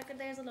know, I feel like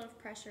there's a lot of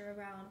pressure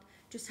around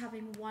just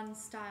having one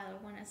style or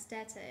one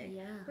aesthetic.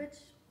 Yeah. Which,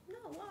 no,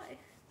 why?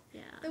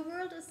 Yeah. The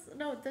world is,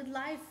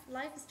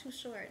 life is too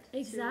short.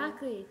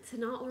 Exactly. To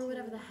not wear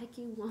whatever the heck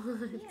you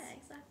want. Yeah,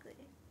 exactly.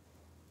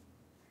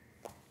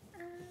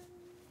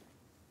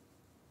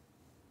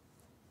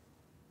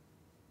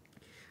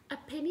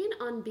 Opinion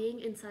on being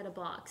inside a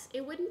box.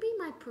 It wouldn't be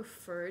my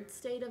preferred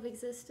state of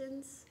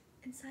existence.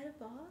 Inside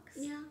a box?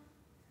 Yeah.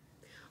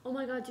 Oh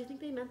my god, do you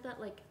think they meant that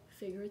like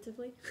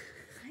figuratively?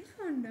 I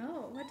don't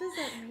know. What does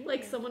that mean?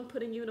 Like someone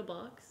putting you in a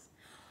box?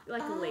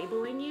 Like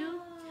labeling you?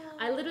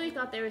 I literally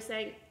thought they were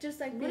saying,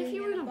 just like what if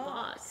you were in a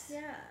box?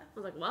 Yeah. I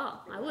was like,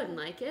 well, I wouldn't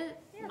like it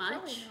much.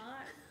 Probably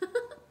not.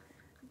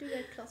 Do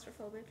get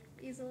claustrophobic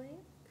easily.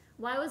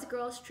 Why was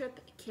Girls Trip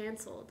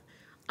canceled?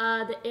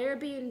 The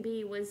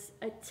Airbnb was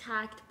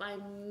attacked by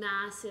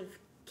massive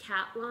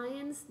cat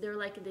lions. They're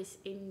like this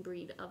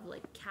inbreed of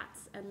like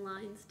cats and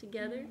lions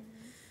together.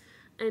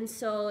 And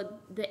so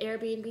the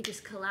Airbnb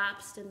just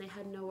collapsed and they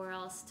had nowhere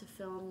else to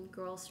film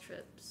Girls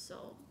Trip.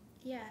 So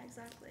yeah,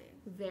 exactly.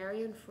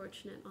 very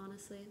unfortunate,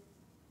 honestly.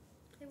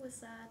 It was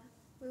sad.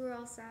 We were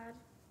all sad.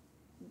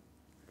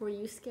 Were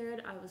you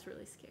scared? I was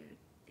really scared.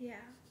 Yeah,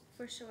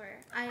 for sure.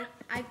 I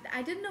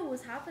didn't know what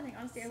was happening,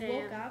 honestly. Same.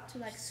 I woke up to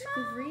like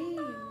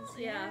screams.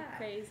 Yeah,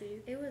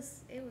 crazy. It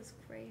was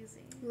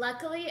crazy.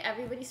 Luckily,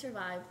 everybody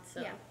survived,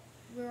 so yeah,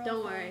 we're all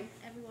don't fine. worry.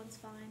 Everyone's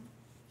fine.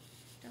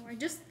 Don't worry.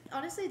 Just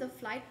honestly, the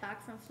flight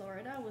back from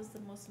Florida was the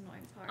most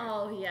annoying part.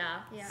 Oh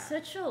yeah. Yeah.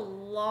 Such a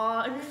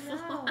long I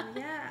know, flight.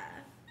 yeah.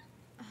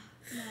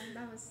 Oh,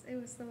 no, it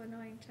was so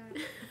annoying,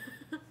 Chad.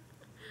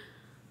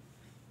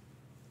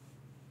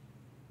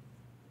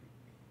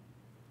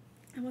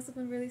 It must have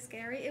been really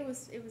scary. It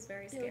was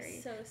very scary. It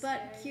was so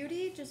But scary.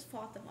 Cutie just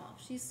fought them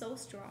off. She's so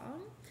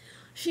strong.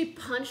 She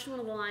punched one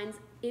of the lions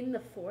in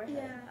the forehead.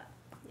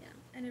 Yeah. Yeah.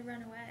 And it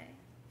ran away.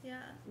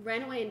 Yeah.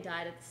 Ran away and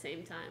died at the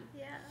same time.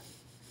 Yeah.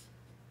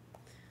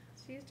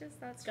 She's just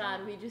that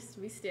strong. God,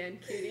 we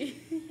stand Cutie.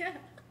 Yeah.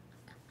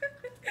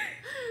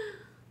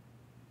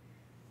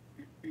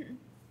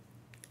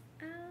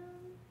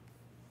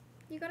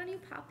 You got a new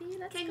puppy?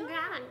 Let's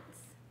Congrats. go.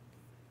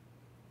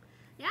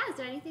 Yeah, is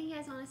there anything you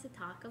guys want us to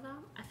talk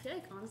about? I feel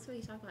like honestly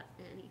we talk about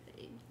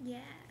anything. Yeah.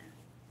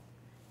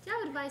 Do you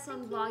have advice on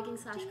Thank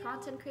vlogging you. /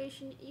 content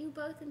creation? You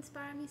both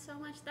inspire me so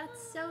much.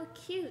 That's so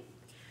cute.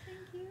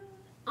 Thank you.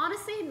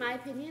 Honestly, in my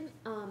opinion,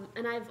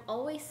 and I've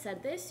always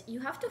said this, you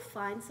have to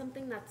find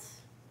something that's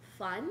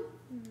fun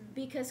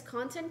because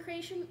content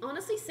creation,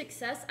 honestly,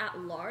 success at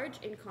large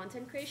in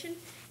content creation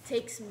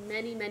takes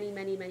many, many,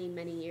 many, many,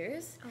 many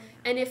years. Oh,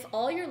 yeah. And if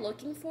all you're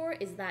looking for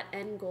is that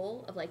end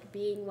goal of like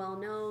being well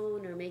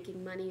known or making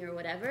money or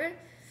whatever,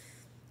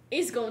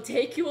 is going to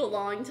take you a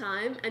long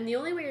time, and the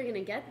only way you're going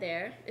to get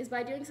there is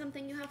by doing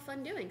something you have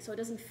fun doing, so it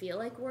doesn't feel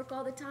like work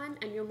all the time,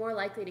 and you're more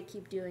likely to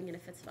keep doing it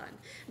if it's fun.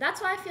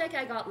 That's why I feel like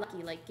I got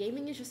lucky. Like,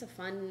 gaming is just a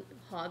fun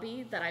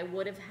hobby that I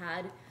would have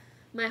had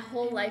my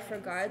whole life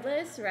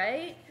regardless,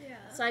 right? Yeah.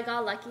 So I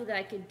got lucky that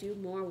I could do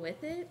more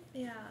with it.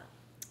 Yeah.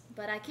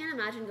 But I can't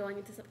imagine going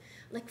into some,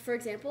 like, for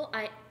example,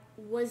 I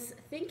was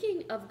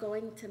thinking of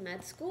going to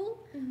med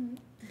school,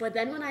 but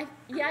then when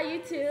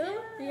you too?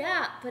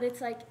 Yeah, but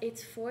it's like,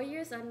 it's 4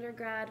 years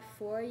undergrad,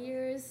 4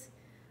 years,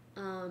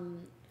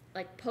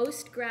 like,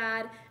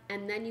 post-grad,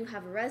 and then you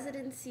have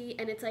residency,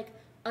 and it's like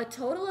a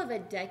total of a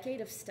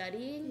decade of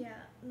studying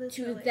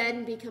to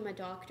then become a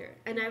doctor.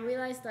 And I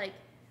realized, like,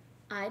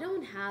 I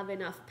don't have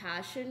enough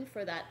passion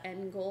for that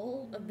end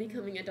goal of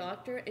becoming a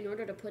doctor in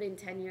order to put in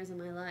 10 years of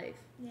my life.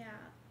 Yeah.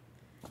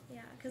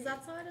 Yeah, because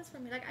that's how it is for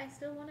me. Like, I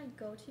still want to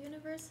go to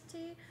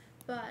university,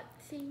 but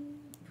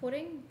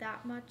putting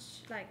that much,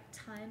 like,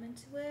 time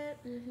into it,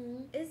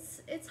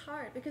 it's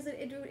hard because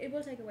it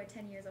will take away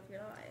 10 years of your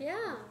life. Yeah. You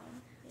know?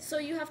 Yeah. So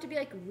you have to be,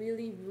 like,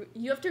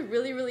 you have to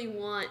really, really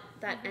want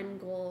that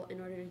end goal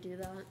in order to do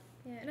that.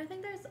 Yeah, and I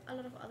think there's a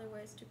lot of other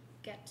ways to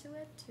get to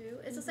it, too.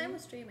 It's the same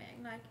with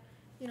streaming. Like,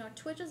 you know,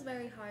 Twitch is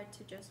very hard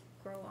to just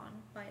grow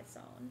on by its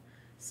own.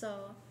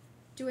 So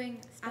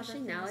doing especially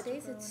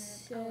nowadays,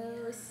 it's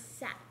so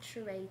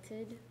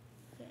saturated.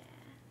 Yeah.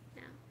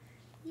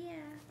 Yeah.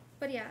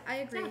 But yeah, I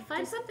agree. Yeah,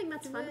 find Just something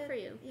that's fun for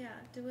you. Yeah,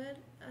 do it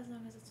as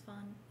long as it's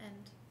fun,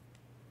 and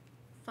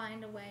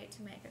find a way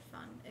to make it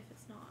fun if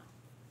it's not.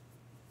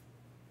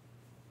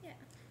 Yeah.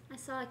 I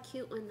saw a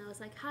cute one that was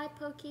like, "Hi,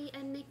 Pokey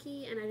and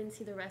Nikki," and I didn't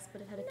see the rest,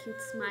 but it had a cute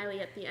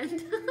smiley at the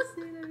end. Let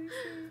me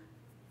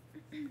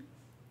see.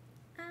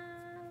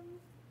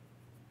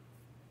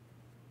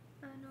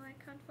 Oh no, I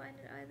can't find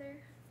it either.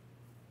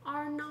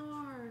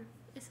 Arnar.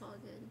 It's all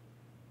good.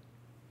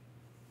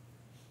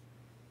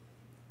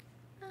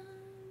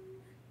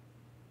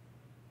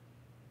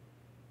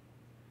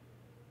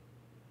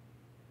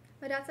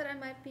 My dad said I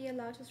might be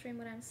allowed to stream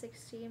when I'm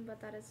 16, but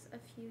that is a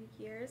few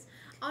years.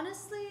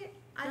 Honestly,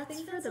 I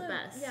think that's for the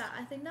best. Yeah,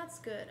 I think that's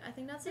good. I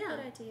think that's a good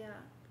idea.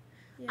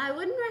 Yeah. I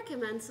wouldn't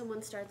recommend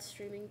someone start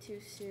streaming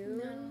too soon.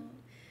 No.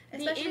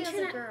 Especially as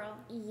a girl.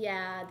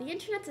 Yeah, the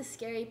internet's a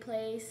scary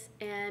place,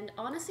 and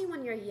honestly,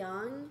 when you're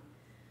young,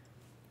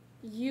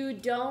 you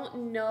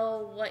don't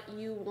know what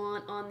you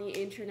want on the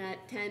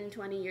internet 10,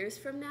 20 years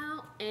from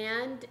now,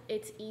 and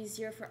it's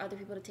easier for other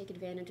people to take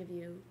advantage of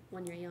you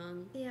when you're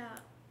young. Yeah.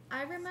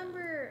 I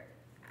remember,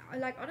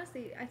 like,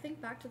 honestly, I think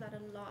back to that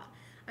a lot.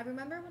 I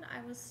remember when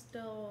I was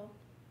still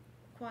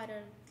quite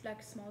a,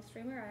 like, small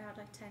streamer. I had,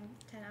 like, 10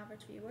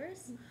 average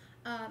viewers,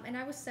 and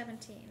I was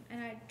 17,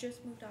 and I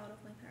just moved out of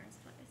my parents'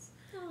 place.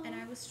 Aww. And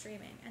I was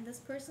streaming, and this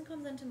person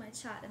comes into my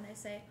chat, and they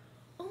say,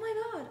 "Oh my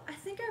god, I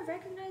think I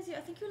recognize you.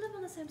 I think you live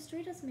on the same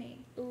street as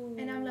me." Ooh.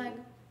 And I'm like,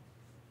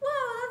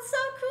 "Whoa, that's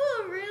so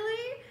cool,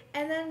 really?"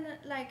 And then,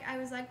 like, I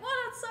was like, "Wow,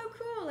 that's so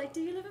cool. Like,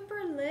 do you live in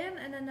Berlin?"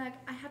 And then, like,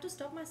 I had to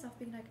stop myself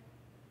being like,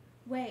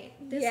 "Wait,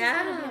 this is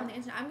gonna be on the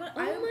internet." I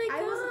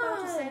was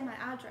about to say my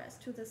address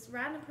to this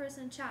random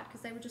person in chat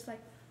because they were just like,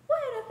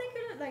 "Wait, I think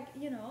you're like,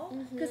 you know,"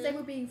 because they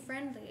were being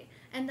friendly.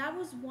 And that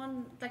was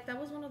one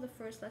of the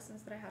first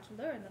lessons that I had to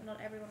learn, that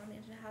not everyone on the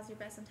internet has your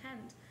best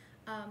intent.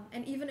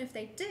 And even if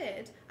they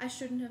did, I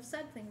shouldn't have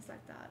said things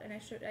like that, and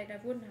I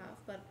wouldn't have.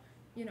 But,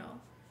 you know,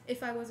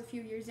 if I was a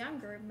few years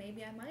younger,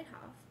 maybe I might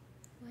have.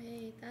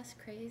 Wait, that's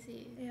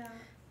crazy. Yeah.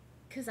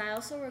 Because I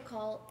also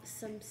recall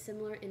some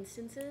similar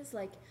instances.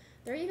 Like,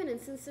 there are even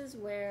instances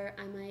where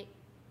I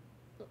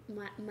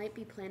might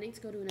be planning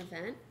to go to an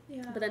event,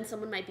 but then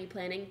someone might be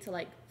planning to,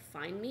 like,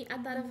 find me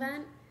at that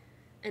event,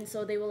 and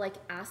so they will, like,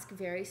 ask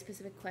very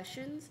specific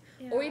questions,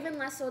 or even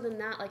less so than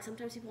that. Like,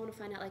 sometimes people want to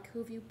find out, like, who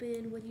have you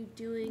been, what are you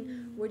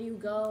doing, where do you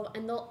go,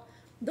 and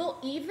they'll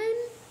even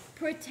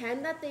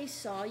pretend that they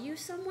saw you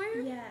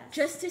somewhere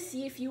just to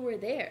see if you were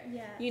there.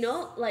 You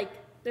know, like,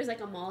 there's,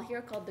 like, a mall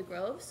here called The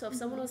Grove, so if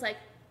someone was like,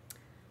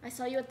 "I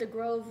saw you at The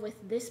Grove with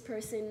this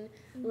person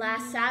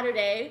last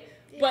Saturday,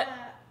 but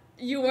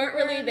you weren't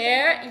really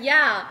there,"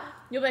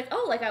 you'll be like,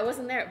 "Oh, like, I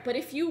wasn't there." But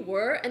if you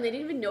were, and they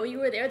didn't even know you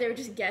were there, they were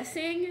just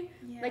guessing,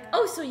 like,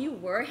 "Oh, so you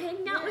were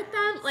hanging out with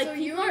them?" Like, so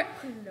people you were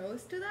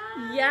close to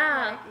that?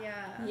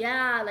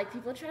 Yeah, like,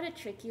 people try to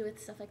trick you with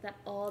stuff like that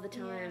all the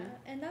time.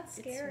 Yeah, and that's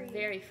scary. It's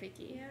very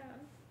freaky. Yeah.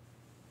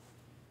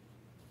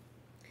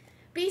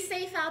 Be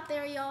safe out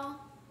there, y'all.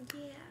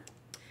 Yeah.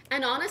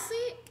 And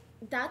honestly,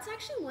 that's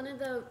actually one of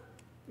the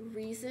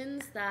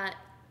reasons that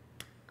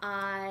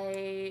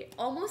I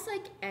almost,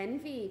 like,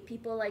 envy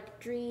people like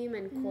Dream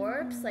and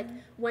Corpse. Like,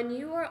 when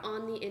you are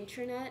on the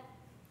internet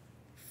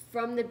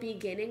from the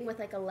beginning with,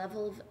 like, a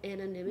level of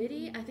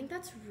anonymity, I think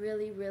that's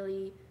really,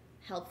 really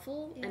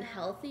helpful and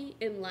healthy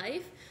in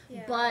life.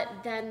 But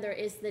then there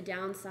is the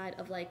downside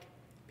of, like,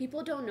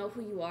 people don't know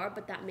who you are,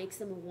 but that makes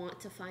them want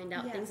to find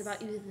out things Yes.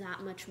 about you that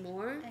much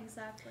more.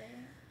 Exactly.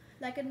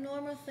 Like a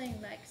normal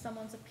thing, like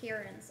someone's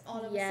appearance, all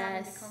of a sudden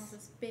Yes. becomes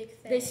this big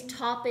thing. This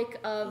topic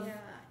of Yeah.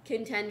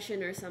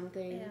 contention or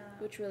something, Yeah.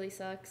 which really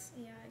sucks.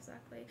 Yeah,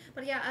 exactly.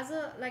 But yeah, as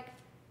a like,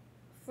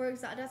 for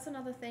example, that's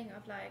another thing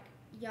of like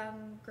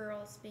young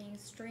girls being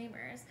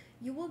streamers.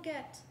 You will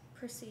get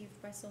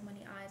perceived by so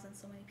many eyes and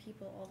so many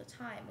people all the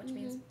time, which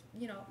means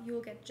you know you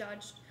will get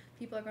judged.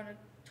 People are gonna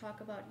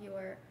talk about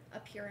your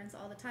appearance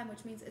all the time,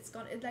 which means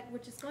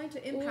which is going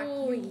to impact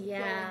Ooh, you yeah.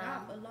 growing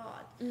up a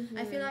lot.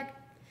 I feel like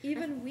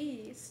even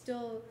we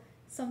still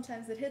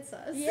sometimes it hits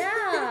us.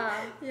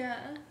 Yeah. Yeah.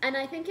 And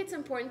I think it's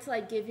important to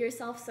like give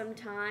yourself some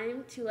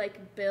time to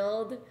like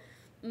build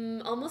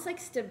almost like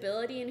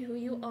stability in who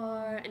you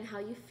are and how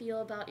you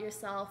feel about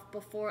yourself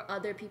before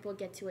other people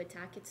get to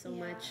attack it so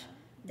Yeah, much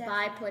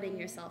by putting definitely.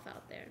 yourself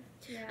out there.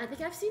 Yeah. I think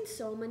I've seen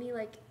so many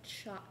like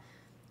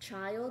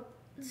child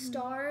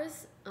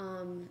stars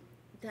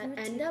that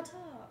Through end up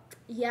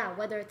TikTok.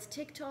 whether it's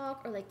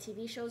TikTok or like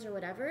TV shows or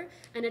whatever.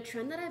 And a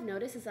trend that I've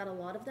noticed is that a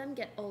lot of them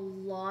get a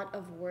lot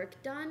of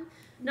work done.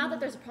 Not that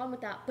there's a problem with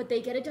that, but they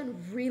get it done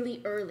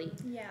really early.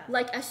 Yeah.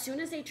 Like as soon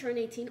as they turn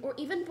 18 or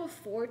even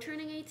before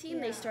turning 18,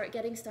 Yeah. they start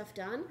getting stuff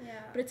done.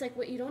 Yeah. But it's like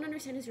what you don't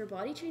understand is your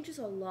body changes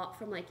a lot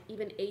from like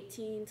even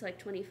 18 to like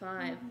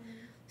 25.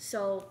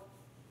 So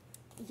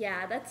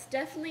yeah, that's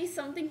definitely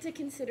something to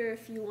consider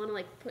if you want to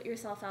like put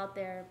yourself out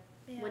there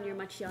when Yeah. you're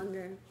much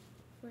younger.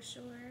 For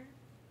sure.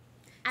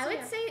 I So, would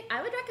yeah. say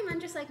I would recommend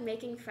just like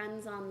making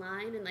friends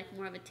online in like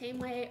more of a tame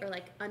way or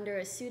like under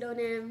a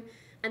pseudonym,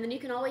 and then you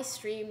can always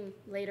stream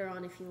later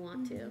on if you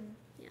want to.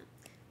 Yeah,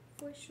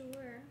 For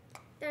sure.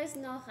 there's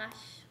no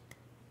rush.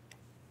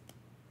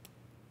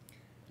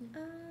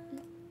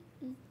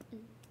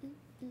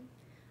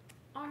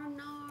 Oh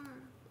no,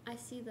 I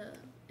see the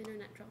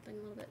internet dropping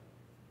a little bit.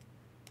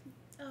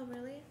 Oh,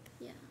 really?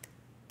 Yeah,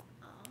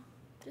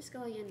 just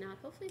going in and out.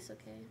 Hopefully it's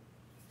okay.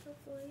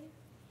 Hopefully.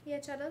 Yeah,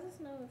 Chad let us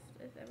know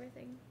if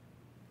everything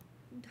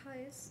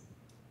dies.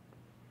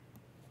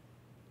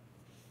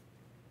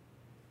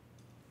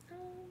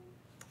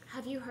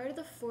 Have you heard of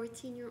the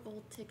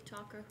 14-year-old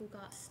TikToker who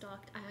got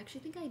stalked? I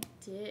actually think I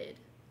did.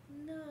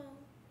 No,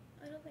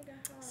 I don't think I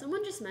have.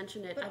 Someone just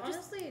mentioned it. But I've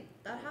just honestly,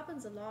 that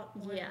happens a lot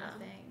more Yeah. than I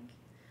think.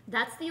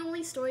 That's the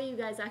only story you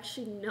guys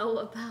actually know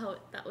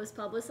about that was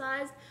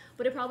publicized,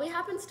 but it probably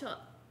happens to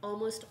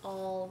almost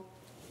all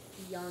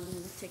young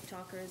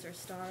TikTokers or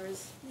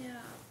stars.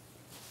 Yeah.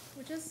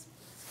 Which is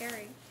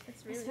scary.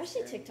 It's really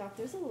Especially scary. TikTok.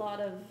 There's a lot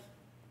of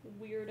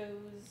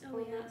weirdos Oh,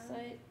 on yeah. that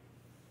site.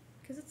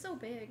 Because it's so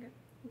big.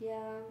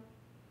 Yeah.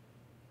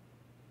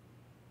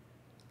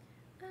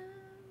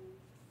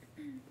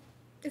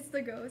 It's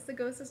the ghost. The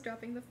ghost is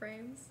dropping the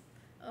frames.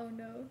 Oh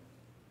no.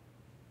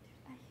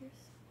 I hear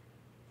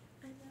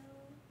I know.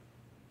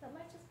 That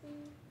might just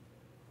be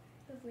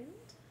the wind.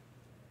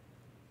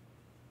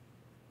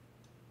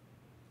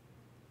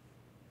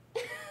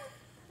 That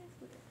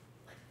is weird.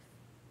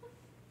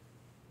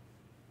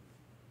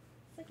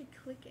 It's like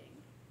a clicking.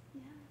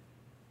 Yeah.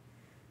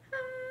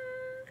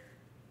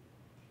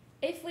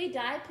 If we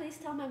die, please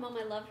tell my mom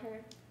I love her.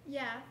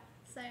 Yeah,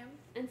 same.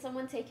 And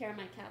someone take care of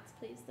my cats,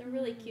 please. They're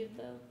really cute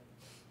though.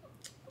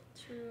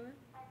 True.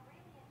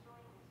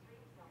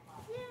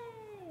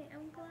 Yay!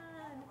 I'm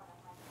glad.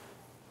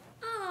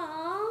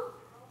 Aww.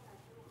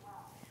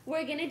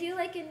 We're gonna do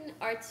like an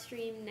art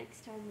stream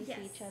next time we see Yes.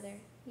 each other.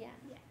 Yeah.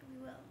 Yeah,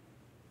 we will.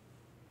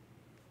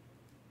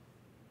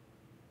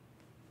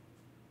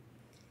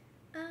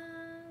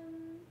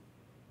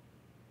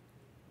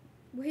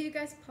 Were you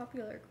guys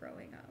popular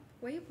growing up?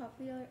 Were you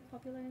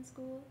popular in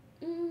school?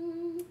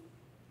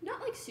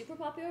 Not like super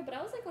popular, but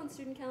I was like on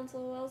student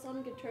council. I was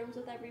on good terms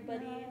with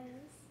everybody. Nice.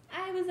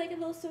 I was like a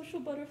little social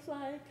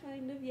butterfly,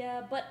 kind of,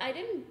 yeah. But I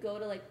didn't go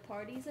to like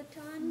parties a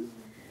ton.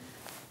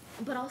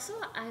 But also,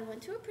 I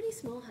went to a pretty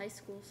small high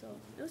school, so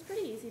it was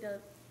pretty easy to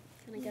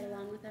kind of get Yeah.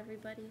 along with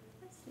everybody.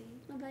 I see.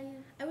 What about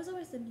you? I was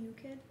always the new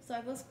kid, so I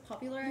was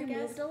popular, I You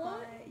guess. moved a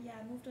lot? Yeah,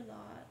 I moved a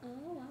lot.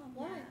 Oh wow,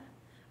 why?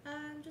 Yeah.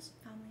 Just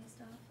family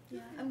stuff. Yeah,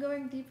 I'm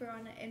going deeper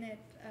on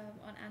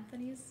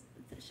Anthony's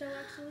show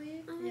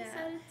actually. I'm yeah.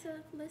 excited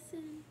to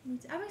listen. Me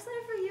too. I'm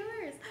excited for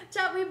yours.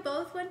 Chat, we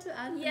both went to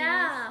Anthony's.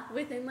 Yeah,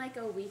 within like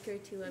a week or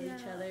two of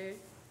each Yeah. other.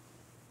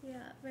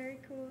 Yeah, very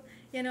cool.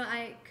 You know,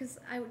 I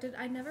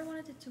never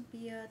wanted it to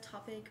be a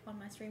topic on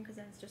my stream because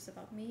then it's just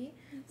about me.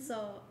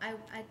 So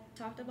I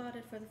talked about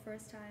it for the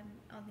first time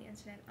on the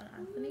internet on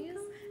Anthony's,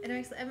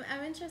 and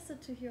I'm interested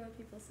to hear what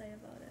people say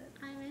about it.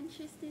 I'm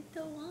interested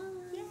to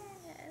watch. Yeah.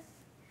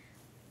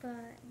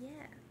 But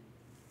yeah,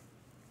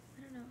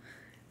 I don't know.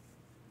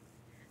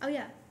 Oh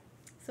yeah,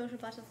 social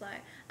butterfly.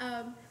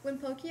 When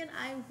Pokey and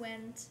I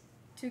went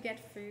to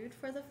get food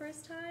for the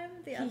first time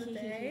the other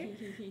day,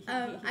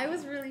 I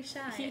was really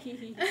shy.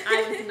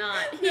 I was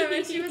not. No,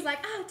 and she was like,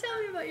 "Oh,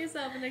 tell me about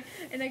yourself,"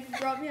 and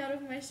brought me out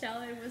of my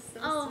shell. It was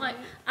so Oh sweet. my!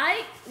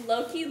 I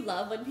low-key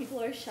love when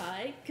people are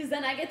shy, because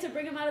then I get to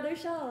bring them out of their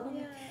shell. And I'm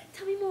like, Yeah.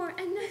 tell me more,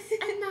 and this,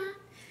 and that.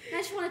 And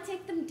just want to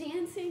take them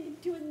dancing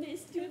and doing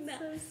this, doing That's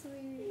that. so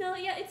sweet. No,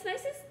 yeah, it's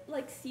nice to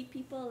like see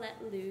people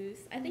let loose.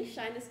 I think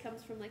shyness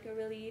comes from like a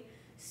really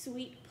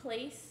sweet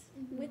place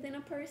within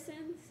a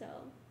person. So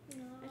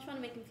I just want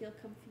to make them feel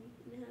comfy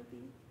and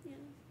happy. Yeah.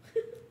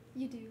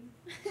 You do.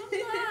 I'm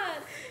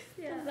glad.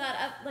 Yeah. I'm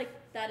glad. Like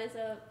that is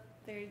a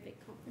very big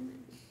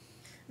compliment.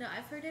 No,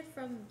 I've heard it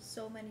from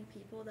so many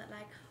people that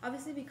like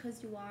obviously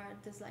because you are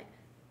this like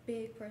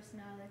big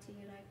personality,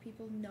 like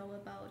people know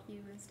about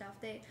you and stuff.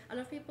 A lot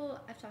of people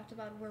I've talked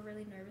about were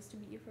really nervous to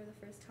meet you for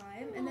the first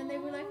time, and then they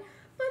were like,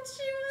 but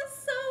she was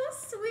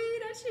so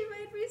sweet and she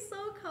made me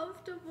so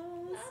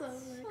comfortable. That's so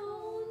I'm like,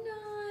 so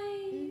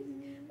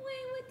nice.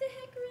 Wait, what the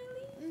heck,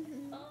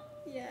 really? Oh,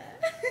 yeah.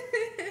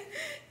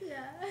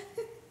 Yeah.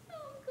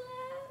 I'm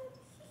glad.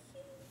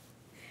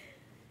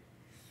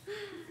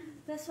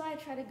 That's why I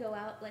try to go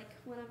out like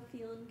when I'm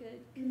feeling good,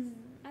 because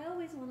I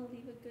always want to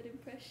leave a good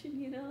impression,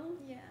 you know?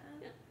 Yeah.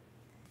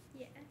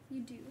 Yeah,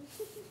 you do.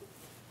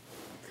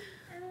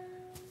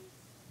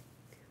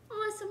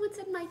 Oh, someone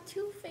said my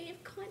two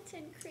fave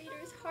content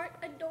creators, heart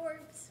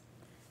adorbs,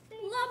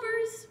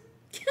 lovers.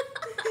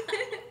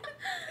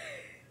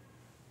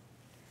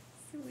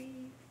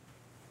 Sweet.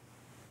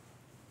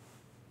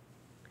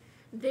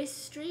 This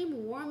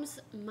stream warms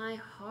my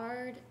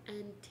hard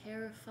and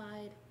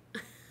terrified.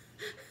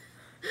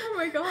 Oh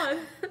my god.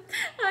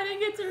 I didn't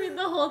get to read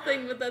the whole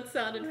thing, but that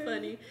sounded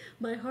funny.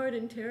 My hard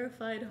and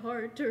terrified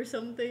heart or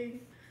something.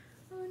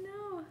 Oh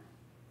no.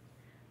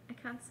 I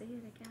can't say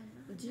it again.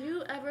 Do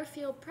you ever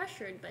feel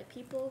pressured by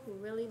people who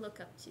really look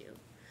up to you?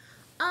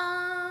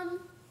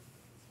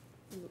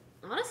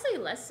 Honestly,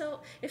 less so.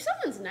 If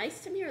someone's nice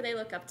to me or they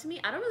look up to me,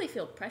 I don't really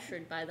feel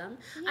pressured by them.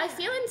 I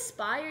feel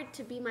inspired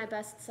to be my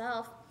best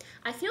self.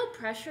 I feel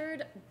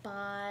pressured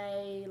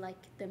by like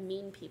the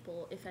mean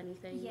people, if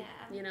anything. Yeah.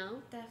 You know?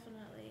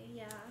 Definitely,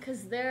 yeah.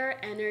 Because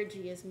their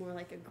energy is more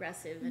like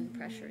aggressive and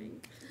pressuring.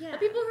 Yeah. The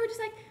people who are just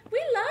like,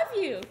 we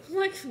love you. I'm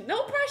like,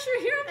 no pressure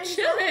here, I'm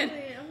chilling.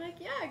 Exactly. I'm like,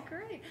 yeah,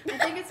 great. I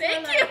think it's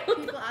Thank more like you.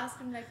 people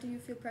asking like, do you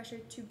feel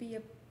pressured to be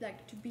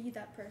to be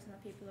that person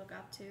that people look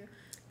up to?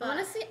 But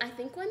Honestly, I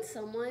think when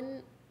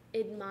someone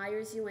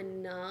admires you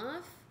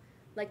enough,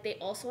 like they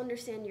also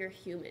understand you're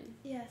human.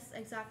 yes,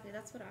 exactly.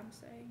 That's what I'm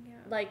saying. Yeah.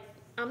 Like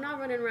I'm not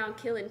running around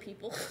killing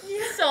people, Yeah,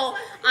 so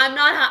I'm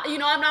not, I'm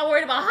not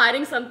worried about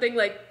hiding something.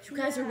 Like you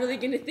guys are Yeah. really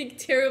gonna think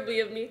terribly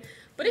of me.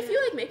 But if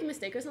you like make a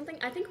mistake or something,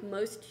 I think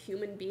most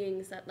human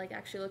beings that like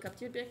actually look up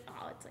to you would be like,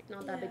 oh, it's like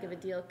not that big of a Yeah.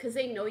 deal, because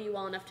they know you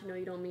well enough to know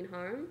you don't mean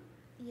harm.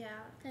 Yeah,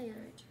 Yeah.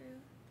 very true.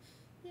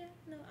 Yeah,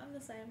 no, I'm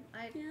the same.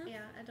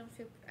 Yeah. I don't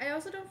feel. I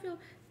also don't feel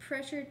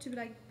pressured to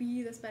like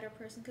be this better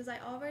person because I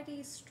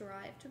already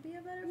strive to be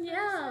a better person.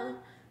 Yeah.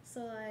 So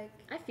like.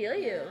 I feel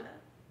you.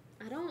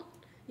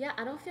 Yeah.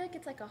 I don't feel like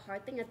it's like a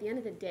hard thing. At the end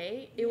of the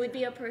day, it would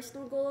be a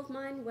personal goal of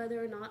mine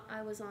whether or not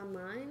I was on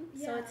mine.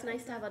 So Yeah, it's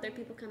nice to have other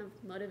exactly. people kind of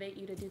motivate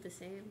you to do the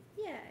same.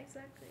 Yeah,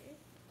 exactly.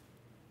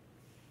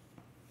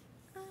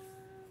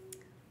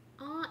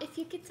 If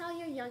you could tell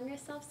your younger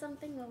self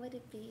something, what would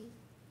it be?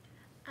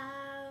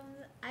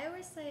 I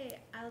always say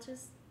I'll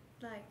just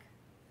like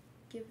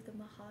give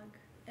them a hug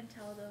and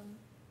tell them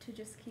to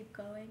just keep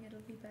going. It'll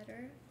be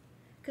better.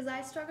 Because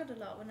I struggled a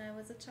lot when I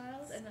was a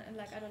child and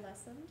like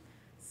adolescent.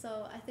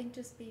 So I think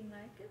just being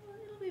like,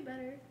 it'll be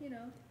better, in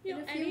a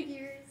few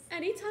years.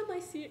 Anytime I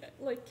see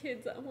like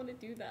kids, I want to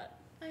do that.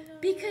 I know.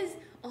 Because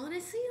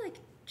honestly, like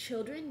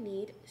children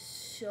need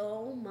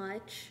so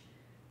much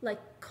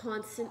like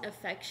constant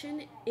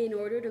affection in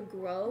order to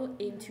grow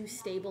into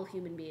stable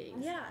human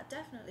beings. Yeah,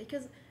 definitely.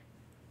 Because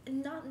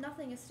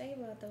nothing is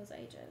stable at those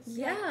ages.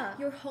 Yeah. Like,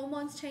 your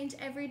hormones change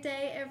every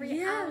day, every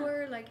Yeah.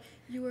 hour. Like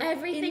you were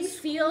Everything in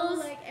school, feels-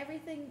 like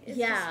everything is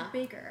Yeah. just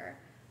bigger.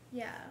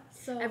 Yeah.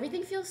 So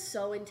Everything feels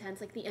so intense,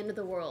 like the end of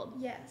the world.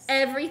 Yes.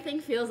 Everything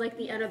feels like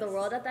the end of the Yes.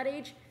 world at that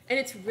age, and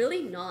it's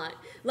really not.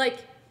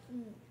 Like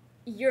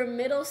your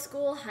middle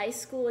school, high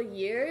school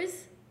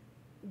years,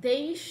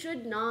 they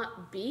should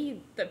not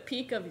be the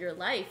peak of your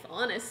life,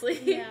 honestly.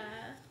 Yeah.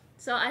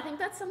 So I think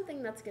that's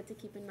something that's good to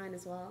keep in mind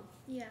as well.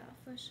 Yeah,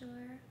 for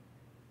sure.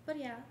 But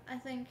yeah,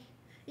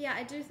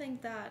 I do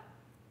think that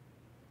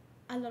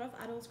a lot of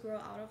adults grow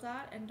out of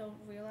that and don't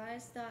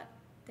realize that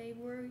they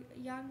were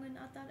young and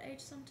at that age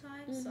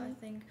sometimes. So I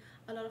think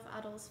a lot of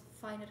adults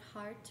find it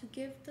hard to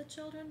give the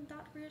children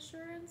that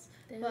reassurance.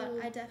 But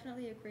I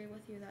definitely agree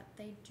with you that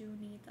they do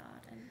need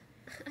that. And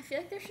I feel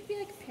like there should be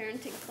like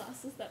parenting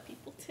classes that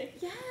people take.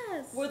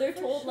 yes, Where they're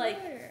for told, like,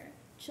 sure.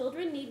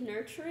 Children need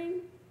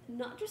nurturing,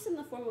 not just in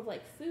the form of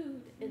like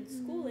food and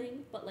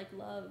schooling, but like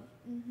love.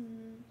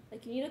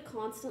 Like you need to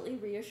constantly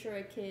reassure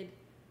a kid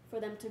for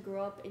them to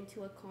grow up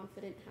into a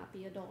confident,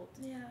 happy adult.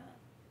 Yeah.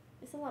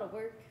 It's a lot of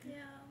work. Yeah.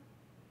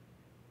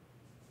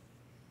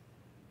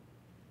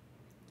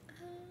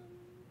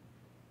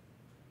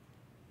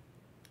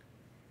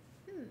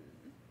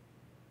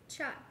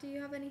 Chat, do you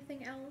have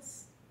anything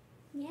else?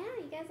 Yeah,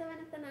 you guys have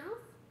anything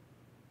else?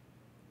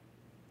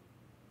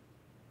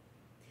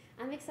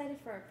 I'm excited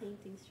for our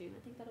painting stream.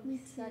 I think that'll be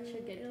such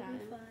a good It'll time.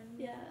 be fun.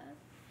 Yeah.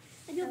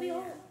 And you'll be Oh,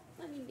 all,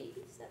 yeah. baby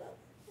set up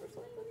or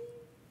something.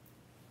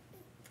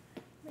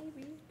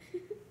 maybe.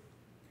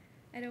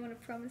 I don't want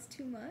to promise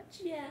too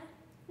much. Yeah,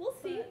 we'll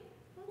see. But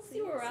We'll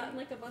see where we're at in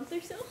like a month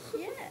or so.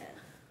 Yeah.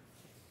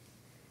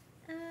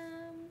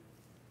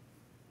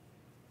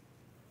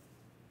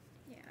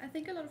 Yeah, I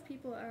think a lot of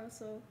people are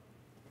also,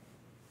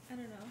 I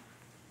don't know,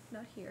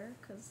 not here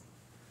because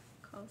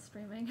Carl's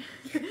streaming.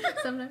 So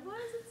I'm like, why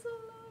is it so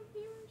low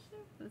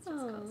viewership? But it's just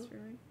Carl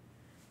streaming.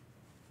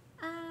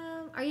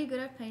 Are you good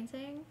at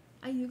painting?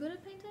 Are you good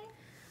at painting?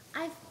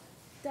 I've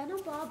done a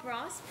Bob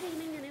Ross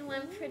painting and it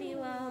went pretty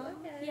well.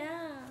 Okay.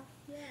 Yeah.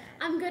 Yeah.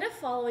 I'm good at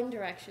following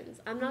directions.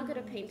 I'm not good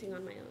at painting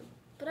on my own,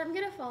 but I'm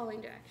good at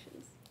following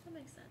directions. That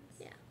makes sense.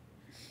 Yeah.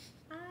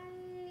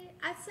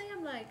 I'd say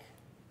I'm like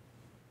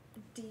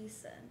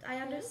decent. I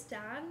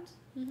understand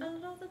a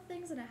lot of the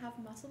things and I have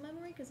muscle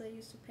memory because I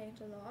used to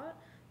paint a lot,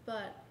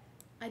 but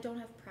I don't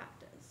have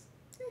practice.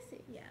 I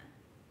see. Yeah.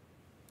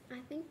 I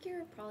think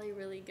you're probably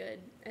really good,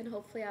 and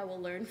hopefully I will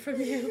learn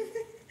from you.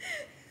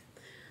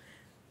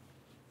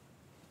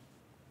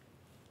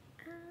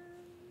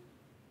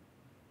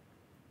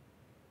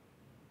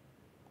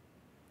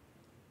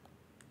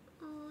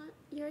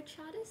 Your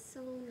chat is so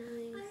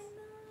nice. I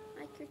know.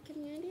 Like, your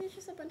community is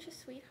just a bunch of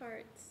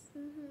sweethearts.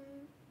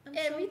 I'm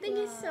Everything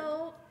so is glad.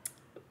 so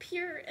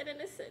pure and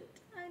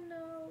innocent. I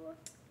know.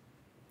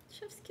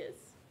 Chef's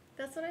kiss.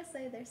 That's what I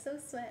say. They're so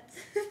sweat.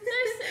 You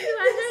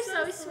guys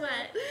are so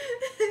sweat.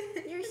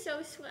 You're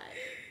so sweat.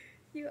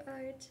 You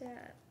are,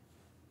 chat.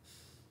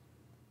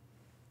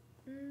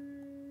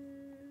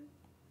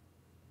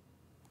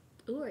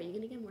 Ooh, are you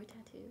gonna get more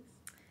tattoos?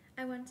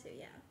 I want to,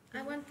 yeah.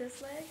 I want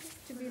this leg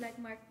to be like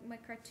my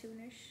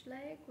cartoonish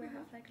leg where I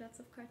have like lots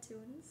of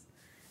cartoons.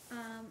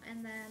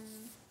 And then,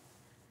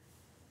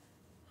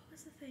 what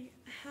was the thing?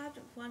 I had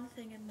one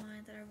thing in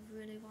mind that I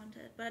really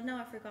wanted, but now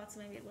I forgot, so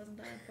maybe it wasn't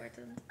that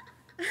important.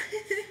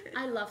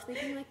 I love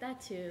thinking like that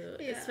too.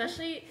 Yeah.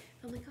 Especially,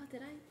 I'm like, oh,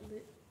 did I?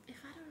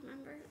 If I don't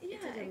remember, Yeah,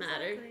 it doesn't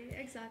matter.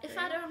 Exactly. If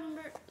I don't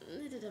remember,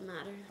 it doesn't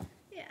matter.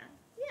 Yeah,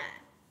 yeah.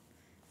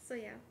 So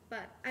yeah,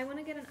 but I want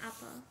to get an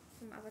appa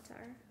from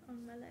Avatar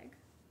on my leg.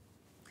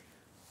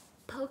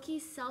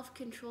 Poki's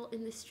self-control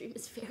in the stream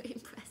is very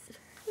impressive.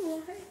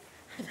 Why?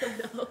 I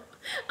don't know.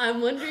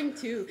 I'm wondering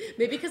too.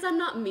 Maybe because I'm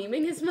not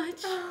memeing as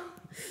much.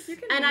 You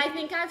can And I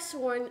think I've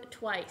sworn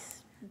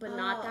twice, but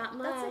not that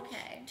much. That's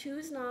okay.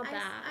 Two's not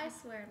bad. I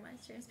swear in my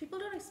streams. People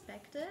don't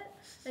expect it.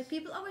 Like,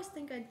 people always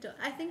think I don't.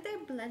 I think they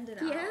blend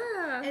it out.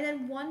 Yeah. And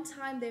then one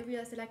time they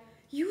realize, they're like,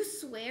 you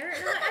swear? And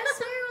I'm like, I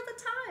swear all the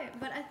time.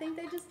 But I think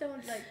they just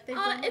don't, like, they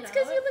blend It's it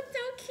because out. you look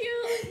so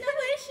cute. No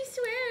way she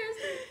swears.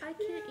 I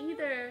can't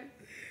either.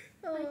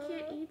 I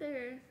can't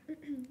either.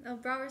 Oh,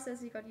 Brower says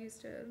he got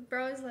used to it.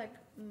 Brower is like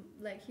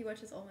he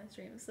watches all my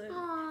streams, so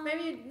Aww.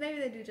 maybe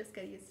they do just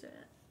get used to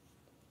it.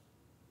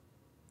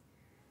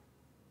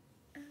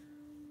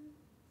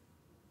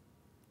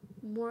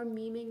 More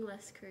memeing,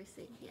 less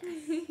cursing. Yes.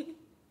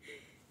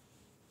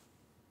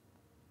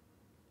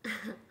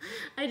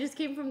 I just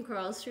came from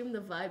Carl's stream.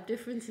 The vibe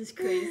difference is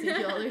crazy.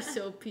 Y'all are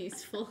so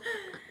peaceful.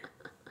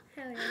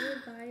 Hell yeah,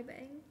 we're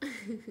vibing.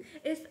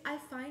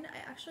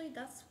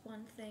 That's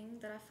one thing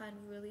that I find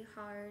really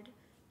hard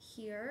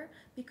here,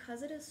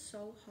 because it is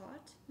so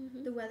hot.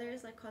 The weather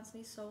is like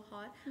constantly so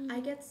hot. I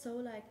get so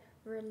like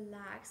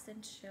relaxed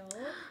and chill.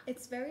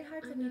 It's very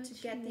hard for me to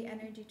get the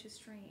energy to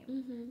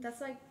stream.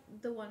 That's like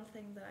the one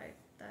thing that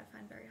I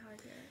find very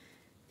hard here.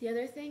 The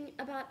other thing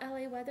about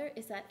LA weather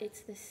is that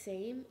it's the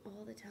same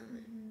all the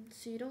time.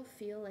 So you don't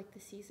feel like the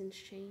seasons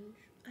change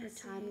or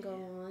time go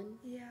on.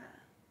 Yeah.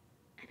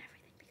 And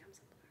everything becomes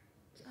a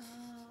blur.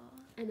 Oh.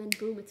 And then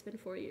boom, it's been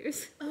 4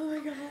 years. Oh my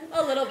god.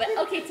 A little bit.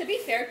 Okay, to be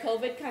fair,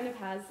 COVID kind of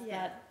has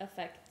that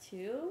effect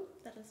too.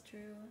 That is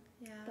true.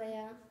 Yeah. But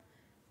yeah.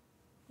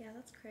 Yeah,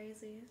 that's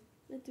crazy.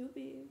 It do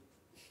be.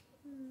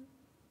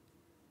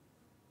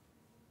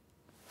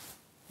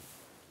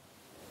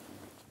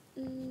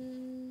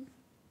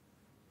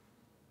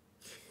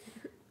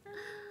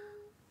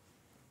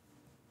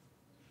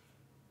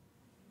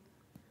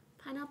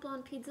 Pineapple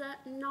on pizza?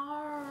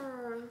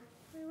 No.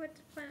 Wait, what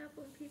did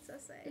pineapple on pizza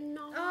say?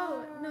 No.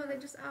 Oh, no, they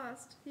just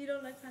asked. You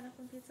don't like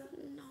pineapple on pizza?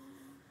 No.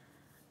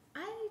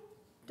 I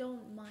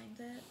don't mind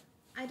it.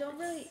 I don't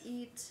really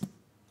eat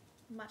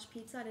much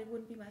pizza, and it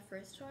wouldn't be my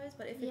first choice,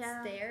 but if it's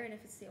there and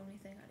if it's the only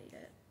thing, I'd eat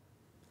it.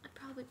 I'd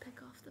probably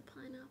pick off the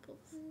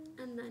pineapples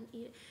and then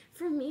eat it.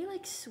 For me,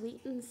 like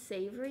sweet and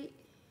savory,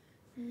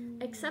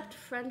 except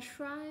French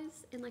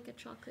fries and like a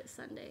chocolate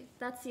sundae.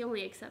 That's the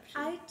only exception.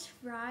 I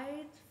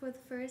tried for the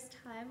first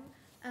time.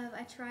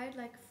 I tried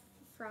like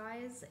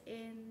fries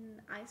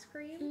in ice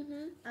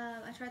cream.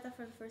 I tried that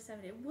for the first time.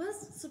 It was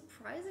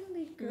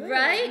surprisingly good.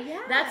 Right?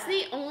 Yeah. That's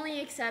the only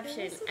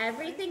exception. It was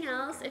Everything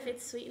surprisingly else, if good.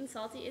 it's sweet and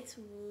salty, it's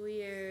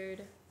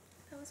weird.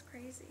 That was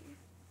crazy.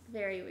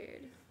 Very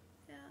weird.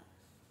 Yeah.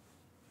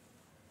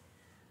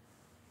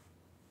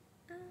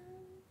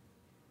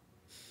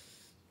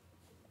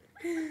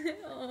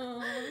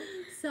 Oh,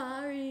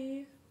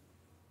 sorry.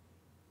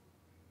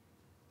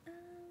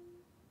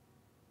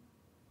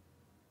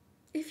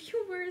 If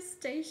you were a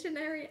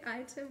stationary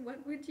item,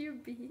 what would you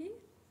be?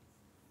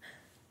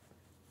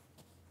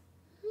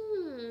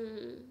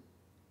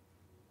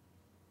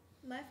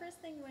 My first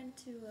thing went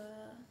to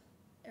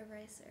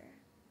eraser.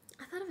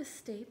 I thought of a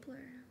stapler.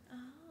 Oh.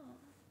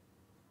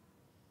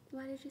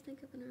 Why did you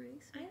think of an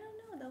eraser? I don't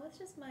know. That was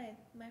just my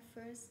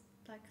first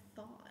like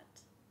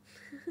thought.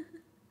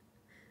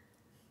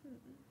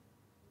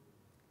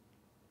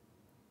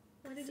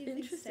 Why did you think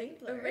Interesting.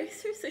 stapler?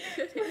 Eraser's a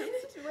good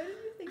answer. Why did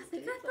you think I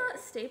think stapler? I thought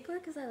stapler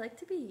because I like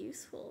to be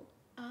useful.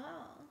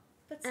 Oh.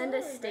 But And so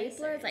a are stapler is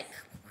erasers. like,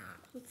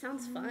 it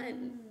sounds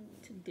fun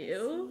to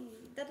do.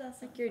 See, that does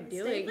sound Like you're fun.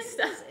 doing Stapling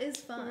stuff. is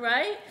fun.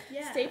 Right?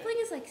 Yeah.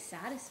 Stapling is like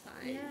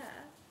satisfying. Yeah.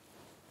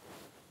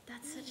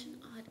 That's such an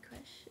odd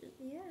question.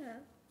 Yeah.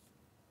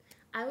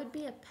 I would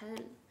be a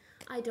pen.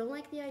 I don't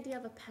like the idea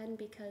of a pen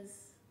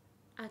because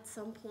at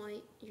some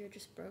point you're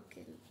just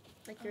broken.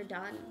 Like you're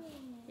done. Oh.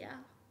 Yeah.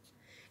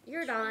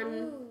 You're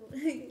done. True.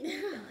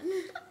 You're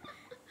done.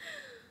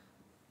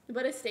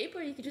 But a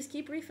stapler, you could just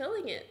keep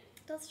refilling it.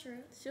 That's true.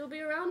 She'll be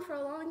around for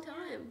a long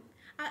time.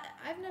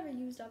 I've never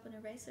used up an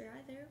eraser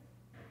either.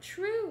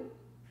 True.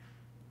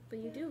 But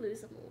you do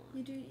lose them a lot.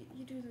 You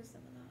do lose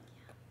them a lot.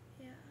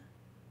 Yeah.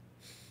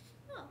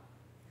 Oh.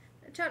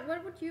 Chad,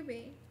 what would you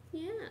be?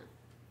 Yeah.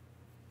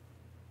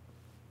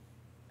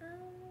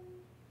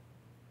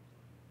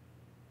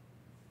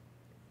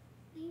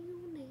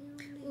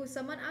 Ooh,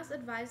 someone asked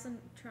advice on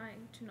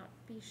trying to not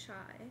be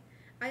shy.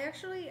 I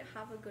actually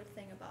have a good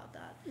thing about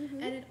that. Mhm.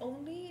 And it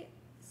only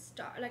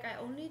I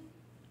only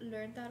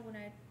learned that when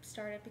I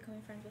started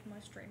becoming friends with my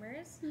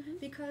streamers Mhm.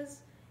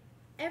 because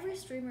every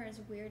streamer is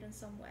weird in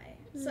some way.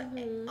 So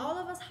Mhm. all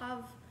of us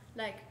have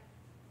like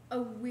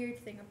a weird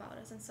thing about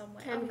us in some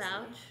way. Can obviously.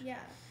 vouch.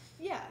 Yeah.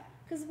 Yeah,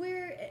 cuz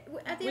we're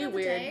at the We end of the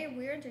weird. day,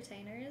 we're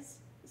entertainers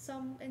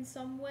in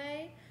some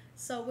way.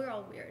 So we're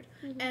all weird.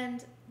 Mhm.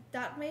 And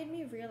that made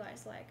me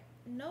realize like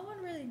no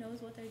one really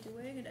knows what they're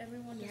doing and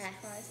everyone just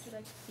Yes. tries to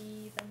like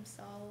be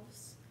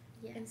themselves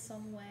Yes. in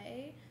some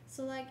way.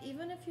 So like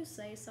even if you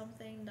say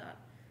something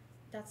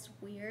that's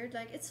weird,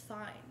 like it's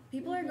fine.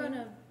 People are Mhm.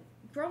 gonna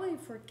probably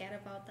forget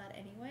about that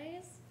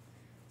anyways.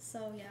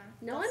 So yeah.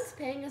 No that's- one's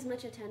paying as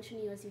much attention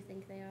to you as you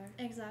think they are.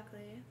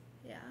 Exactly.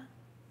 Yeah.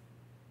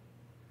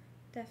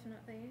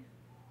 Definitely.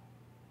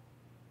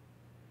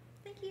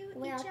 Thank you,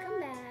 Welcome Ichat,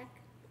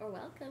 back. Or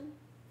welcome.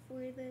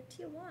 for the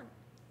tier 1.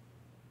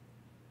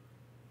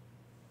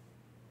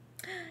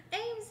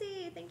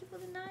 AMZ, thank you for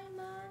the 9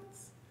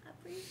 months. I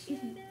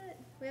appreciate it.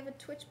 We have a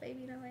Twitch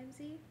baby now,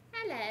 AMZ.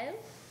 Hello.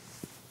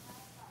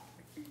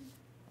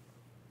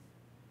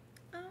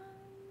 Um,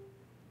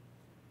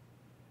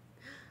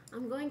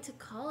 I'm going to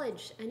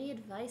college. Any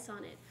advice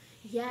on it?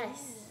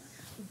 Yes.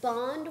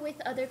 Bond with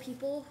other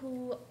people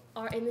who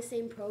are in the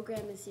same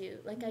program as you.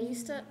 Like I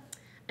used to,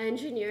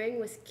 engineering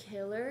was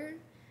killer,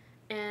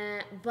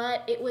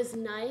 but it was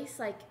nice,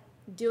 like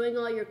doing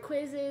all your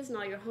quizzes and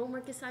all your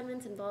homework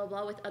assignments and blah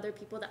blah blah with other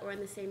people that were in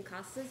the same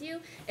class as you.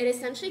 It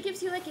essentially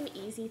gives you like an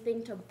easy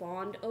thing to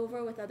bond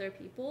over with other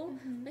people.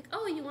 Like,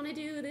 oh, you want to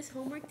do this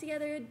homework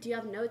together? Do you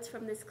have notes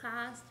from this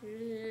class?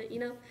 You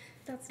know,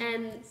 that's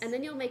and nice. and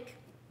then you'll make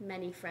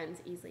many friends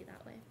easily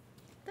that way.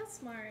 That's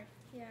smart.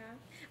 Yeah.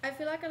 I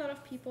feel like a lot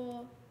of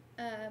people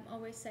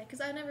always say, because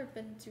I've never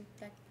been to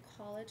like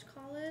college,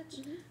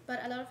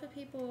 but a lot of the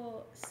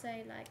people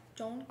say like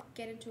don't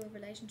get into a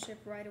relationship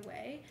right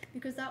away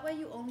because that way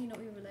you only know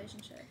your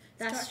relationship.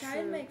 That's Try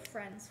and true. make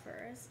friends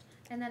first,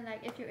 and then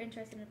like if you're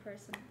interested in a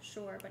person,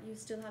 sure, but you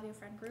still have your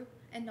friend group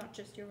and not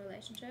just your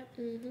relationship.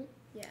 Mm-hmm.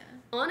 Yeah.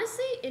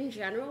 Honestly, in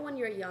general, when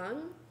you're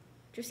young,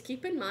 just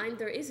keep in mind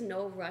there is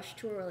no rush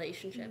to a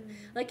relationship.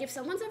 Like if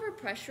someone's ever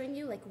pressuring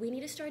you, like we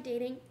need to start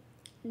dating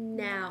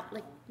now,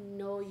 like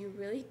no, you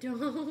really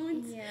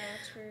don't. Yeah,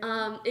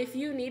 true. If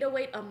you need to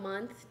wait a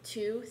month,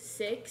 2,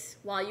 6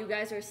 while you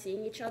guys are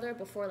seeing each other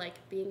before like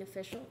being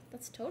official,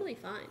 that's totally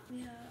fine.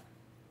 Yeah.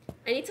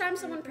 Anytime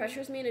someone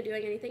pressures me into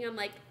doing anything, I'm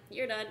like,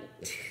 you're done.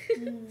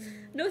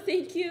 No,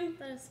 thank you.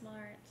 That is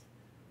smart.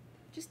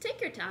 Just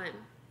take your time.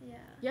 Yeah.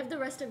 You have the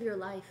rest of your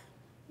life.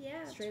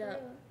 Yeah. Straight true.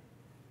 up.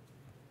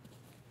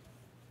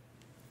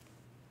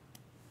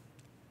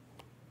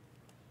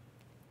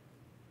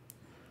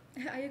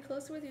 Are you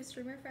close with your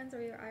streamer friends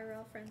or your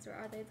IRL friends, or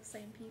are they the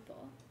same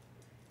people?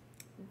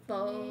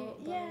 Both.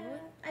 Yeah,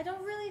 I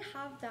don't really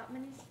have that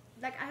many.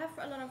 Like, I have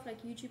a lot of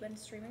like YouTube and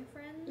streaming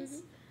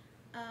friends,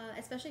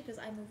 especially because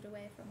I moved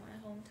away from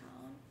my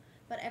hometown.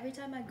 But every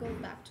time I go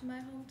back to my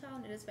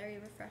hometown, it is very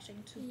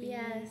refreshing to be.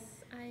 Yes,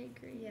 I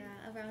agree. Yeah,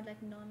 around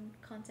like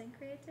non-content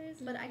creators.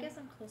 But I guess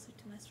I'm closer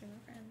to my streamer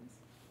friends.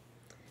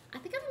 I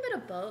think I'm a bit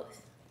of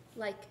both.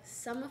 Like,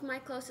 some of my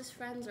closest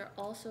friends are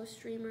also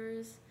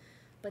streamers,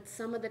 but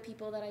some of the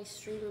people that I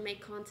stream or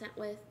make content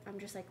with, I'm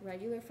just like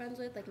regular friends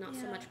with, like not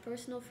so Yeah. much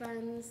personal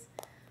friends.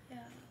 Yeah.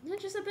 Yeah,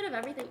 just a bit of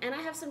everything. And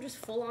I have some just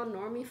full-on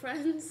normie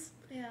friends,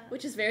 Yeah.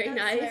 which is very That's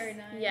nice. Very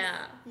nice.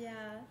 Yeah. Yeah.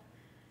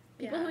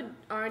 People yeah. who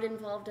aren't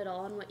involved at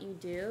all in what you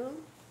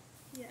do,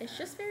 Yeah. it's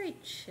just very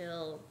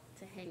chill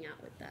to hang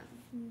out with them.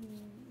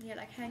 Yeah,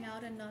 like hang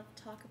out and not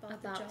talk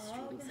about the job.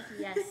 streaming stuff.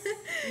 Yes,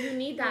 you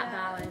need that Yeah.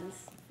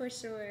 balance. For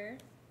sure.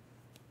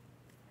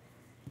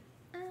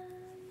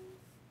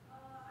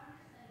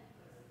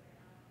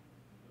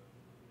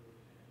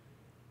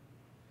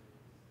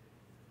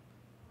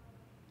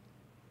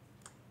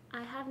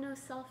 I have no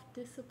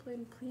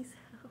self-discipline. Please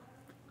help.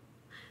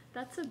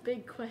 That's a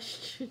big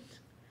question.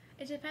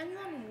 It depends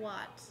on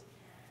what.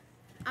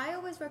 I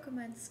always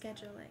recommend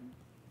scheduling.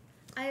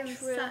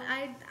 True.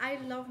 I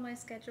love my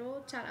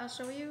schedule. Chat, I'll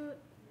show you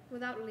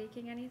without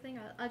leaking anything.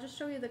 I'll just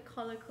show you the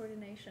color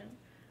coordination.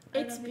 I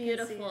don't It's know if you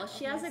can see beautiful. it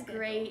She of has my a schedule.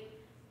 great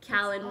It's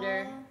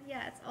calendar.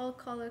 it's all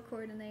color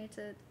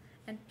coordinated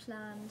and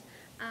planned.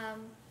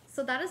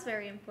 So that is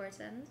very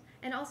important.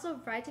 And also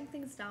writing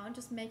things down,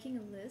 just making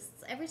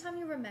lists. Every time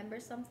you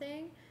remember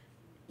something,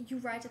 you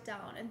write it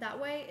down. And that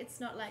way it's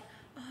not like,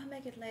 oh, I'll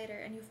make it later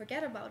and you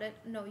forget about it.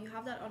 No, you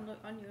have that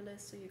on your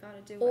list, so you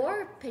gotta do it.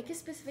 Or pick a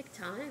specific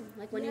time.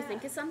 Like when you Yeah.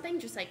 think of something,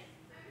 just like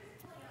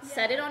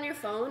set it on your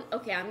phone.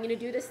 Okay, I'm gonna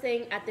do this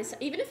thing at this,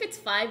 even if it's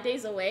 5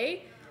 days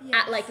away,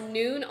 Yes. at like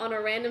noon on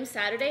a random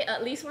Saturday,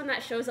 at least when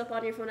that shows up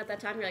on your phone at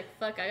that time, you're like,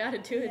 fuck, I gotta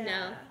do it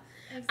now.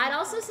 Exactly. I'd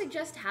also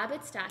suggest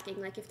habit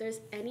stacking. Like if there's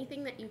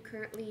anything that you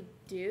currently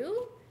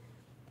do,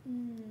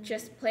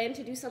 just plan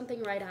to do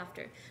something right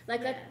after.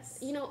 Like, Yes.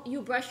 you know,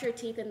 you brush your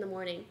teeth in the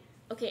morning.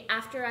 Okay,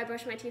 after I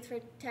brush my teeth for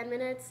 10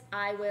 minutes,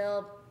 I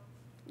will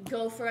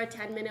go for a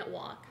 10-minute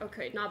walk.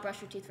 Okay, not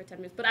brush your teeth for 10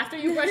 minutes, but after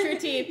you brush your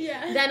teeth,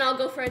 Yeah. then I'll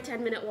go for a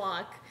 10-minute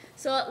walk.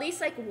 So at least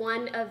like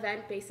one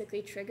event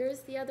basically triggers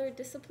the other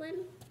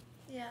discipline.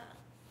 Yeah.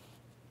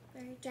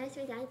 Very true. That's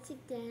what I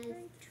suggest.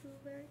 Very true.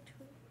 Very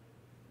true.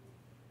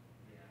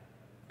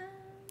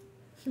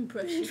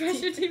 Brush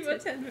Brush your teeth for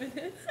 10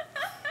 minutes.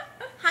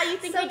 How you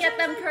think we get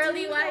them Sometimes I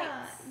pearly do whites?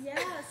 that.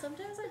 Yeah,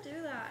 sometimes I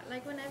do that.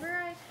 Like whenever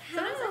I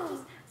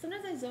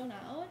sometimes I zone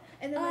out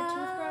and then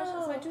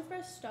my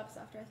toothbrush stops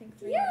after I think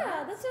 3 minutes.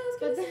 Yeah, that's what I was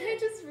But gonna then say. I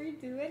just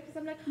redo it because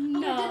I'm like, oh,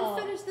 No. I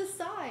didn't finish this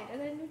side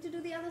and I need to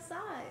do the other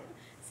side.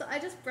 So I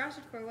just brush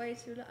it for way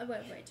too long.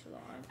 Way too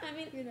long. I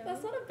mean, You know.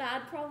 that's not a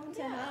bad problem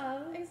to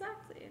have.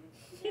 Exactly.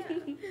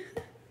 Yeah.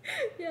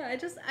 Yeah,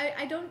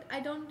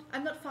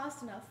 I'm not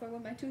fast enough for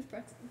when my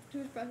toothbrush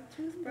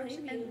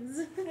Blame you. ends.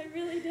 I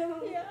really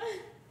don't. Yeah.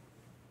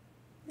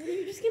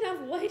 You're just gonna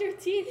have whiter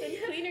teeth and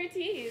cleaner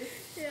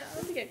teeth. Yeah. I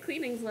have to get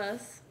cleanings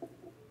less.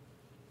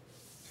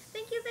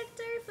 Thank you,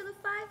 Victor, for the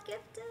 5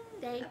 gifted.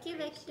 Thank you, Appreciate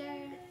Victor.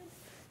 it.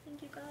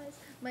 Thank you, guys.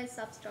 My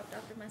subs dropped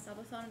after my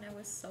subathon, and I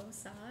was so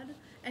sad.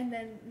 And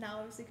then now,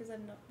 obviously, because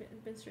I've not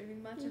been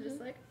streaming much, I'm just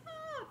like,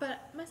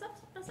 but my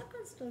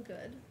subcon's still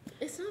good.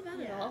 It's not bad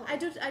at all. I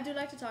do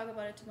like to talk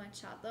about it to my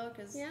chat though,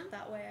 because Yeah.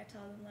 that way I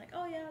tell them like,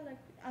 oh yeah, like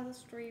as a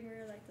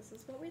streamer, like this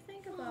is what we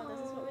think about, this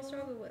is what we Aw.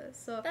 struggle with.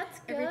 So That's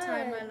every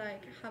time I good.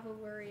 like have a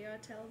worry, I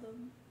tell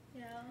them.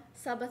 Yeah.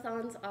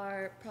 Subathons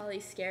are probably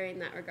scary in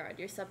that regard.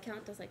 Your sub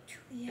count does like,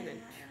 Yeah. and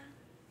then,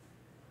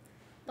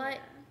 but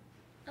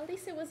at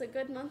least it was a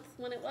good month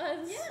when it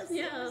was. Yes,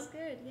 Yeah. it was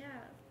good. Yeah.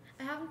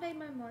 I haven't paid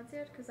my mods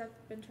yet because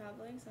I've been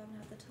traveling, so I haven't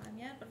had the time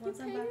yet. But once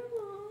You I'm pay back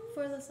your mom.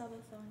 for the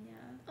subathon, yeah.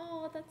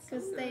 Oh, that's so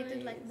Because nice. they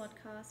did like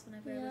modcasts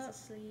whenever I was Yep.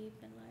 asleep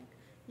and like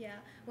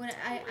when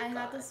I had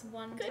God. this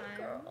one Good time.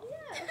 girl.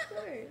 Yeah, of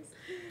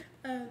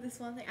course. This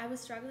one thing I was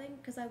struggling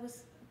because I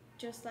was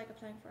just like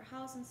applying for a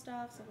house and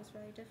stuff, so it was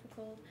really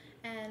difficult.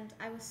 And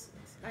I was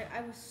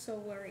so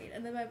worried.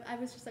 And then I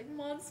was just like,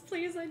 mods,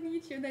 please, I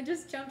need you. And I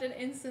just jumped in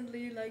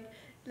instantly, like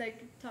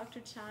talked to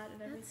chat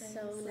and everything.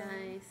 That's so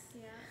nice.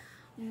 Yeah.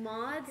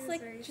 Mods It was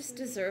like very just sweet.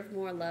 deserve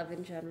more love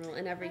in general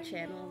in every I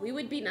channel. know. We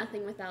would be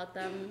nothing without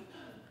them.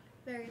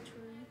 Very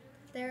true.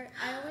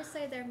 I always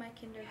say they're my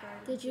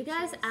kindergarten. Did you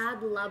guys teachers.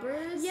 add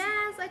lubbers?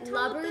 Yes, I told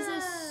Lubbers them.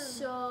 is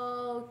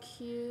so I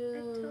cute.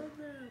 told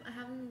them. I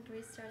haven't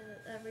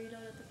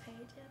reloaded the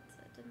page yet,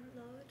 so it didn't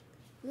load.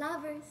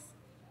 Lovers.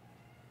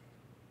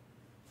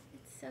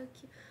 It's so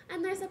cute.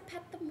 And there's a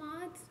Pet the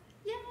Mods.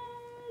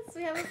 Yes,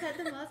 we have a Pet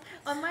the Mods.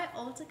 On my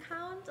old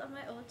account, on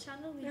my old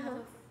channel, we have Uh-huh.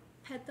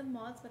 a Pet the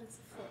Mods, but it's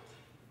a foot.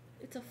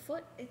 It's a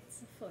foot.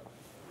 It's a foot.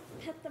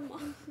 Pet the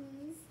Mods.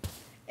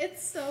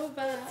 It's so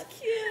bad.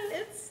 cute.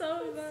 It's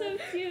so It's bad.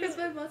 so cute. Because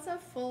my mods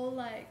have full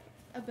like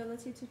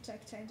ability to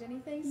change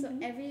anything, so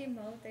Mhm. every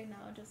emote they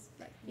now just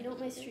like. You know what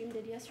my make it. stream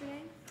did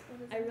yesterday?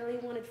 What is I it? really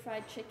wanted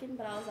fried chicken,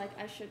 but I was like,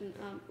 I shouldn't,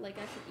 I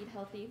should eat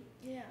healthy.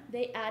 Yeah.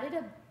 They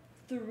added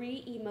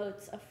 3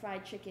 emotes of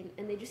fried chicken,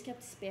 and they just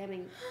kept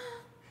spamming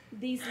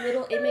these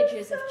little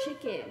images of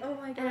chicken. Oh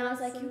my god. And I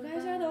was like, so you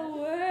guys bad. are the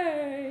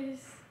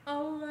worst.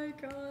 Oh my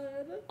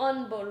god.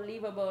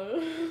 Unbelievable.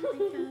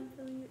 I can't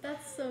believe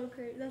that's so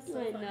great. That's so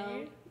I funny.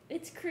 know.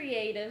 It's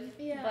creative,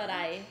 Yeah. but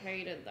I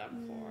hated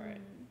them for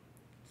it.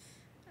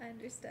 I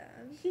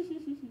understand.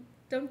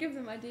 Don't give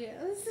them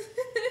ideas.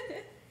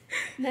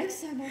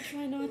 Next time I'll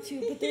try not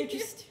to, but they're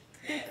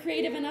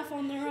creative enough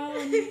on their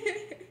own.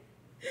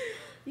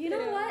 You know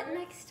Yeah. what?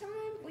 Next time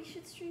we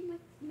should stream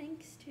with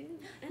Minx too,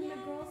 and the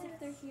girls if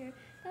they're Yes. here.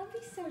 That'd be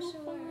so For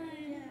sure. fun.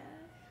 Yeah.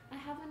 I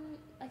haven't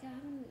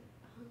hung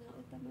out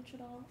with them much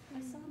at all.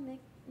 I saw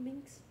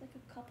Minx like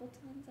a couple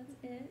times. That's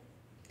it.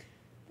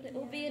 But it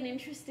will be Yeah. an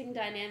interesting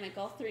dynamic,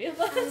 all 3 of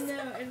I us.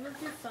 know, it would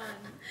be fun.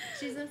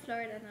 She's in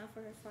Florida now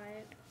for her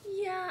fight.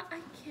 Yeah,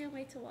 I can't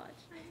wait to watch.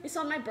 It's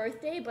on my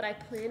birthday, but I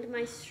planned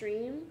my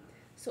stream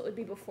so it would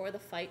be before the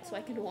fight, so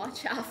I can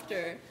watch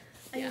after.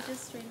 Are Yeah. you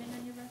just streaming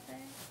on your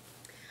birthday?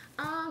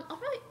 I'll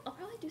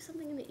probably do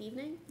something in the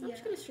evening. I'm just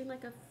Yeah. gonna stream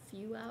like a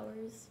few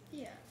hours.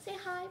 Yeah. Say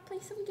hi, play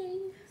some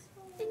games,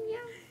 and yeah,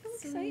 I'm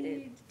excited.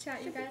 Sweet. Chat,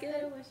 you Should be guys good.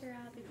 gotta wish her a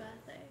happy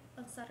birthday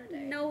on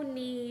Saturday. No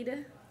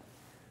need,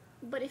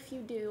 but if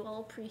you do, I'll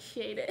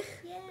appreciate it.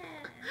 Yeah.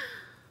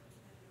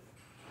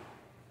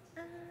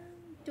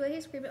 Do I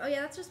hear screaming? Oh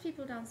yeah, that's just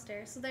people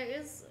downstairs. So there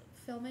is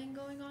filming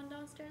going on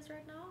downstairs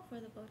right now for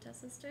the Bota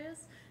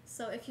sisters.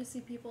 So if you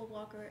see people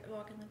walk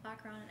in the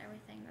background and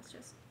everything, that's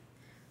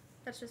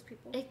just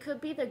people. It could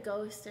be the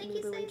ghost, and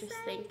maybe we just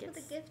think for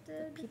it's the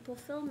gifted. people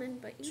filming,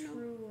 but you know,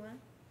 True.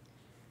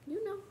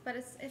 you know. But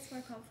it's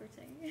more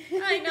comforting.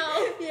 I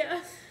know.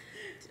 Yeah.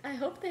 I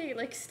hope they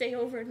like stay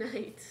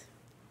overnight.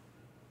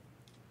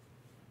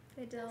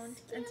 They don't.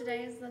 And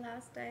today is the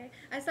last day.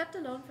 I slept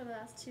alone for the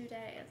last 2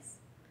 days.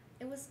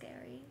 It was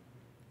scary.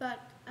 But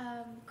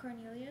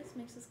Cornelius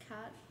makes his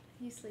cat.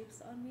 He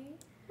sleeps on me.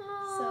 So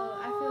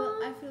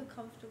I feel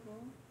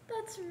comfortable.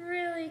 That's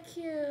really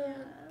cute. Yeah.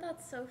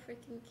 That's so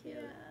freaking cute.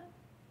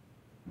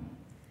 Yeah.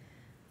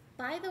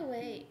 By the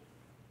way,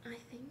 I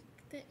think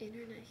the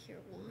internet here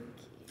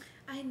wonky.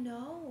 I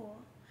know.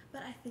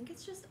 But I think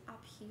it's just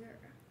up here.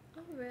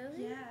 Oh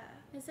really?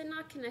 Yeah. Is it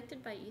not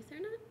connected by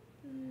Ethernet?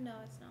 No,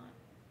 it's not.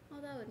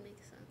 Oh, that would make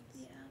sense.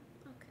 Yeah.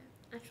 Okay.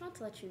 I just want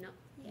to let you know.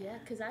 Yeah. Yeah,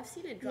 because I've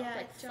seen it drop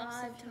like it drops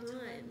a 5 few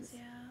times.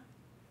 Yeah.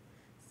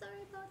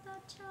 Sorry about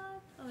that,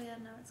 chat. Oh yeah,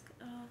 no, it's good.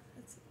 Oh,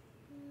 it's. It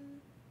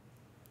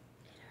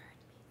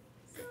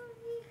hurt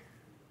me.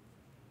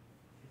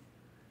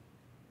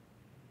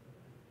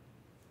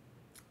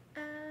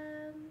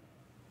 Sorry.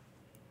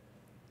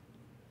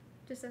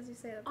 Just as you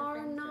say that. the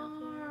frame's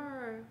dropping.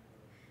 Arnar!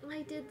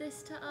 I did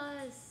this to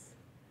us.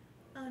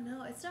 Oh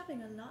no, it's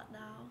dropping a lot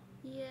now.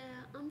 Yeah,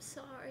 I'm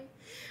sorry.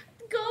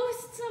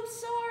 Ghosts, I'm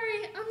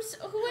sorry.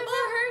 Whoever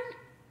heard.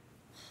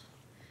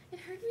 It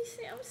heard me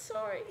say I'm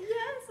sorry.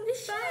 Yes,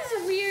 This shit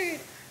is weird.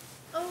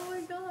 Oh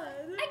my god.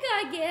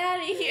 I gotta get out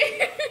of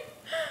here.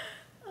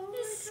 Oh my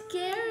It's god.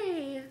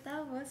 scary.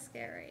 That was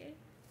scary.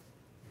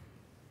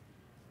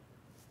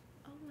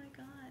 Oh my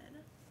god.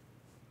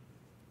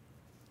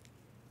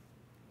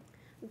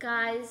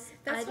 Guys,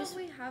 That's I just.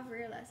 what we have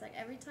realized. Like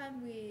every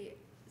time we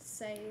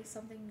say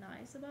something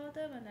nice about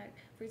them, and like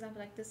for example,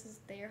 like this is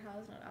their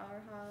house, not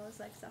our house,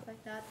 like stuff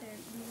like that, they're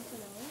leave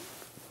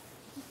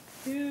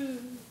it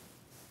alone.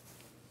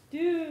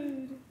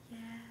 Dude. Yeah.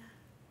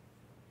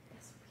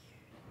 That's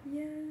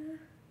weird. Yeah.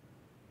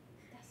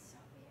 That's so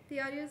weird. The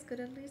audio is good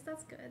at least.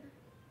 That's good.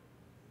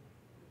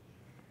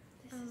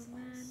 This Oh, is all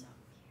man. so weird.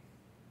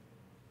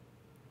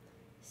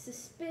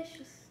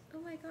 Suspicious. Oh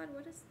my god,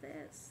 what is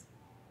this?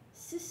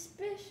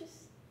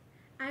 Suspicious.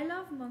 I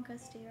love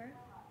Monkasteer.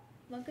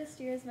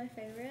 Monkasteer is my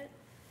favorite.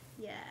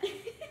 Yeah.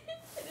 It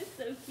is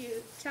so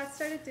cute. Chat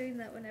started doing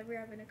that whenever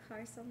I'm in a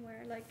car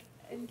somewhere, like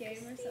in game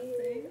or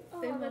something.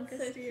 Oh, They that's so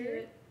Monkasteer.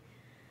 cute.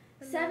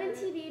 I love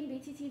 7TV it. and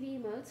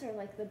BTTV emotes are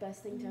like the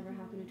best thing to ever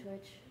happen to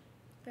Twitch.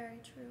 Very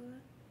true.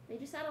 They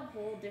just add a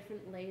whole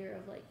different layer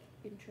of like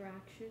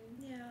interaction.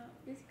 Yeah.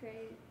 It's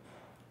great.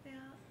 Yeah.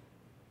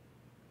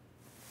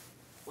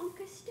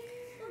 Monkasteer.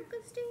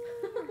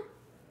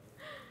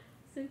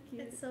 So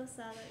cute. It's so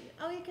sad that you.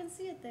 Oh, you can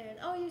see it there.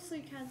 Oh, so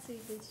you can't see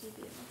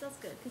BTB. That's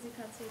good because you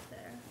can't see it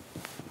there.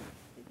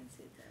 You can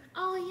see it there.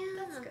 Oh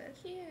yeah. That's good.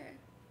 Here.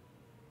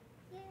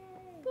 Yay.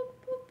 Boop,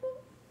 boop,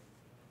 boop.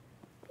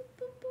 Boop,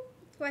 boop, boop.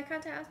 Why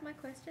can't I ask my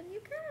question? You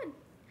can.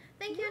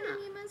 Thank you, Yeah.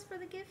 Anonymous, for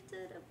the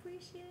gifted.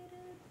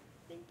 Appreciated.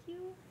 Thank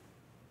you.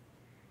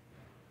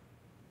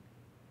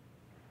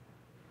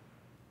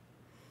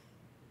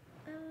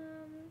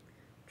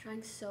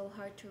 Trying so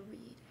hard to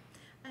read.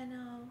 I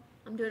know.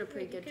 I'm doing a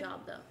pretty Wait, you good can-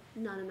 job though.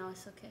 No,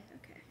 it's okay.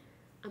 Okay.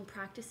 I'm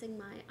practicing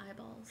my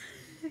eyeballs.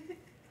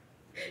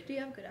 Do you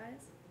have good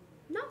eyes?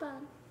 Not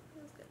bad.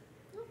 That's good.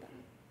 Not bad.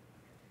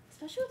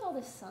 Especially with all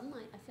this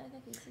sunlight, I feel like I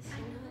can see so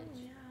much.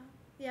 Yeah.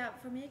 Yeah,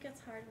 for me it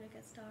gets hard when it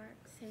gets dark.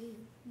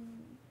 Same.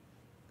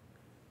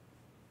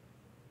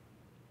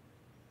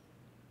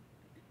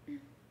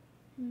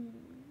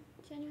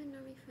 Genuine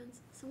normie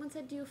friends. Someone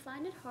said, do you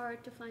find it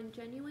hard to find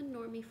genuine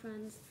normie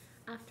friends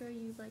after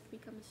you like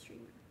become a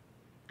streamer?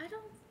 I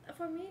don't.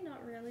 For me, not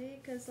really,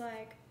 because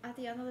like at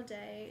the end of the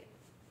day,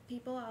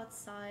 people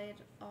outside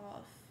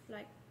of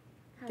like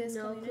Have this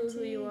no community, clue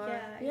who you are.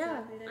 yeah,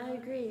 exactly. They I don't-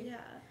 agree. Yeah,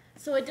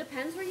 So it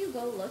depends where you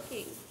go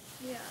looking.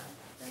 yeah,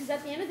 Because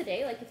at the end of the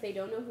day, like if they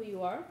don't know who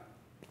you are,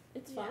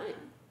 it's Yeah. fine.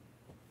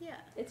 yeah,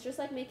 It's just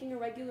like making a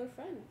regular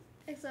friend.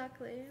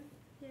 exactly.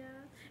 Yeah,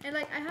 and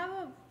like I have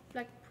a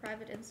like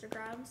private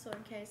Instagram, so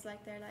in case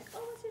like they're like,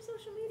 oh, what's your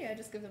social media? I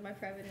just give them my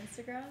private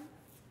Instagram.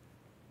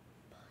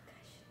 Fuck,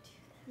 I should do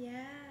that.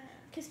 Yeah.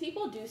 Because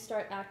people do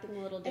start acting a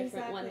little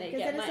different when they 'Cause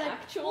get then my it's like,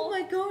 actual. oh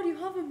my god, you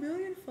have 1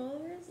 million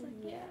followers. Like,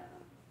 Yeah.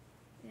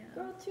 Yeah.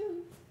 Girl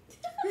too.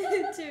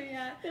 Too,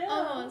 yeah. Yeah.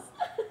 Almost.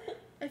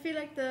 I feel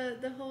like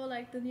the whole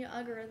like the new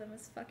algorithm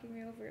is fucking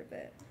me over a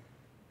bit.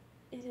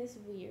 It is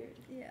weird,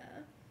 Yeah.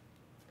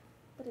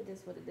 but it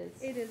is what it is.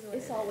 It is what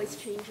It's it always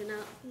is. changing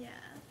up. Yeah.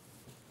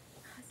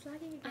 It's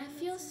lagging again. I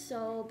feel that's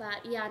so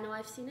bad. Yeah, no,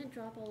 I've seen it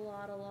drop a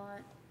lot.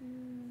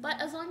 But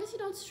as long as you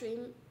don't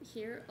stream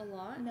here a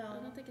lot, No. I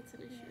don't think it's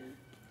an issue. Yeah.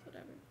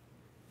 Whatever.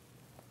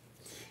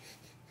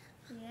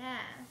 Yeah.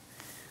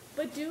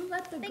 But do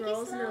let the Thank you,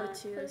 girls know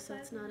Slav, too, for the so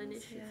it's 5 not an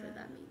months. issue for Yeah.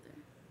 them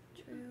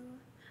either. True.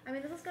 I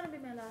mean, this is gonna be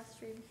my last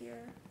stream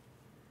here.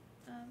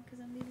 Because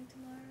I'm leaving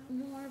tomorrow.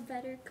 More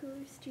better,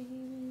 cooler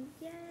streams.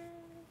 Yes.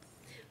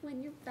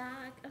 When you're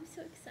back, I'm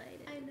so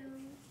excited. I know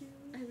you too.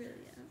 I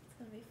really am. It's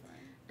gonna be fun.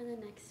 And then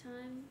next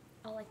time,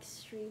 I'll like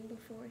stream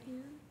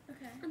beforehand,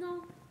 Okay. and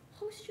I'll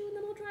host you, and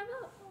then I'll drive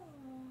up,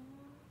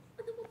 Aww.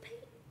 and then we'll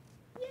paint.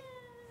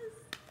 Yes.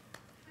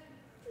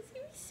 It's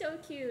gonna be so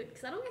cute,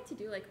 because I don't get to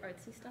do like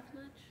artsy stuff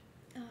much.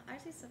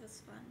 Artsy stuff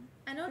is fun.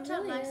 I know It Chad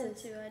really likes is. it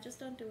too. I just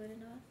don't do it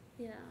enough.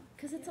 Yeah,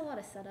 because it's a lot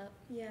of setup,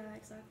 Yeah,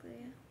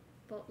 exactly.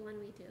 but when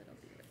we do, it'll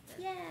be worth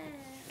it. Yeah.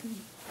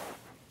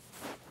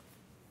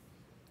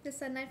 The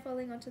sunlight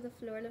falling onto the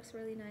floor looks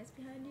really nice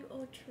behind you.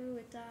 Oh, true,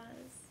 it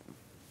does.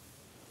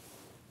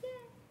 Yeah.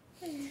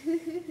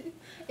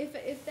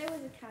 if there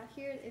was a cat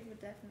here, it would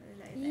definitely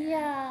lay there.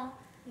 Yeah.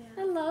 Yeah.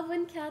 I love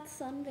when cats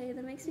sunbathe.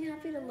 It makes me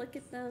happy to look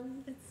at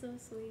them. It's so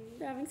sweet.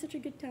 They're having such a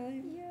good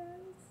time.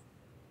 Yes.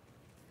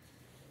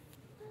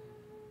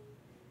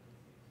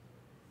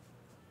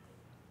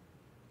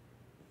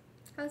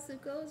 How's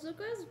Zuko?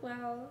 Zuko as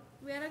well.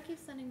 Rihanna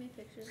keeps sending me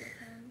pictures of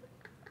him.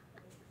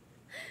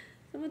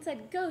 Someone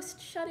said,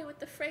 "Ghost, shut it with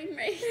the frame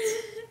rate."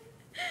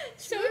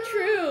 So True,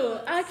 true,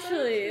 so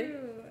actually.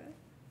 true.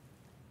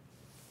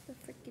 The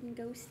freaking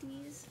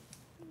ghosties.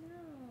 No.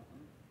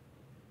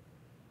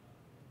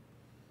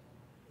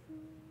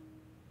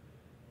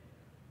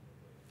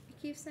 You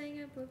keep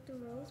saying I broke the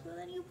rules, well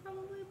then you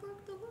probably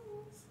broke the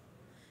rules.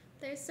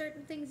 There's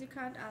certain things you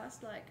can't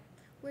ask, like,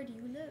 where do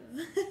you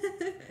live?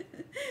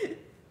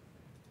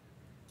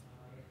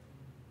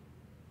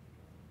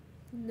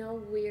 No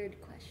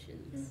weird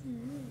questions.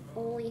 Mm-hmm.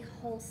 Only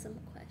wholesome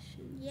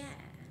questions. Yeah.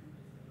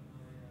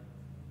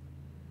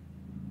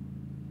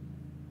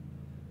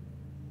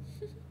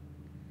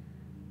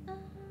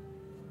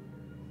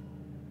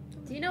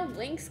 Do you know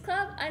Winx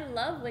Club? I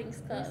love Winx This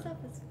Club. stuff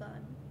is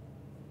fun.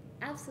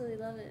 Absolutely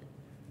love it.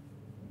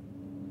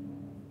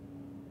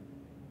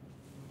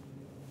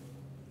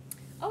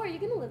 Oh, are you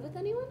gonna live with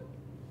anyone?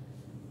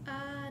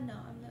 No,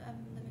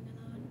 I'm living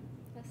alone.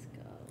 Let's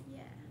go.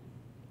 Yeah.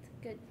 It's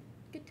a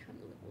good time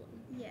to live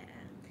alone. Yeah.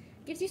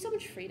 Gives you so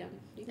much freedom.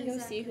 You can go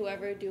Exactly. see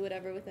whoever, do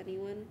whatever with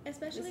anyone.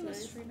 Especially That's with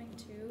nice. streaming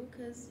too,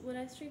 because when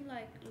I stream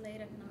like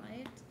late at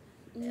night,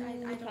 You I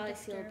don't probably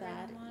feel disturb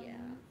bad. anyone.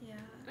 Yeah.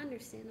 Yeah.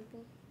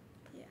 Understandable.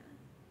 Yeah.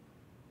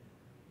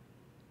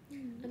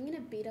 I'm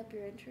gonna beat up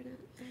your internet.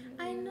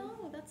 I really am.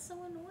 know, that's so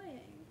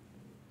annoying.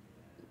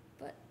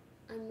 But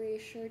I'm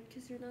reassured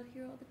because you're not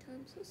here all the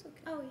time, so it's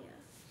okay. Oh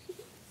yeah.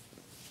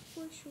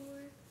 For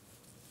sure.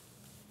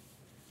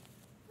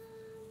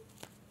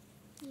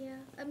 Yeah,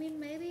 I mean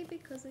maybe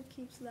because it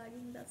keeps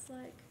lagging, that's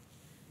like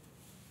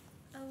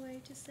a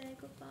way to say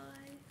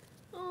goodbye.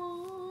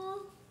 Aww.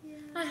 Yeah.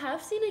 I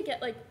have seen it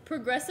get like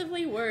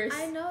progressively worse.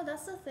 I know,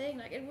 that's the thing.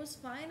 Like it was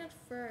fine at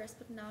first,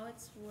 but now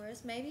it's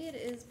worse. Maybe it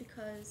is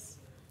because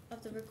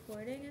of the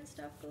recording and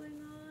stuff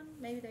going on.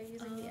 Maybe they're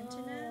using the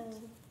internet.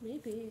 Oh,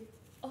 maybe.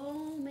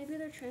 Oh, maybe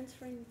they're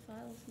transferring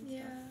files and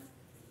Yeah.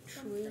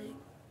 stuff. Something.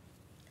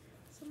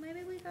 So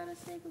maybe we gotta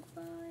say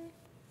goodbye.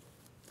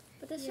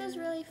 But this Yeah. was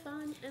really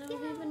fun, and it'll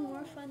be even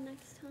more Yeah. fun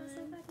next time. I'm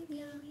so glad you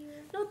came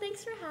here. No,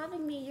 thanks for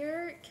having me.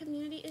 Your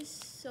community is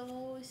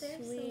so They're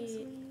sweet.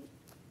 so sweet.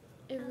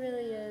 It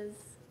really is.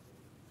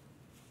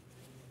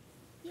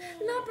 Yeah.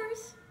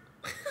 Numbers.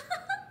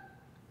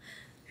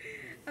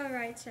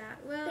 Alright, chat.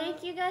 Well,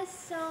 Thank you guys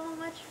so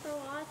much for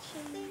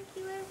watching. Thank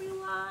you,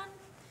 everyone.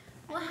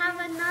 We'll have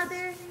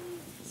another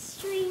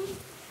stream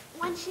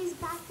when she's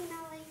back in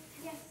LA.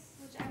 Yes,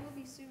 which I will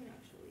be soon,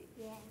 actually.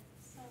 Yeah.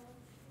 So,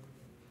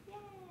 yeah.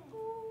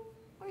 Oh,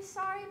 we're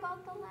sorry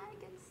about the lag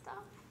and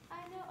stuff.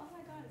 I know. Oh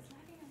my god, it's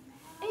lagging a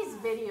lot. Is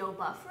video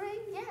buffering?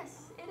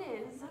 Yes, it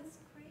is. That's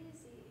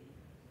crazy.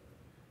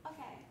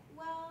 Okay,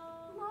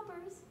 well,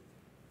 Numbers.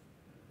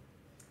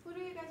 who do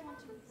you guys want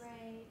to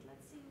raid?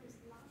 Let's see who's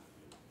live.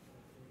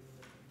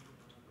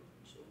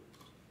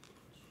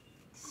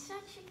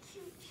 Such a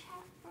cute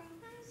chat, bro.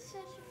 Such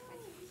a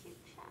freaking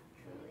cute chat,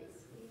 truly.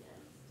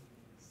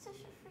 Such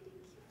a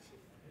freaking cute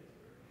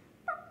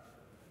chat.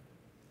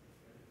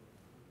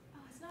 Oh,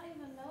 it's not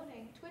even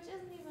loading. Twitch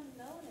isn't even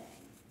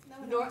loading.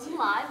 No, Norton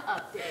Live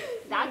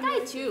update. That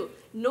guy too.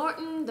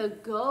 Norton, the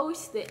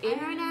ghost, the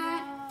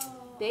internet.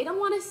 They don't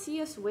want to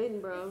see us win,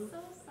 bro. It's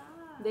so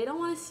sad. They don't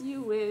want to see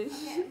you win.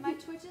 Okay, my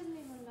Twitch isn't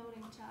even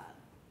loading, chat.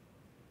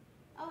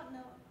 Oh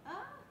no.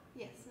 Ah,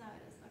 yes, now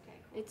it is. Okay,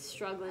 cool. It's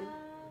struggling. Who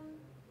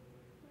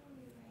are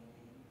we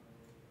rating?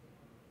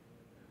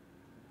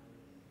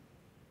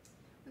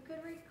 We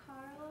could rate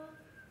Carla.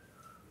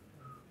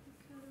 We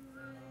could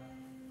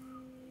rate.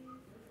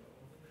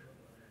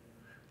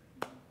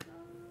 Nico.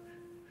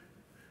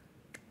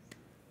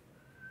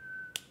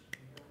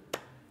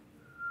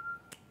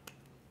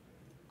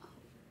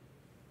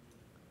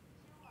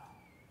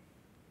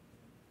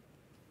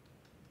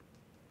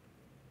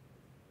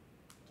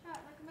 Chat,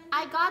 recommend.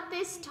 I got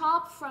this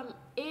top from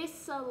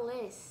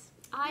Isalis.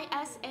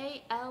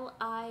 Isalis.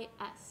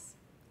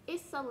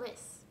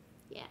 Isalis.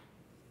 Yeah.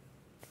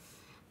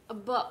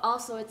 But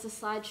also, it's a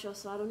slideshow,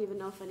 so I don't even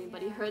know if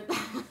anybody heard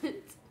that. Okay,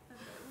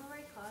 we'll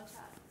write Carl,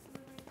 chat.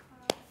 We'll write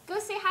Carl. Go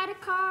say hi to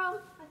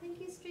Carl. I think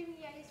he's streaming.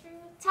 Yeah, he's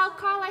streaming. Tell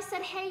Carl I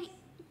said hey.